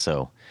dust on it.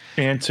 So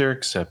Answer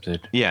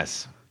accepted.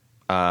 yes,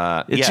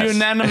 it's yes.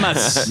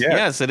 unanimous.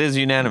 Yes, it is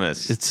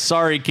unanimous. It's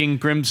Sorry, King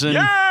Crimson.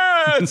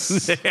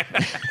 Yes.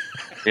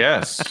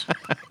 Yes.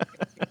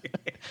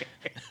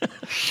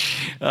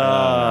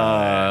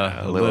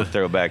 A little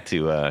throwback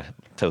to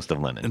Toast of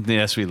London.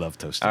 Yes, we love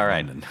Toast of All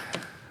right. London.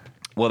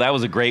 Well, that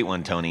was a great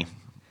one, Tony.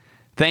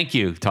 Thank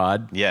you,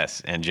 Todd.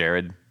 Yes, and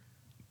Jared.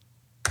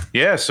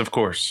 Yes, of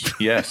course.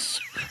 Yes.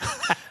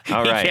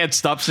 All He right. can't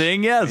stop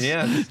saying yes.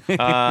 Yes.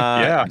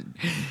 Yeah.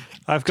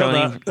 I've got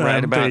Tony, that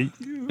right about- the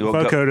We'll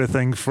go- vocoder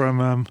thing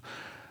from.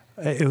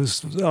 It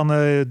was on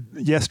the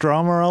Yes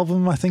Drama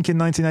album, I think, in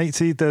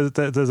 1980.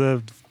 There's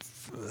a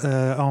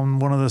on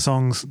one of the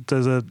songs.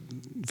 There's a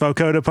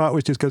vocoder part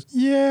which just goes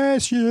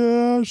yes,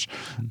 yes,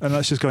 and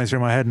that's just going through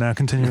my head now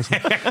continuously.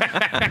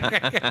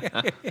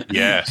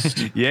 Yes.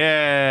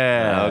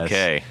 Yeah.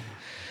 Okay.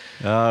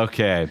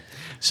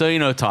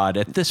 So, Todd,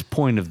 at this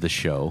point of the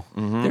show,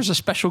 there's a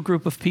special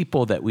group of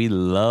people that we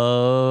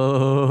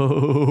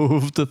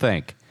love to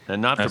thank.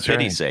 And not for That's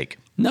pity's right. sake.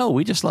 No,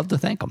 we just love to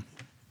thank them.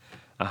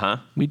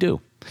 We do.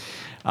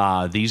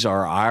 These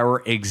are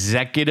our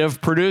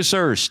executive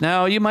producers.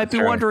 Now, you might be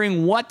right.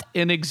 wondering what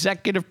an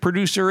executive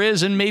producer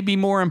is, and maybe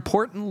more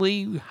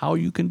importantly, how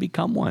you can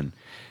become one.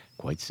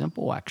 Quite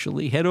simple,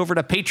 actually. Head over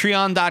to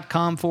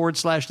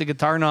patreon.com/the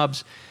Guitar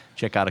Knobs.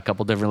 Check out a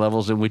couple different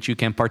levels in which you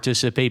can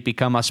participate,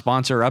 become a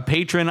sponsor, a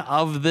patron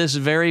of this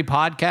very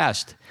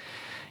podcast.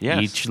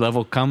 Yes. Each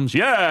level comes,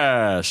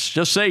 yes.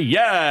 Just say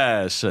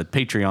yes at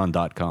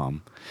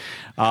patreon.com.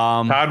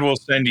 Todd will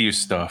send you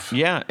stuff.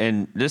 Yeah,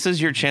 and this is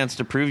your chance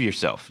to prove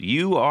yourself.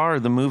 You are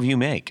the move you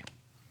make.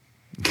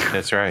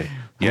 That's right.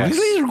 Yes.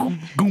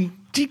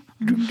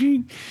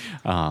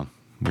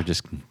 We're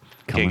just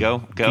Okay, coming. go.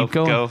 Keep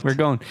going. We're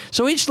going.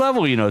 So each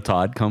level,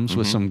 Todd, comes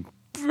with some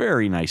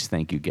very nice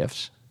thank you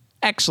gifts.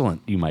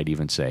 Excellent, you might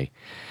even say.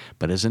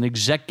 But as an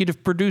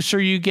executive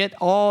producer, you get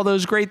all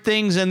those great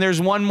things, and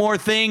there's one more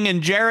thing.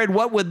 And Jared,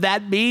 what would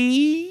that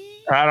be?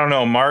 I don't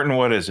know. Martin,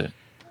 what is it?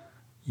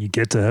 You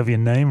get to have your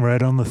name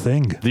read on the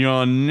thing.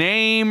 Your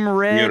name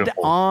read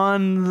Beautiful.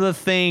 on the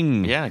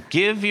thing. Yeah,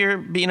 give your,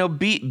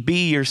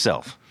 be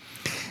yourself.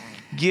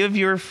 Give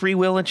your free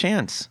will a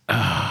chance.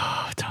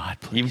 Oh, Todd,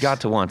 please. You've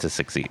got to want to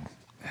succeed.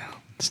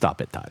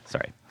 Stop it, Todd.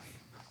 Sorry.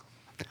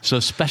 So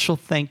special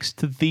thanks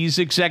to these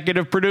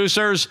executive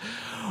producers: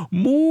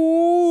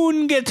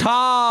 Moon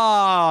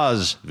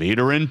Guitars,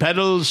 Veteran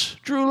Pedals,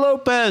 Drew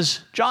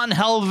Lopez, John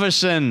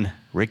Helverson,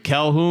 Rick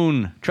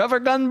Calhoun, Trevor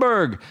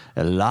Gunberg,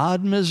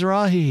 Elad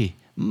Mizrahi,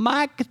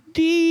 Mike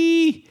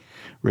D,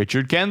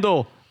 Richard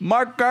Kendall,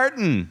 Mark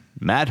Garton,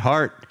 Matt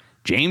Hart,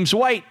 James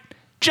White,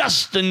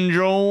 Justin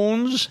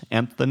Jones,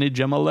 Anthony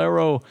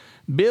Gemolero,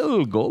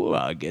 Bill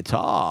Golwa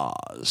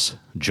Guitars,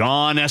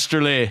 John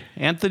Esterly,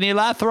 Anthony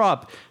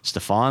Lathrop,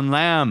 Stefan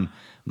Lamb,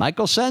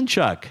 Michael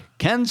Senchuk,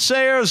 Ken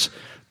Sayers,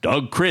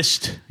 Doug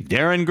Christ,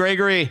 Darren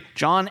Gregory,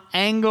 John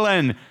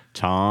Anglin,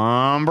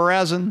 Tom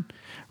Brazen,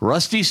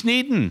 Rusty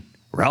Sneeden,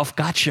 Ralph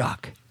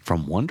Gottschalk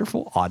from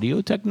Wonderful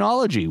Audio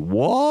Technology.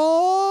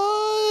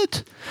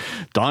 What?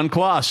 Don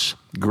Kloss,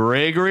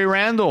 Gregory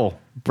Randall,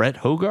 Brett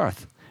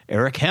Hogarth,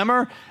 Eric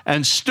Hemmer,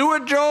 and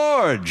Stuart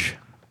George.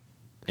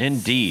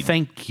 Indeed.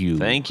 Thank you.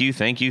 Thank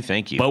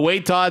you. But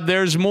wait, Todd,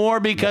 there's more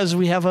because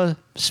we have a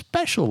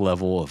special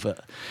level of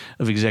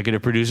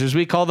executive producers.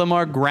 We call them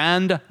our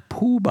Grand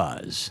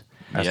Poohbahs.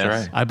 That's Yes.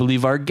 right. I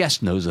believe our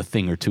guest knows a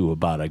thing or two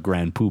about a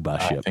Grand Poohbah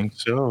I ship. think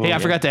so. Hey, I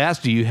forgot to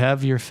ask, do you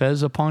have your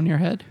fez upon your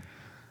head?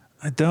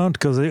 I don't,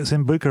 because it's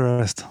in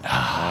Bucharest.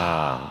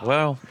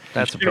 Well,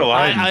 that's a You know,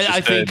 problem.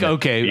 I think,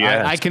 okay,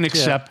 Yes. I can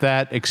accept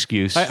that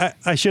excuse.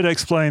 I should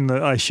explain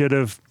that I should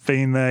have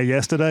been there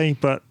yesterday,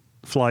 but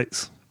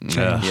flights.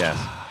 Yes.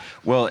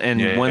 Well, and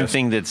Yeah, one yes.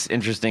 thing that's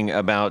interesting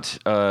about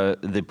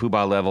the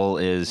Poohbah level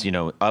is,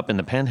 up in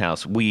the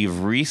penthouse, we've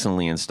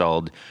recently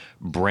installed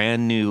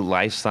brand new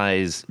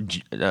life-size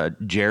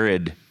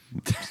Jared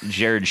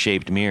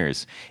Jared-shaped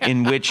mirrors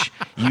in which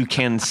you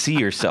can see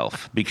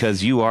yourself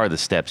because you are the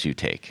steps you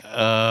take.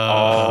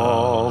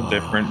 All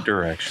different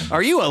directions.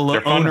 Are you a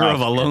They're fun owner house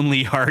of a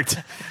lonely heart?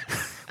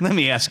 Let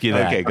me ask you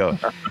that. Okay, go.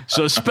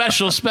 So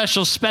special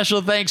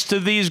thanks to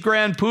these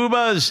grand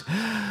Poohbahs.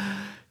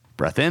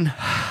 Breath in,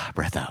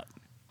 breath out.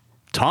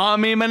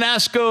 Tommy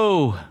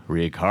Manasco,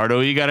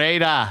 Ricardo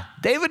Igareda,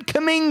 David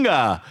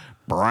Kaminga,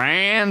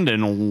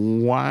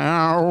 Brandon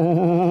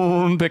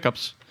Wow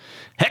Pickups,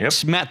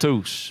 Hex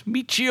Matos,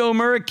 Michio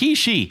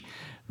Murakishi,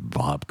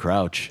 Bob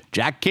Crouch,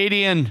 Jack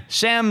Cadian,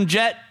 Sam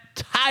Jett,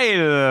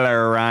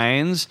 Tyler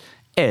Rhines,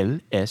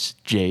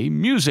 LSJ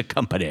Music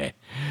Company,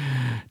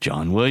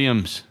 John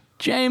Williams,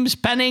 James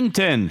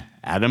Pennington,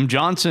 Adam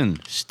Johnson,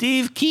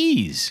 Steve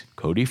Keys,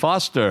 Cody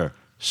Foster,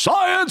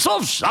 Science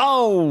of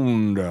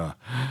Sound,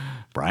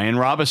 Brian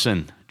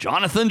Robison,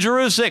 Jonathan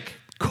Jerusik,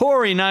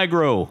 Corey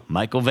Nigro,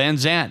 Michael Van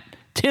Zant,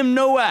 Tim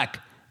Nowak,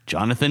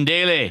 Jonathan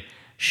Daly,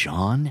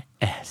 Sean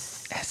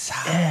S.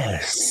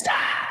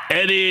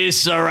 Eddie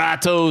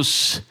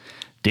Saratos,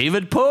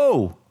 David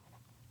Poe.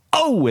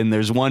 Oh, and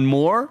there's one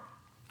more.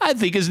 I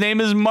think his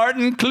name is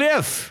Martin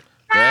Cliffe.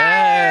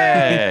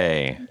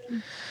 Hey.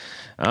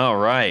 All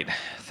right.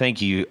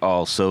 Thank you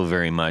all so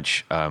very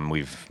much.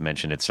 We've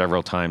mentioned it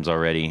several times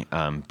already,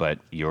 but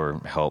your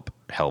help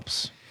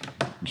helps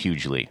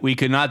hugely. We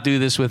could not do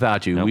this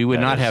without you. Nope, we would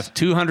that not is- have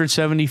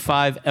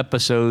 275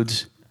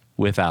 episodes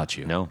without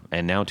you. No,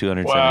 and now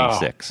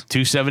 276.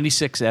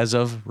 276 as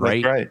of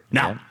right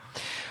now.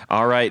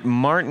 All right,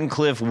 Martin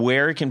Cliffe,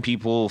 where can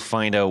people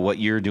find out what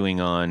you're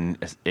doing on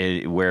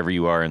wherever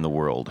you are in the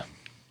world?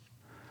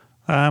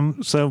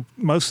 So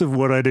most of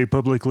what I do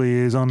publicly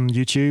is on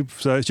YouTube.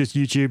 So it's just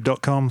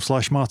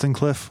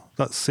youtube.com/MartinCliffe.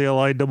 That's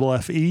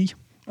CLIFFE.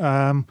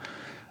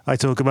 I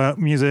talk about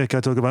music.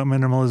 I talk about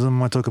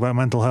minimalism. I talk about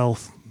mental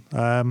health.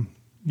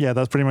 Yeah,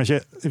 that's pretty much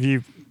it. If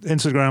you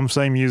Instagram,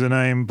 same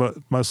username, but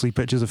mostly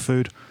pictures of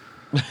food.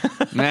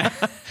 Yeah,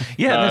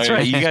 that's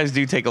right. You guys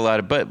do take a lot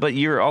of, but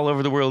you're all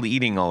over the world,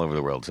 eating all over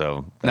the world.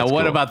 So Now, that's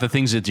what cool. about the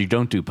things that you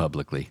don't do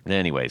publicly?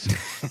 Anyways,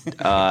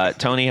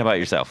 Tony, how about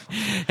yourself?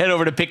 Head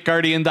over to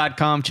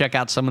pickguardian.com. Check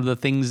out some of the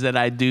things that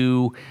I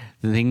do,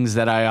 the things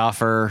that I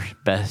offer.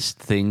 Best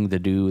thing to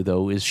do,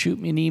 though, is shoot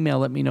me an email.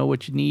 Let me know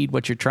what you need,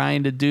 what you're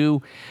trying to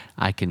do.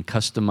 I can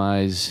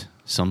customize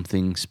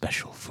something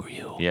special for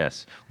you.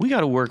 Yes, we got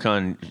to work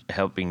on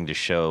helping to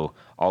show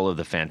all of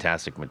the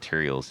fantastic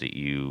materials that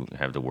you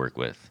have to work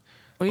with.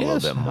 Oh, a yes,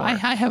 little bit more. I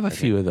have a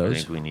few of I those.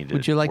 think we need to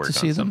Would you like work to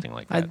see on them? something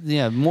like that.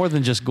 Yeah, more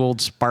than just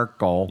gold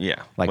sparkle.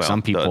 Yeah, like well,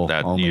 some people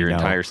only your know.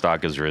 entire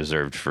stock is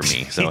reserved for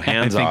me. So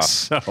hands I think off.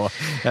 So.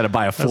 Got to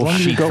buy a As full long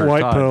as sheet you've got for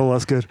white Todd. pearl,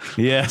 that's good.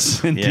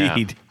 Yes, Yeah.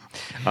 indeed.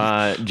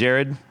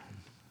 Jared,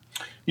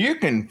 You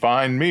can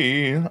find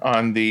me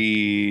on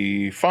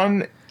the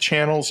fun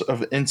channels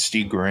of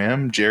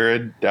Instagram,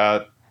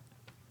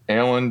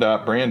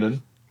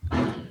 jared.allen.brandon.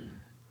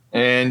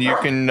 And you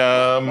can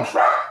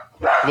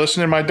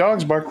listen to my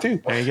dogs bark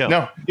too. There you go.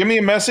 No, give me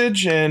a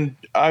message and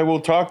I will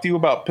talk to you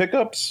about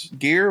pickups,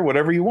 gear,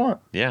 whatever you want.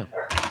 yeah.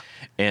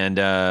 And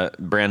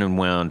Brandon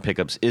Wound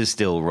Pickups is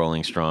still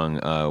rolling strong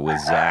with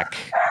Zach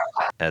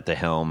at the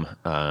helm.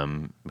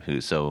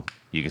 So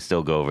you can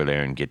still go over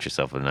there and get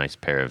yourself a nice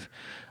pair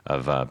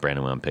of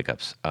Brandon Wound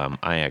Pickups.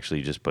 I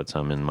actually just put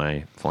some in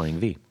my Flying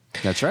V.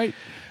 That's right.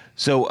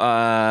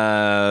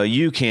 So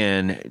you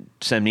can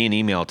send me an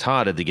email,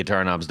 Todd at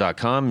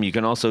theguitarknobs.com. You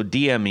can also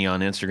DM me on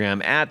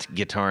Instagram at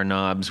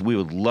guitarknobs. We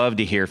would love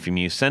to hear from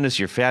you. Send us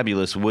your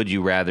fabulous would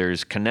you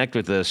rathers. Connect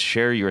with us.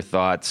 Share your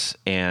thoughts.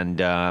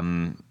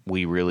 And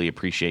we really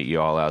appreciate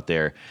you all out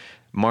there.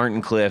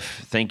 Martin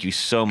Cliffe, thank you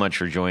so much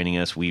for joining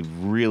us. We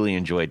really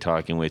enjoyed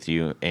talking with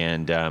you.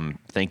 And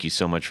thank you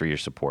so much for your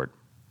support.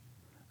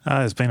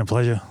 It's been a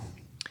pleasure.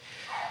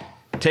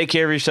 Take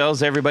care of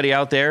yourselves, everybody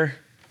out there.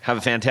 Have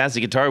a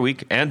fantastic guitar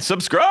week and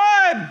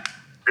subscribe.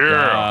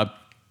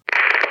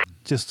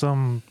 Just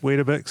some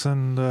Weetabix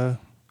and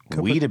cup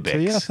of Weetabix?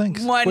 tea, I think.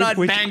 Why not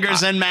We-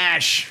 bangers and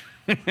mash?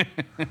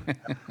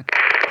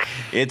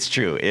 It's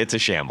true. It's a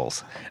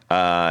shambles.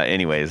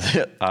 Anyways,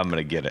 I'm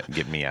gonna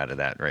get me out of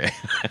that, right?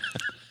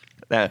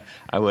 That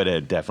I would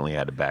have definitely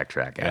had to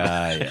backtrack.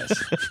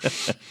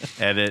 Yes.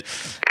 Edit.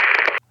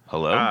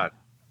 Hello.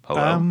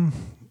 Hello.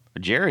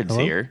 Jared's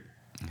hello? here.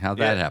 How'd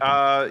that happen?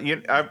 I've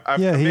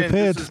Yeah, come he in.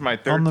 appeared This is my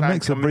third on the time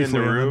mixer coming in briefly the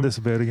and then room.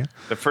 disappeared again.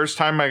 The first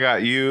time I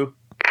got you,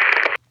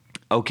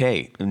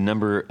 Okay,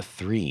 number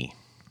 3.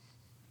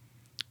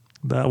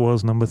 That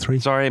was number 3.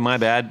 Sorry, my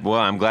bad. Well,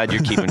 I'm glad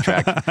you're keeping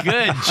track.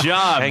 Good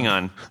job. Hang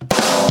on.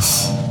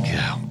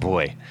 Oh,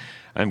 boy,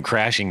 I'm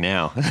crashing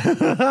now.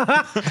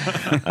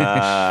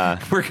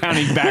 We're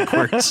counting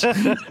backwards.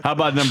 How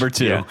about number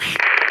 2? Yeah.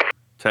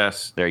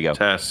 test. There you go.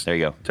 Test. There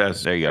you go.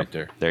 Test. There you go. Right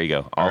there. There you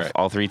go. All right.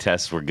 All 3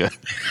 tests were good.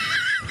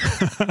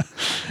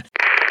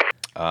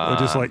 Or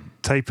just like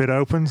tape it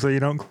open so you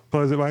don't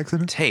close it by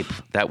accident. Tape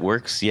that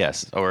works,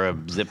 yes, or a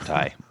zip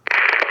tie.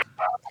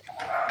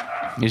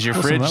 Is your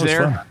Listen, fridge that was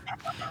there? fun.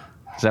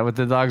 Is that what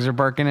the dogs are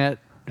barking at,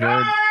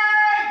 Jared?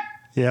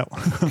 Yeah.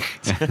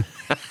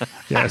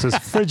 Yeah, so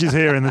fridge is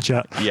here in the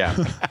chat. Yeah.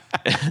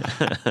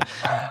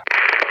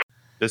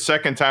 The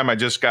second time I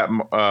just got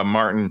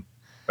Martin.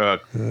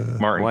 Martin.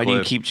 Why do you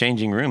Cliffe. keep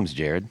changing rooms,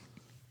 Jared?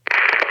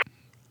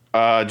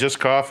 Just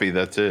coffee.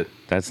 That's it.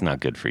 That's not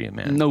good for you,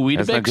 man. No Weetabix?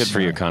 That's not good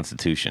for your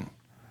constitution.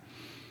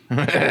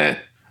 I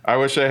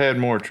wish I had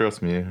more.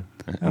 Trust me.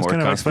 I was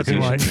kind of expecting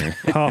like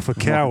half a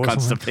cow or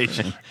something.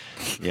 Constipation.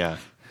 Yeah.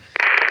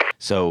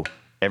 So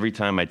every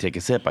time I take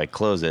a sip, I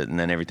close it, and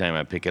then every time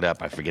I pick it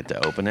up, I forget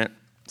to open it.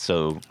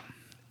 So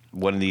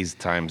one of these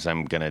times,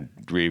 I'm gonna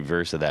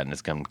reverse of that, and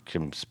it's come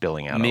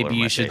spilling out. all Maybe over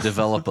you my should face.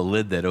 develop a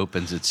lid that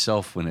opens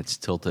itself when it's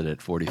tilted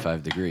at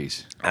 45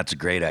 degrees. That's a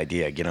great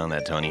idea. Get on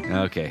that, Tony.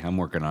 Okay, I'm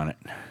working on it.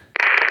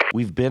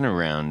 We've been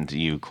around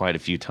you quite a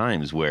few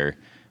times where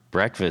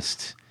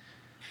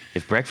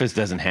if breakfast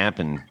doesn't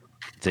happen,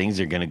 things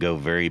are gonna go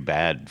very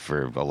bad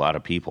for a lot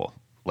of people.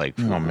 Like,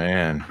 Oh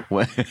man.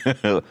 what?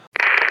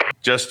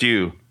 Just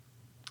you.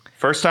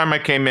 First time I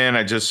came in,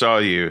 I just saw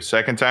you.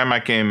 Second time I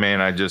came in,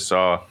 I just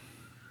saw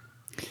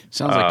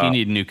Sounds like you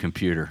need a new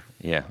computer.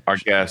 Yeah. our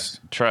guest.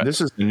 Try-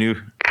 This is the new.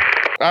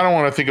 I don't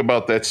want to think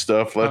about that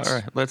stuff. Let's. All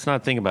right, let's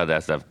not think about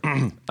that stuff.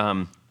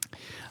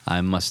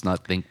 I must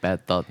not think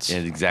bad thoughts. Yeah,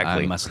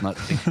 exactly. I must not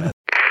think bad.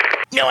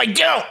 No, I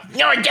don't.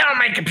 No, I don't.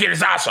 My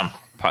computer's awesome.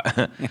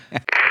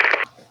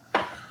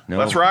 No.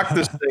 Let's rock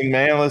this thing,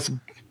 man. Let's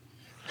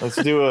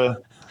do a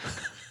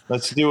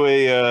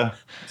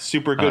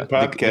super good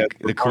podcast.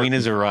 The queen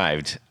has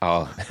arrived.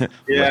 Oh,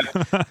 Yeah.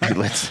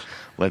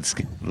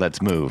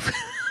 let's move.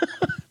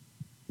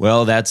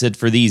 Well, that's it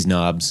for these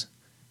knobs.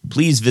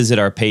 Please visit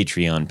our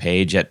Patreon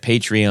page at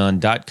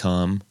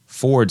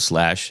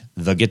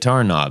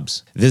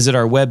patreon.com/theguitarknobs. Visit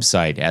our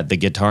website at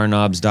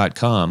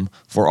theguitarknobs.com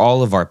for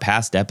all of our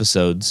past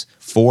episodes,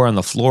 4 on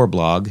the Floor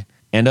blog,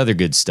 and other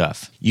good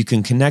stuff. You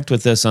can connect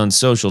with us on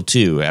social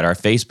too at our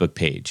Facebook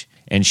page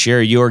and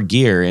share your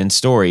gear and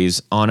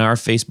stories on our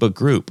Facebook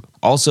group.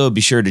 Also,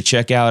 be sure to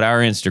check out our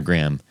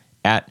Instagram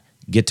at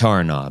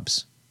Guitar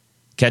Knobs.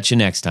 Catch you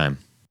next time.